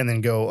pour and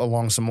then go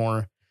along some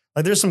more.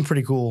 Like there's some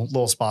pretty cool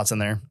little spots in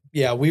there.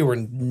 Yeah, we were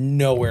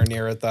nowhere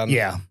near it then.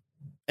 Yeah.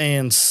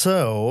 And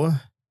so,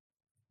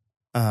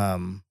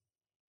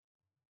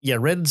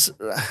 red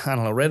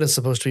is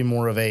supposed to be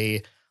more of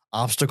a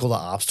obstacle to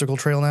obstacle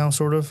trail now,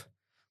 sort of.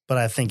 But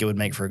I think it would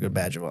make for a good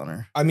badge of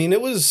honor. I mean, it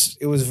was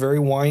very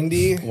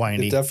windy.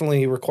 Windy. It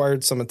definitely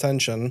required some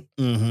attention.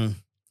 Mm-hmm.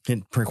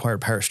 It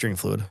required power steering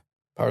fluid.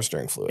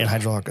 And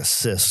hydraulic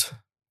assist.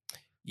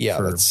 Yeah,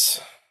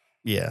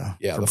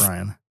 for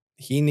Brian.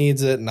 He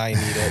needs it and I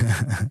need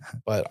it.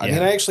 But I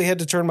mean, I actually had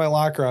to turn my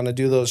locker on to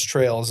do those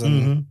trails.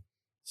 And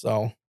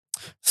so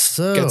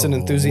gets an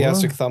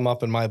enthusiastic thumb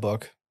up in my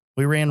book.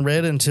 We ran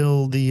red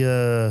until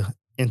the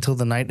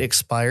night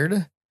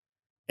expired.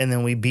 And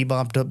then we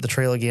bebopped up the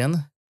trail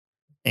again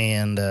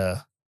and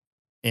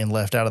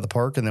left out of the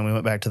park. And then we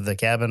went back to the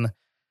cabin,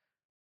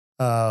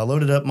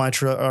 loaded up my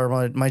truck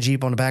or my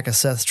Jeep on the back of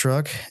Seth's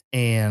truck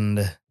and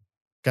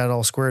got it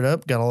all squared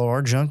up, got all of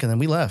our junk, and then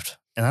we left.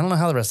 And I don't know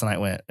how the rest of the night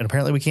went. And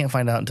apparently we can't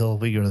find out until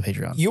we go to the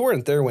Patreon. You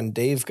weren't there when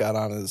Dave got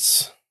on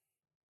his...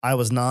 I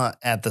was not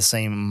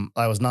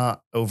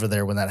over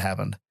there when that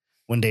happened,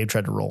 when Dave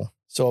tried to roll.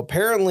 So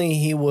apparently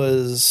he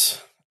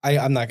was...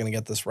 I'm not going to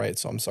get this right,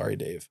 so I'm sorry,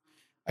 Dave.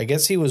 I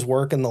guess he was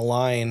working the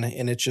line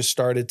and it just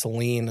started to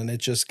lean and it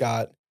just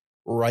got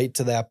right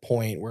to that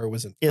point where it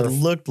was... It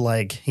looked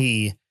like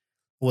he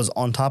was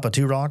on top of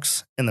two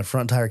rocks and the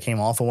front tire came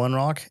off of one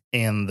rock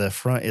and the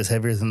front is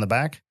heavier than the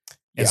back.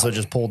 And so it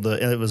just pulled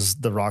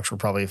the rocks were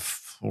probably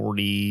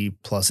 40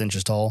 plus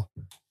inches tall.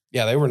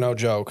 Yeah, they were no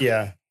joke.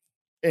 Yeah.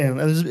 And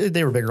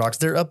they were big rocks.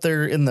 They're up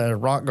there in the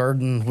rock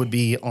garden would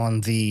be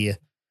on the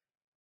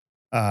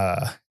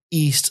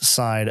east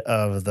side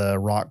of the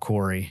rock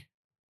quarry,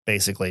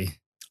 basically.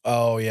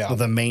 Oh, yeah.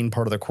 The main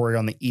part of the quarry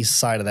on the east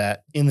side of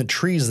that. In the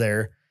trees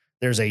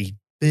there's a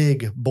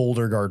big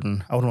boulder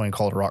garden. I wouldn't want to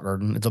call it a rock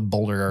garden. It's a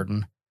boulder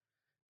garden.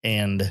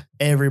 And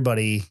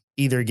everybody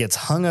either gets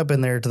hung up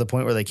in there to the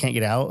point where they can't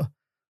get out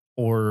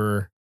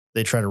or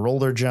they try to roll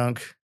their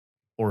junk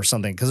or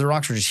something because the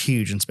rocks are just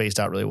huge and spaced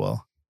out really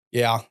well.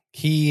 Yeah.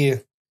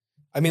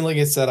 Like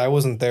I said, I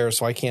wasn't there,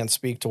 so I can't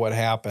speak to what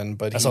happened,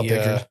 but I saw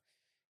pictures.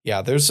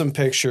 Yeah, there's some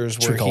pictures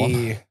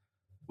where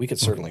we could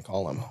certainly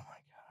call him. Oh my God.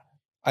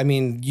 I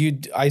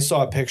mean, I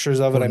saw pictures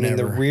of it.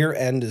 The rear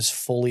end is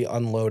fully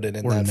unloaded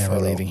in that photo. We're never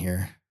leaving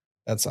here.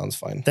 That sounds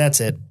fine. That's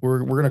it. We're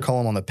going to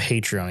call him on the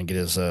Patreon and get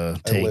his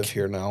take. I live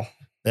here now.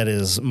 That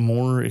is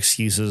more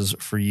excuses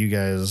for you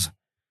guys.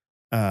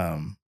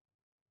 More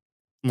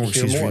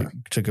excuses for you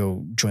to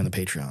go join the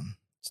Patreon.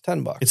 It's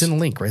 $10. It's in the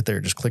link right there.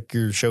 Just click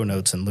your show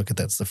notes and look at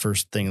that's the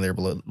first thing there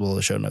below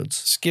the show notes.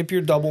 Skip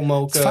your double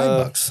mocha.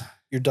 It's $5.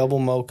 Your double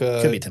mocha.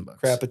 Could be $10.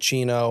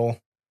 Cappuccino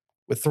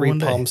with 3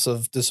 pumps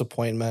of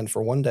disappointment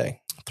for one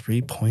day.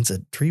 3 pumps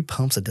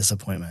of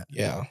disappointment.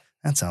 Yeah.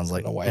 That sounds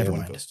like I don't know why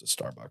everyone goes to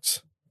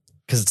Starbucks.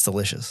 Because it's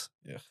delicious.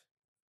 Yeah.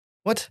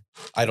 What?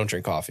 I don't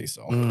drink coffee,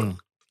 so.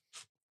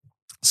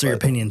 So your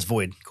opinion's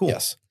void. Cool.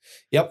 Yes.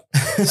 Yep.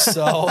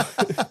 So,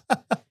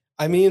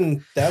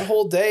 that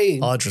whole day.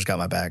 Audra's got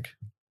my back.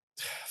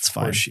 It's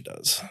fine. Of course she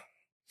does.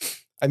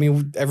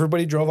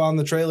 Everybody drove on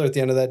the trailer at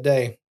the end of that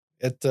day.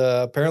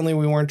 Apparently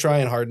we weren't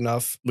trying hard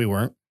enough. We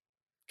weren't.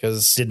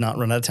 Because. Did not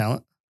run out of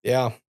talent.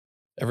 Yeah.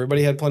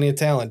 Everybody had plenty of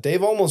talent.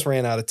 Dave almost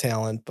ran out of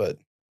talent, but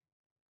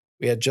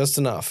we had just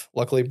enough.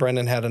 Luckily,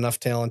 Brendan had enough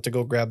talent to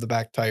go grab the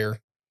back tire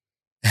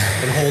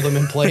and hold him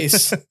in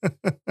place.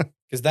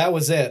 Because that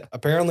was it.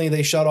 Apparently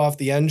they shut off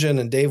the engine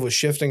and Dave was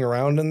shifting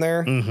around in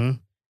there. Mm-hmm.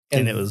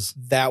 And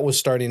that was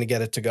starting to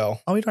get it to go.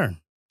 Oh, darn.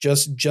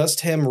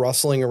 Just him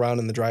rustling around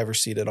in the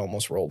driver's seat, it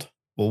almost rolled.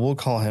 Well, we'll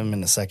call him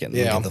in a second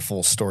and get the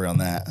full story on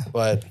that.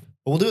 But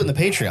we'll do it in the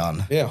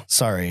Patreon. Yeah.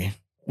 Sorry.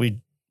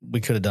 We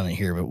could have done it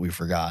here, but we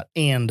forgot.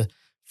 And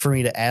for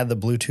me to add the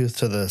Bluetooth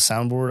to the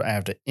soundboard, I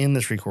have to end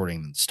this recording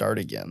and start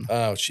again.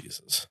 Oh,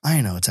 Jesus.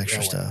 I know it's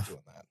extra stuff.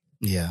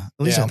 Yeah.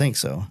 At least I think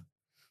so.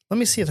 Let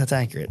me see if that's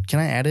accurate. Can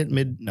I add it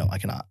mid? No, I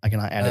cannot. I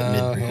cannot add it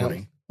mid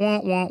recording. Wah,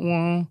 wah,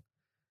 wah.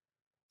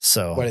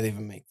 So why do they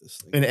even make this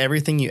thing? And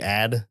everything you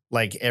add,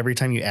 like every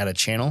time you add a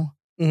channel,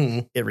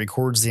 it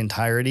records the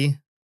entirety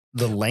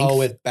the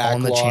length it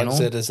on the channel.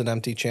 backlogs it as an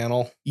empty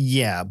channel.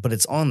 Yeah, but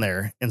it's on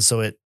there, and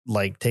so it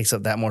like takes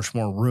up that much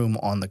more room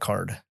on the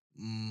card.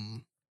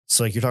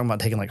 So like you're talking about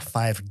taking like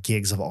 5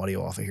 gigs of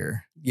audio off of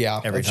here.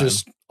 Yeah, every it's time.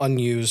 just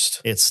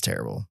unused. It's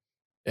terrible.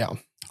 Yeah,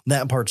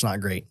 that part's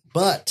not great.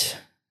 But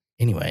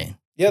anyway,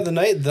 yeah,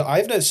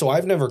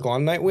 I've never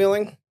gone night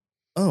wheeling.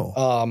 Oh,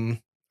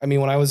 I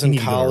mean, when I was in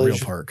college,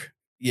 real park.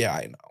 Yeah,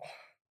 I know.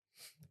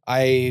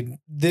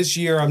 This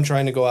year I'm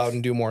trying to go out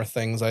and do more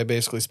things. I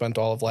basically spent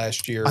all of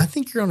last year. I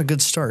think you're on a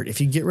good start.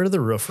 If you get rid of the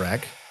roof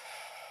rack,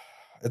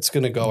 it's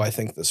going to go, I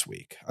think, this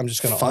week. I'm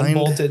just going to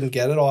unbolt it and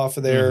get it off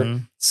of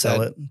there.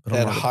 Sell it.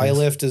 That high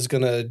lift is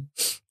going to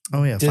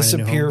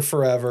disappear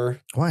forever.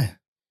 Why?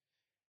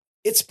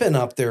 It's been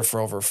up there for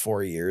over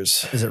 4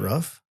 years. Is it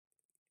rough?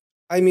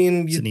 I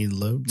mean, does it need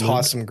load?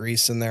 Toss some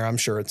grease in there. I'm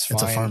sure it's fine.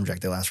 It's a farm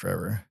jack. They last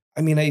forever.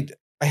 I mean, I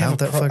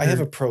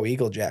have a Pro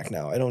Eagle jack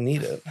now. I don't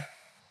need it.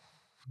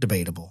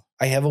 Debatable.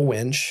 I have a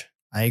winch.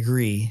 I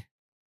agree.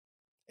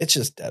 It's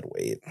just dead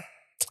weight.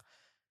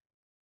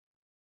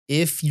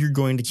 If you're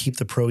going to keep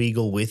the Pro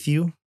Eagle with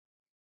you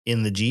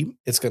in the Jeep,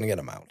 it's going to get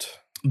a mount.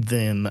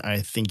 Then I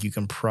think you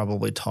can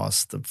probably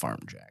toss the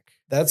farm jack.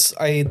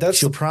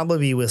 You'll probably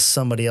be with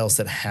somebody else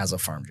that has a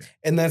farm jack.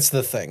 And that's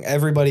the thing.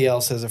 Everybody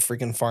else has a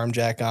freaking farm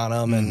jack on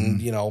them,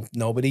 and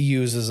nobody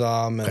uses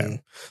them.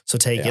 And so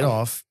take it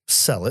off,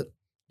 sell it.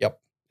 Yep.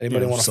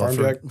 Anybody want a farm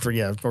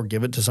jack? Or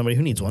give it to somebody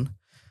who needs one.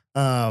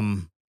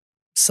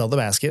 Sell the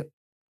basket,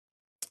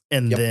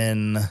 and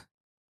then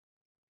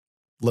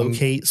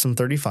locate some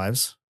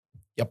 35s.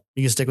 Yep.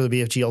 You can stick with a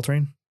BFG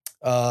all-terrain?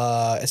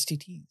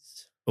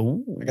 STTs.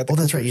 Oh,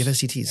 that's right. You have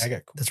STTs. Yeah, I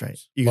got Coopers. That's right.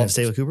 You going to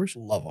stay with Coopers?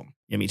 Love them.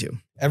 Yeah, me too.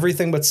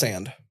 Everything but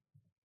sand.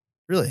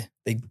 Really?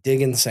 They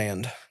dig in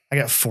sand. I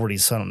got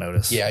 40s, so I don't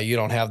notice. Yeah, you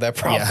don't have that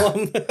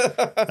problem.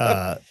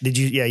 Yeah. Did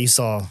you? Yeah,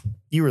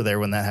 you were there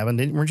when that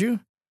happened, weren't you?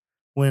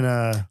 When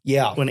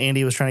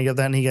Andy was trying to get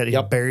that and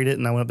he buried it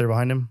and I went up there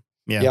behind him.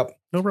 Yeah. Yep.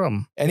 No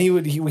problem. And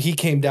he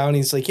came down and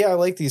he's like, yeah, I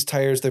like these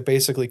tires. They're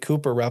basically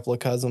Cooper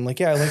replicas. I'm like,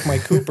 yeah, I like my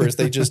Coopers.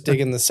 They just dig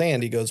in the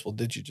sand. He goes, well,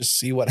 did you just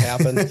see what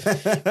happened?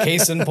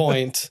 Case in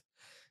point.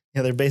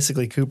 Yeah, they're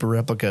basically Cooper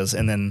replicas.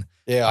 And then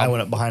I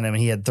went up behind him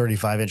and he had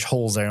 35-inch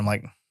holes there. I'm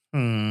like,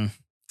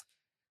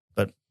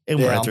 But it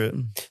went right through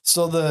it.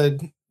 So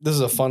this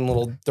is a fun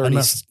little dirty...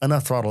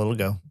 Enough throttle, it'll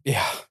go.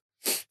 Yeah.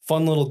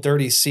 Fun little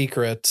dirty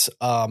secret.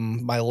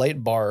 My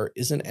light bar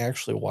isn't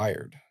actually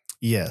wired.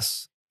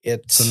 Yes.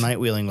 So night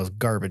wheeling was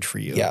garbage for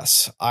you.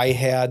 Yes. I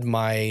had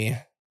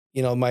my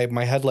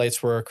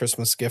headlights were a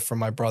Christmas gift from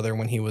my brother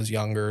when he was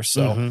younger.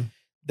 So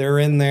they're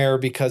in there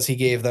because he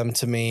gave them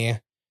to me.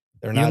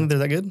 They're not. They're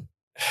that good?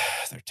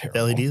 They're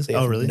terrible. LEDs? They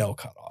have really? No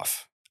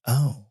cutoff.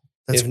 Oh,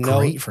 that's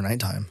great for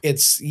nighttime. I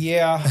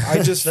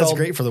just that's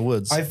great for the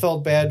woods. I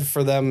felt bad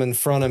for them in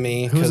front of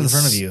me. Who's in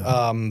front of you?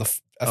 The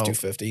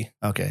F-250.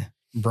 Okay.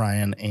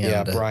 Brian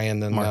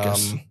and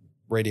Marcus.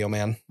 Radio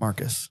Man.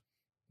 Marquis.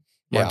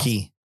 Yeah.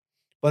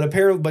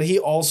 But he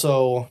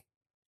also,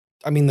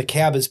 I mean, the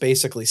cab is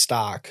basically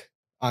stock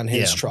on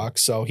his truck,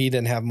 so he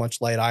didn't have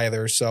much light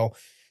either. So,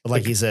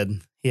 like he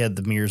said, he had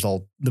the mirrors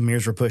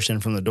were pushed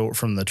in from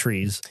the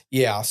trees.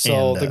 Yeah.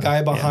 So the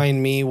guy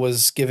behind me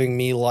was giving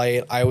me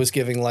light. I was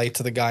giving light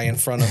to the guy in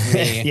front of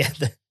me.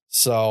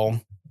 So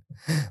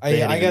I'm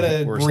going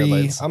to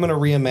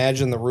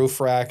reimagine the roof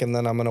rack, and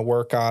then I'm going to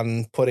work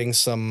on putting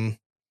some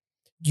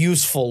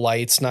useful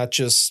lights, not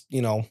just,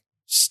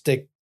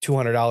 stick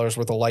 $200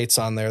 worth of lights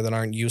on there that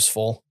aren't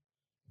useful,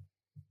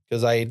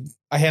 because I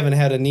haven't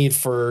had a need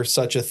for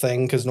such a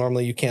thing, because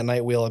normally you can't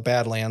night wheel at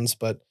Badlands,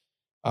 but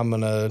I'm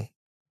going to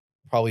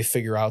probably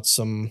figure out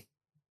some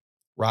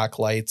rock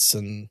lights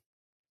and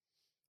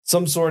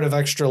some sort of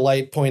extra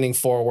light pointing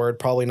forward.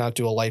 Probably not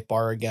do a light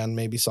bar again,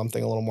 maybe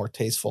something a little more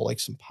tasteful like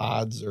some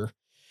pods or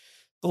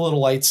the little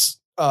lights.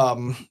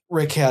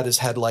 Rick had his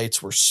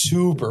headlights were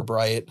super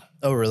bright.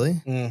 Oh,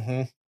 really?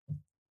 Mm-hmm.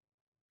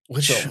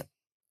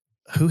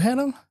 Who had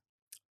them?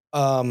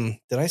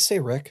 Did I say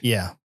Rick?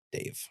 Yeah.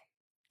 Dave.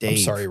 I'm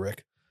sorry,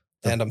 Rick.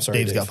 And I'm sorry,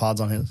 Dave's got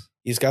pods on his.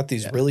 He's got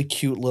these really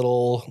cute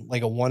little,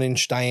 like a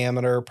 1-inch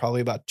diameter,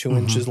 probably about 2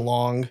 inches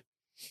long.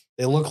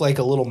 They look like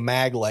a little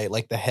mag light,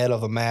 like the head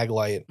of a mag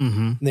light.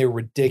 And they're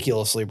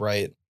ridiculously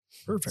bright.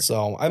 Perfect.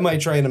 So I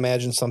might try and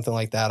imagine something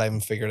like that. I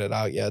haven't figured it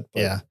out yet.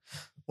 But. Yeah.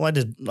 Well,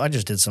 I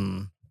just did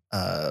some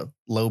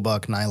low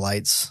buck night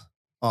lights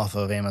off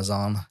of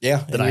Amazon.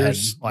 Yeah. That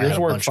yours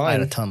worked fine. I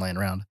had a ton laying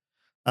around.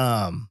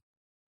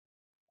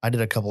 I did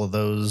a couple of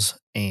those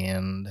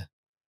and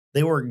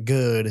they work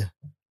good.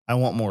 I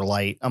want more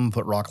light. I'm gonna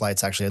put rock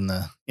lights actually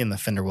in the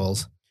fender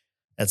wells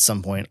at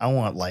some point. I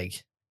want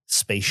like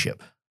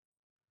spaceship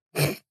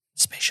light.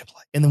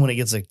 And then when it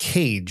gets a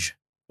cage,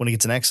 when it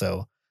gets an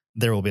EXO,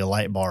 there will be a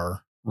light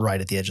bar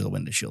right at the edge of the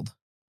windshield.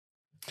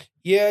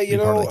 Yeah,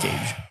 part of the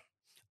cage.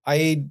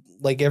 I,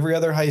 like every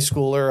other high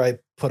schooler, I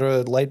put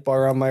a light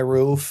bar on my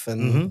roof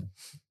and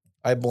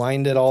I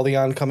blinded all the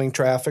oncoming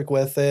traffic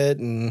with it,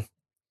 and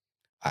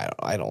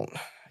I don't.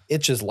 It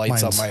just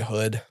lights up my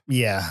hood.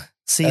 Yeah.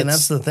 See, and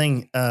that's the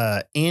thing.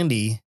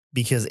 Andy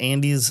because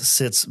Andy's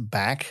sits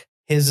back.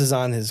 His is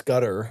on his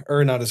gutter,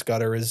 or not his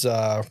gutter, his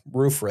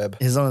roof rib.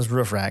 His on his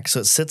roof rack. So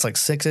it sits like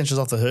 6 inches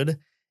off the hood,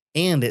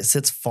 and it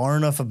sits far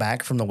enough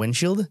back from the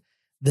windshield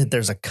that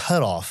there's a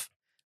cutoff.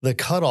 The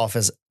cutoff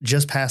is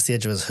just past the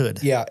edge of his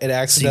hood. Yeah, it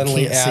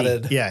accidentally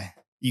added. Yeah,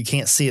 you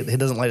can't see it. It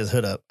doesn't light his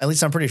hood up. At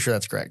least I'm pretty sure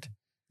that's correct.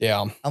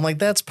 Yeah. I'm like,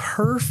 that's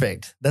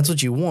perfect. That's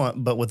what you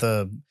want. But with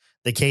the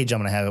cage I'm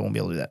going to have, it won't be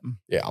able to do that.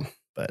 Yeah.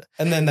 But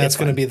and then that's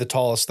going to be the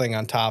tallest thing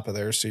on top of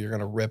there. So you're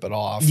going to rip it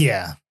off.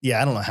 Yeah.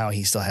 Yeah. I don't know how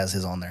he still has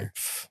his on there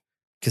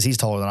because he's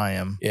taller than I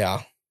am.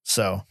 Yeah.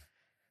 So,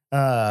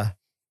 but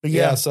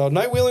yeah. So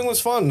night wheeling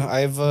was fun.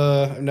 I've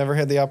never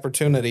had the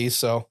opportunity.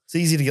 So it's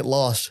easy to get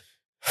lost.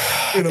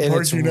 And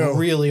it's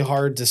really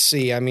hard to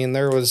see. I mean,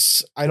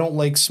 I don't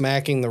like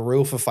smacking the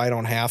roof if I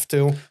don't have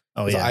to.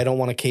 Oh, yeah. I don't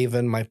want to cave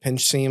in my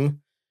pinch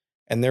seam.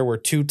 And there were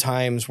 2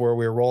 times where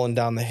we were rolling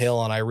down the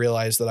hill and I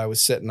realized that I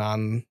was sitting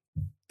on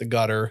the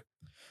gutter.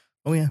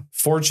 Oh, yeah.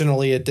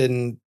 Fortunately, it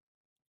didn't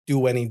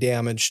do any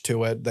damage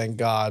to it. Thank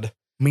God.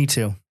 Me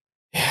too.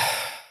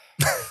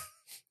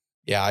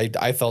 Yeah,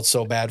 I felt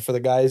so bad for the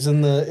guys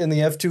in the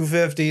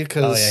F-250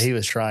 because he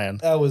was trying.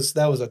 That was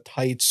a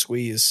tight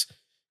squeeze.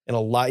 And a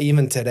lot,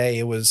 even today,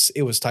 it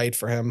was tight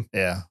for him.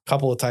 Yeah. A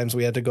couple of times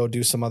we had to go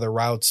do some other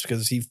routes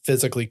because he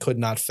physically could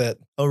not fit.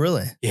 Oh,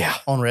 really? Yeah.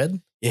 On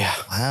red? Yeah.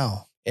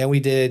 Wow. And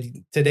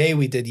today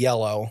we did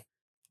yellow.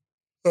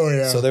 Oh,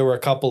 yeah. So there were a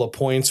couple of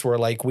points where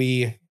like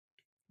we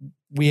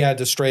had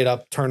to straight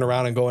up turn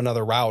around and go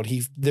another route.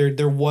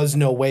 There was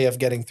no way of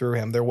getting through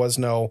him. There was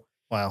no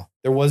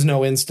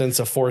instance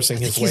of forcing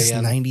his way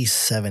in.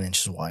 97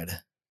 inches wide.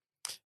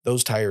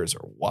 Those tires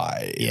are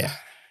wide. Yeah.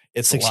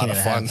 It's a lot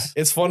of fun.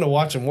 It's fun to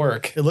watch him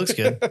work. It looks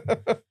good.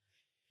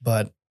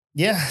 But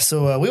yeah,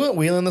 so we went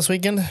wheeling this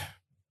weekend.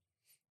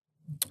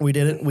 We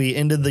did it. We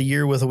ended the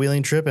year with a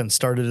wheeling trip and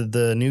started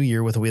the new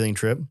year with a wheeling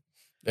trip.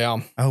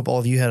 Yeah. I hope all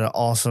of you had an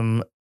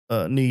awesome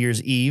New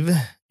Year's Eve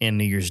and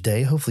New Year's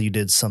Day. Hopefully you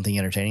did something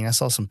entertaining. I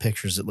saw some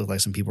pictures that looked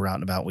like some people were out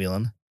and about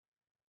wheeling.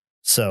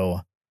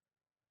 So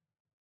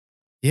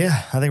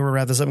yeah, I think we'll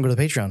wrap this up and go to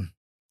the Patreon.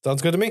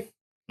 Sounds good to me.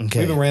 Okay.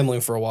 We've been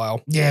rambling for a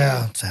while.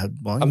 Yeah.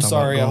 Well, I'm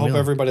sorry. I hope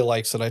everybody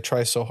likes it. I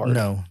try so hard.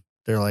 No,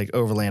 they're like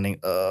overlanding.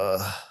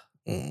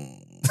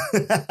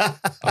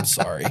 I'm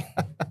sorry.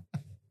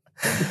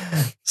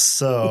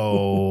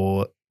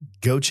 So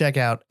go check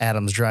out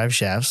Adam's Drive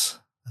Shafts.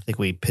 I think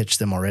we pitched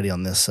them already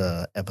on this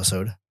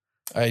episode.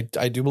 I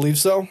do believe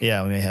so.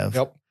 Yeah, we may have.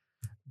 Yep.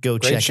 Go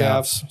Great check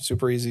shafts, out.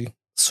 super easy.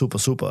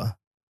 Super.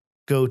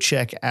 Go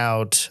check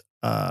out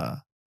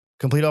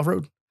Complete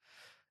Off-Road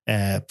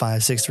at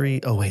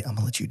 563. Oh, wait, I'm going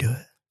to let you do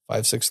it.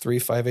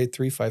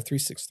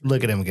 563-583-5363.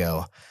 Look at him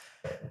go.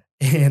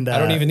 And I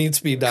don't even need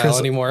speed dial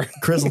anymore.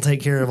 Chris will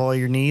take care of all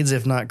your needs.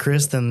 If not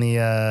Chris, then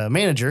the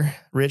manager,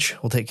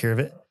 Rich, will take care of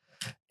it.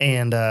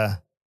 And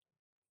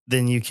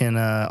then you can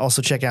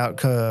also check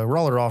out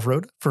Roller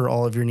Off-Road for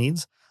all of your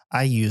needs.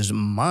 I used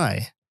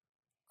my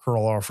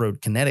Roller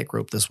Off-Road kinetic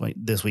rope this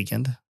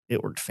weekend.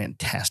 It worked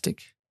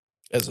fantastic.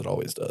 As it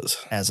always does.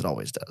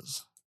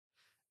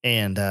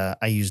 And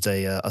I used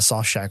a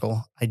soft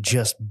shackle. I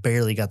just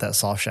barely got that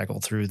soft shackle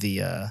through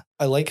the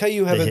I like how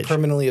you have it hitch.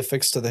 permanently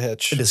affixed to the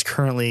hitch. It is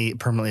currently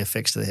permanently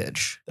affixed to the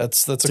hitch.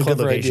 That's a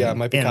clever idea. I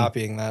might be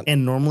copying that.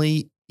 And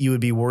normally you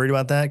would be worried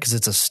about that because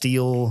it's a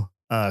steel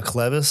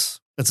clevis.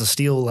 It's a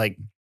steel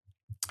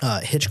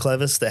hitch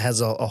clevis that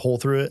has a hole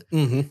through it.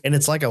 Mm-hmm. And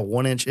it's like a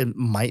 1 inch. It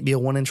might be a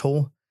 1 inch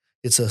hole.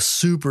 It's a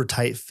super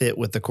tight fit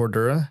with the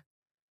Cordura.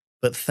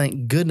 But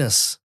thank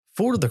goodness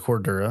for the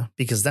Cordura,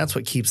 because that's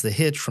what keeps the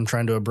hitch from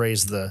trying to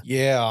abrase the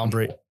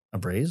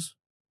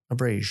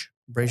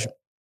abrase,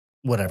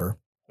 whatever.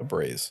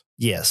 Abrase.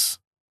 Yes.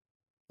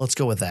 Let's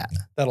go with that.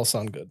 That'll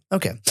sound good.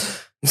 Okay.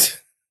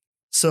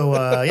 So,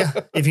 yeah,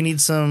 if you need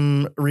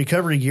some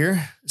recovery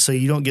gear so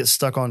you don't get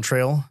stuck on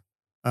trail,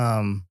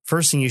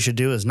 first thing you should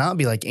do is not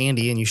be like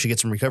Andy and you should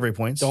get some recovery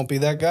points. Don't be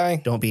that guy.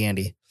 Don't be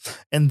Andy.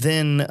 And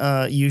then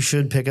you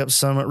should pick up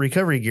some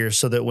recovery gear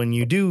so that when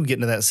you do get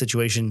into that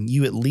situation,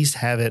 you at least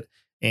have it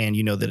and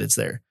you know that it's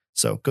there.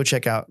 So go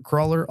check out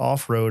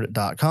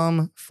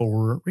crawleroffroad.com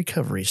for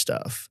recovery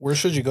stuff. Where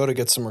should you go to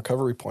get some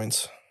recovery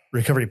points?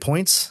 Recovery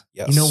points?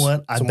 Yes. You know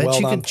what? I bet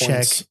you can check.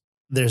 Points.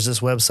 There's this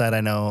website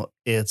I know.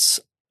 It's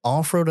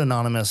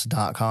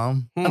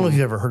offroadanonymous.com. I don't know if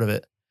you've ever heard of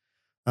it.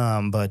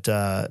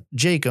 But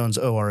Jake owns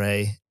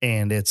ORA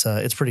and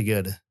it's pretty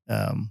good.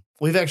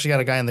 We've actually got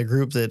a guy in the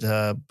group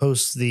that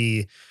posts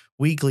the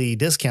weekly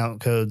discount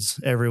codes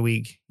every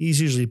week.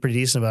 He's usually pretty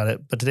decent about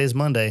it, but today's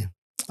Monday.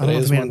 Today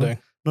is Monday.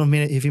 I don't know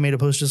if he made a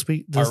post this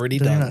week. Already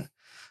done.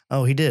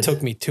 Oh, he did. It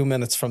took me 2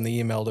 minutes from the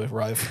email to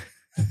arrive.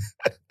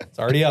 It's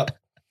already up.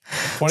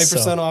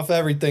 20% off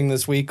everything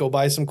this week. Go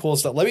buy some cool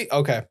stuff.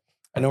 Okay.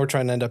 I know we're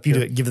trying to end up here.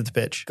 You do it. Give it the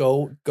pitch.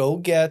 Go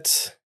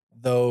get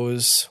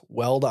those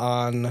weld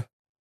on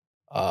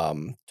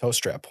toe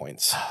strap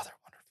points. Oh, they're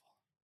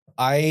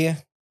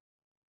wonderful.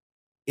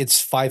 It's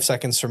 5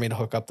 seconds for me to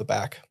hook up the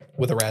back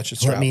with a ratchet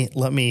strap.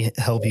 Let me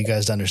help you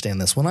guys to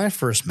understand this. When I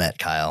first met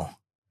Kyle,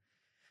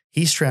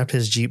 He strapped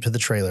his Jeep to the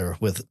trailer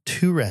with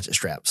 2 ratchet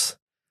straps,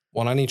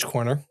 one on each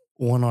corner,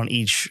 one on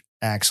each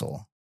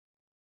axle.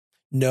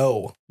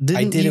 No,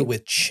 I did it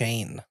with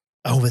chain.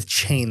 Oh, with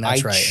chain.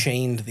 That's right. I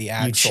chained the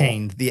axle. You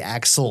chained the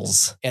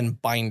axles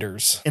and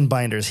binders.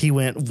 He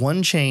went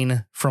one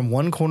chain from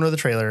one corner of the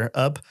trailer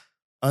up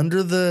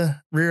under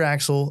the rear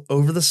axle,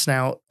 over the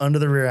snout, under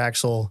the rear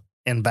axle,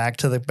 and back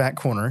to the back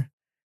corner.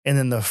 And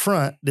then the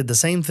front did the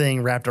same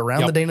thing, wrapped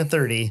around the Dana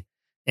 30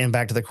 and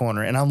back to the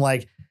corner. And I'm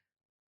like,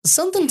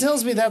 something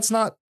tells me that's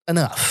not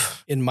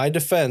enough. In my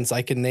defense,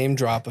 I can name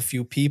drop a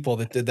few people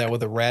that did that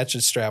with a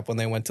ratchet strap when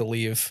they went to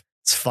leave.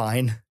 It's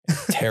fine. It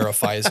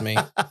terrifies me.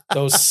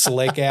 Those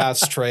slick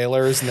ass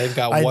trailers, and they've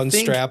got one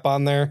strap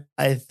on there.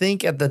 I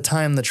think at the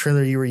time the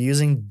trailer you were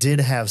using did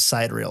have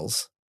side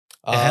rails.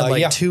 It had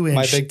like 2-inch.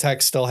 My Big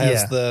Tech still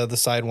has the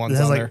side ones. It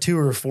has on like there. 2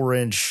 or 4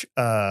 inch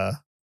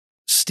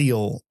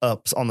steel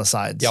ups on the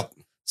sides. Yep.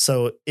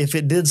 So if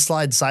it did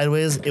slide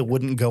sideways, it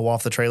wouldn't go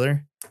off the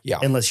trailer. Yeah.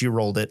 Unless you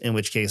rolled it, in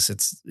which case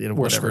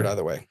we're screwed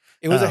either way.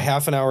 It was a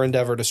half an hour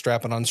endeavor to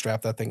strap and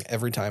unstrap that thing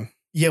every time.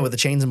 Yeah, with the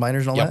chains and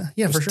binders and all that.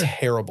 Yeah, it was for sure.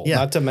 Terrible. Yeah.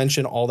 Not to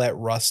mention all that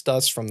rust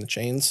dust from the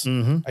chains.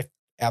 Mm-hmm. I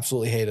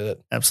absolutely hated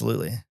it.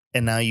 Absolutely.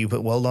 And now you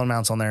put weld-on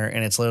mounts on there,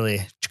 and it's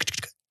literally.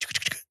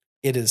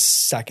 It is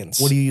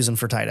seconds. What are you using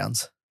for tie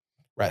downs?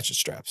 Ratchet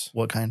straps.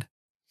 What kind?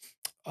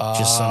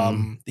 Just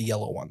some the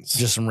yellow ones.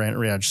 Just some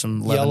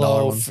 $11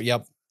 yellow ones.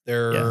 Yep.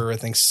 They're I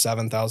think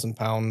 7,000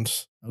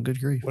 pounds. Oh,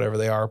 good grief! Whatever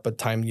they are, but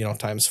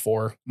times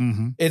 4.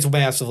 Mm-hmm. It's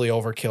massively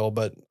overkill.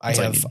 But I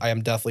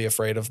am definitely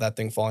afraid of that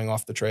thing falling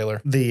off the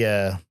trailer.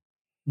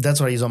 That's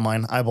what I use on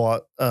mine. I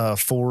bought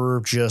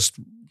 4 just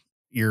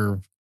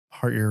your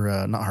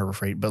not Harbor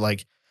Freight, but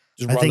like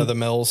just run of the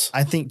mills.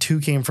 I think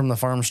 2 came from the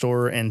farm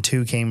store and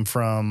 2 came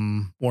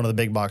from one of the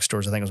big box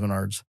stores. I think it was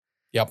Menards.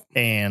 Yep.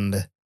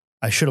 And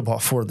I should have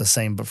bought 4 of the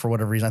same, but for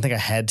whatever reason, I think I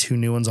had 2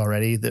 new ones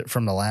already that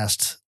from the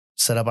last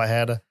setup I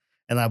had,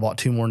 and I bought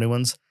 2 more new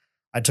ones.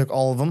 I took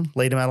all of them,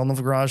 laid them out on the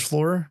garage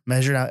floor,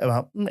 measured out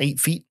about 8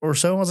 feet or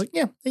so. I was like,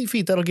 yeah, 8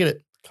 feet, that'll get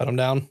it. Cut them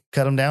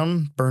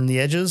down, burn the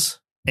edges,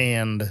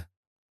 and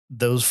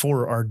those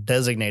 4 are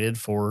designated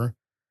for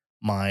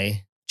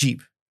my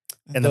Jeep.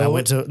 And then I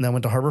went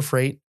to Harbor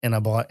Freight and I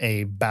bought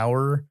a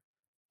Bauer,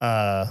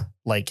 I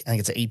think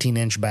it's an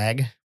 18-inch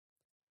bag.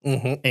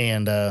 Mm-hmm.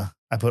 And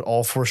I put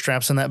all 4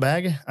 straps in that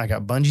bag. I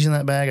got bungees in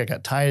that bag. I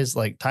got ties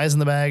in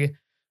the bag,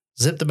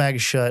 zipped the bag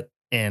shut,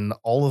 and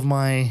all of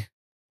my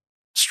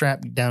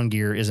strap down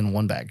gear is in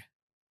one bag.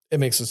 It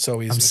makes it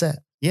so easy. I'm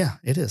set. Yeah,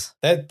 it is.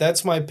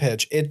 That's my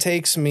pitch. It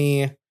takes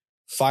me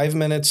 5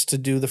 minutes to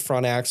do the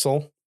front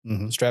axle,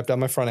 strap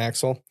down my front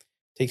axle.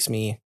 It takes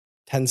me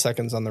 10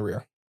 seconds on the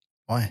rear.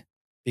 Why?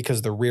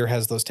 Because the rear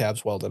has those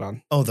tabs welded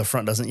on. Oh, the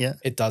front doesn't yet?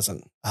 It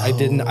doesn't. Oh. I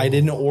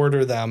didn't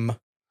order them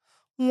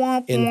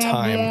in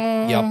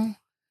time. Yep.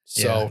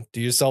 So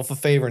do yourself a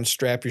favor and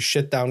strap your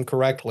shit down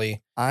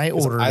correctly. I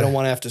don't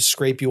want to have to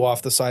scrape you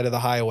off the side of the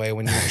highway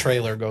when your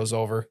trailer goes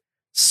over.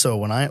 So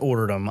when I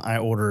ordered them, I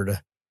ordered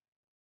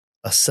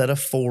a set of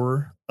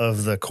 4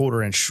 of the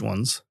 1/4-inch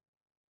ones,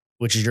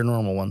 which is your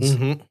normal ones.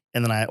 Mm-hmm.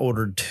 And then I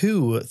ordered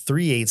 2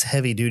 3/8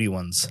 heavy duty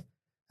ones.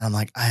 And I'm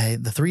like,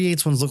 the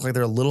 3/8 ones look like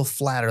they're a little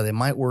flatter. They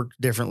might work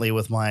differently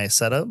with my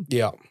setup.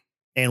 Yeah.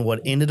 And what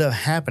ended up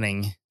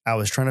happening, I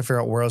was trying to figure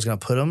out where I was going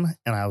to put them.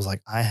 And I was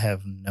like, I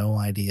have no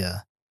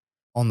idea.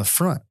 On the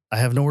front, I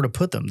have nowhere to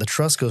put them. The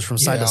truss goes from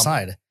side to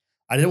side.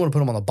 I didn't want to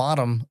put them on the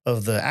bottom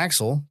of the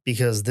axle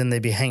because then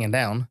they'd be hanging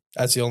down.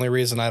 That's the only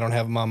reason I don't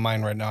have them on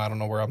mine right now. I don't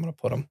know where I'm going to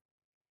put them.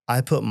 I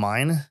put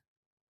mine,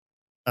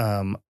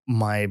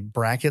 my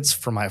brackets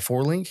for my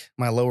 4-link,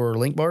 my lower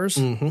link bars.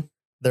 Mm-hmm.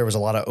 There was a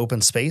lot of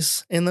open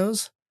space in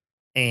those,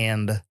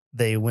 and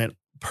they went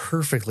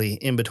perfectly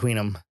in between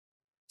them.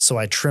 So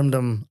I trimmed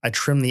them. I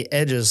trimmed the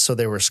edges so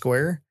they were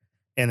square,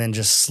 and then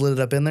just slid it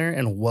up in there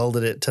and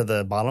welded it to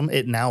the bottom.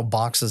 It now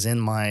boxes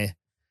in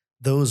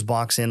those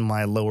box in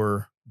my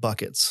lower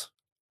buckets.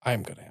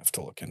 I'm going to have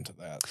to look into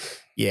that.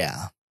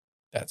 Yeah.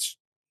 That's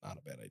not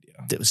a bad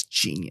idea. It was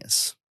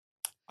genius.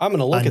 I'm going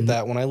to look at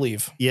that when I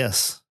leave.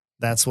 Yes.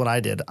 That's what I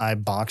did. I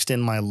boxed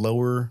in my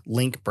lower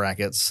link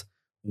brackets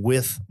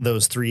with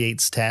those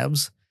 3/8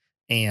 tabs.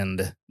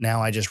 And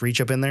now I just reach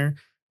up in there.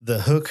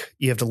 The hook,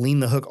 you have to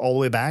lean the hook all the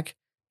way back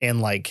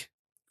and arch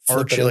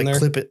it,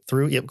 clip it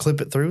through. Yep.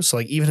 Clip it through.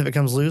 So even if it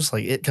comes loose,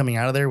 it coming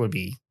out of there would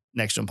be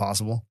next to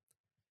impossible.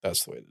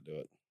 That's the way to do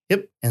it.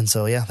 Yep. And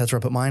so, that's where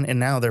I put mine. And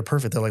now they're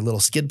perfect. They're like little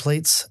skid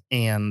plates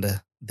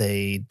and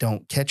they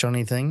don't catch on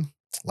anything.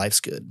 Life's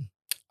good.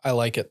 I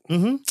like it.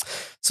 Mm-hmm.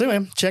 So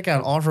anyway, check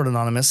out Off-Road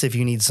Anonymous if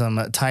you need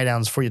some tie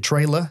downs for your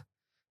trailer,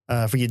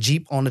 for your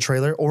Jeep on the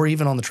trailer, or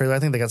even on the trailer. I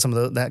think they got some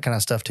of that kind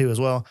of stuff too as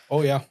well.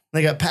 Oh yeah.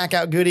 They got pack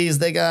out goodies.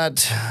 They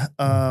got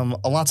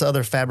lots of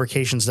other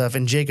fabrication stuff.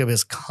 And Jacob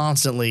is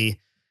constantly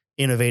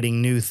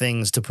innovating new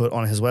things to put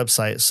on his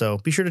website. So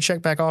be sure to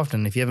check back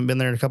often. If you haven't been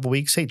there in a couple of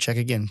weeks, hey, check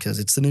again because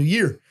it's the new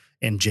year.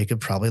 And Jacob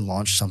probably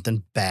launched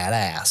something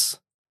badass.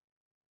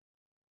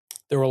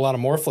 There were a lot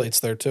of Morflates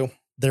there too.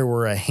 There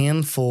were a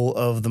handful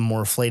of the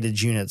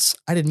Morflated units.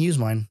 I didn't use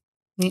mine.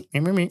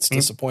 It's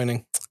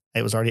disappointing.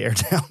 It was already aired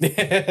down.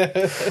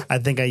 I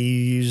think I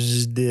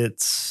used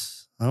it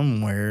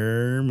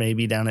somewhere,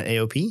 maybe down at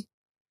AOP.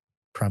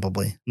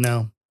 Probably.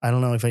 No, I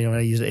don't know if I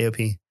used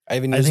AOP. I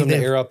even use them to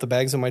air out the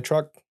bags in my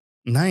truck.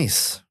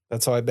 Nice.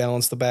 That's how I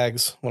balance the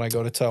bags when I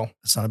go to tow.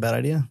 That's not a bad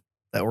idea.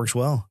 That works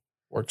well.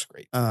 Works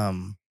great.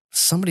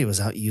 Somebody was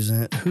out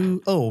using it.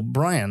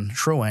 Brian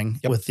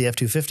Schroeng with the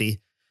F-250.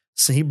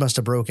 So he must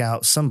have broke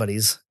out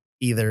somebody's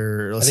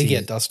either. I think he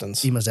had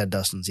Dustin's. He must have had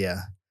Dustin's,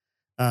 yeah.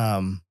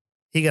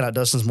 He got out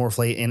Dustin's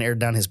Morphlate and aired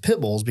down his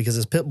pit bulls because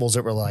his pit bulls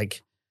that were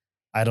like,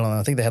 I don't know,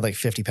 I think they had like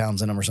 50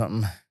 pounds in them or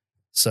something.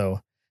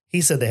 So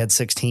he said they had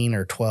 16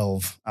 or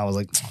 12. I was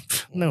like,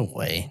 no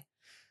way.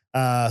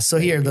 So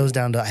he aired those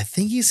down to, I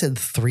think he said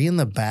 3 in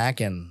the back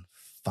and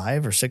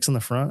 5 or 6 in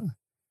the front.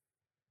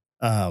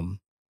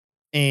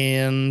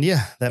 And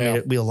yeah, that made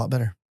it wheel a lot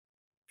better.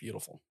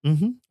 Beautiful.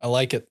 Mm-hmm. I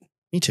like it.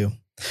 Me too.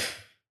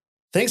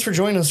 Thanks for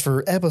joining us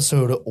for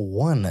episode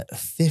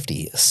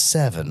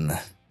 157,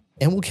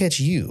 and we'll catch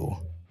you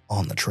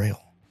on the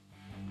trail.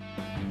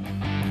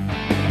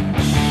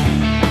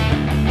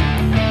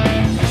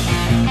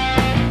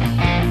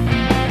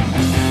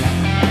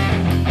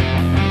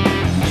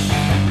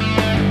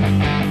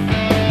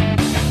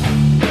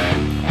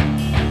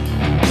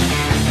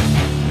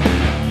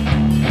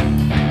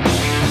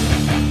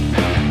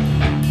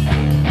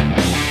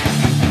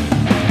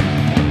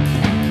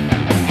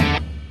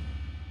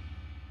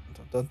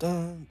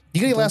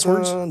 You got any last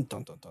words? No,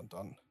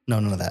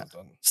 none of that.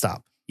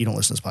 Stop. You don't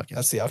listen to this podcast.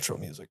 That's the outro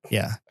music.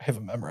 Yeah. I have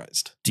it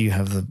memorized. Do you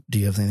have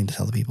anything to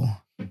tell the people?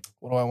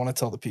 What do I want to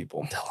tell the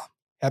people? Tell them.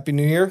 Happy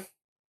New Year.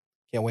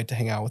 Can't wait to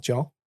hang out with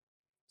y'all.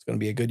 It's going to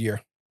be a good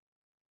year.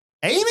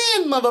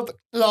 Amen, motherfucker.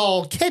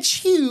 I'll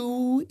catch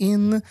you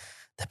in the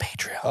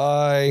Patreon.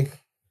 Bye.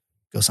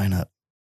 Go sign up.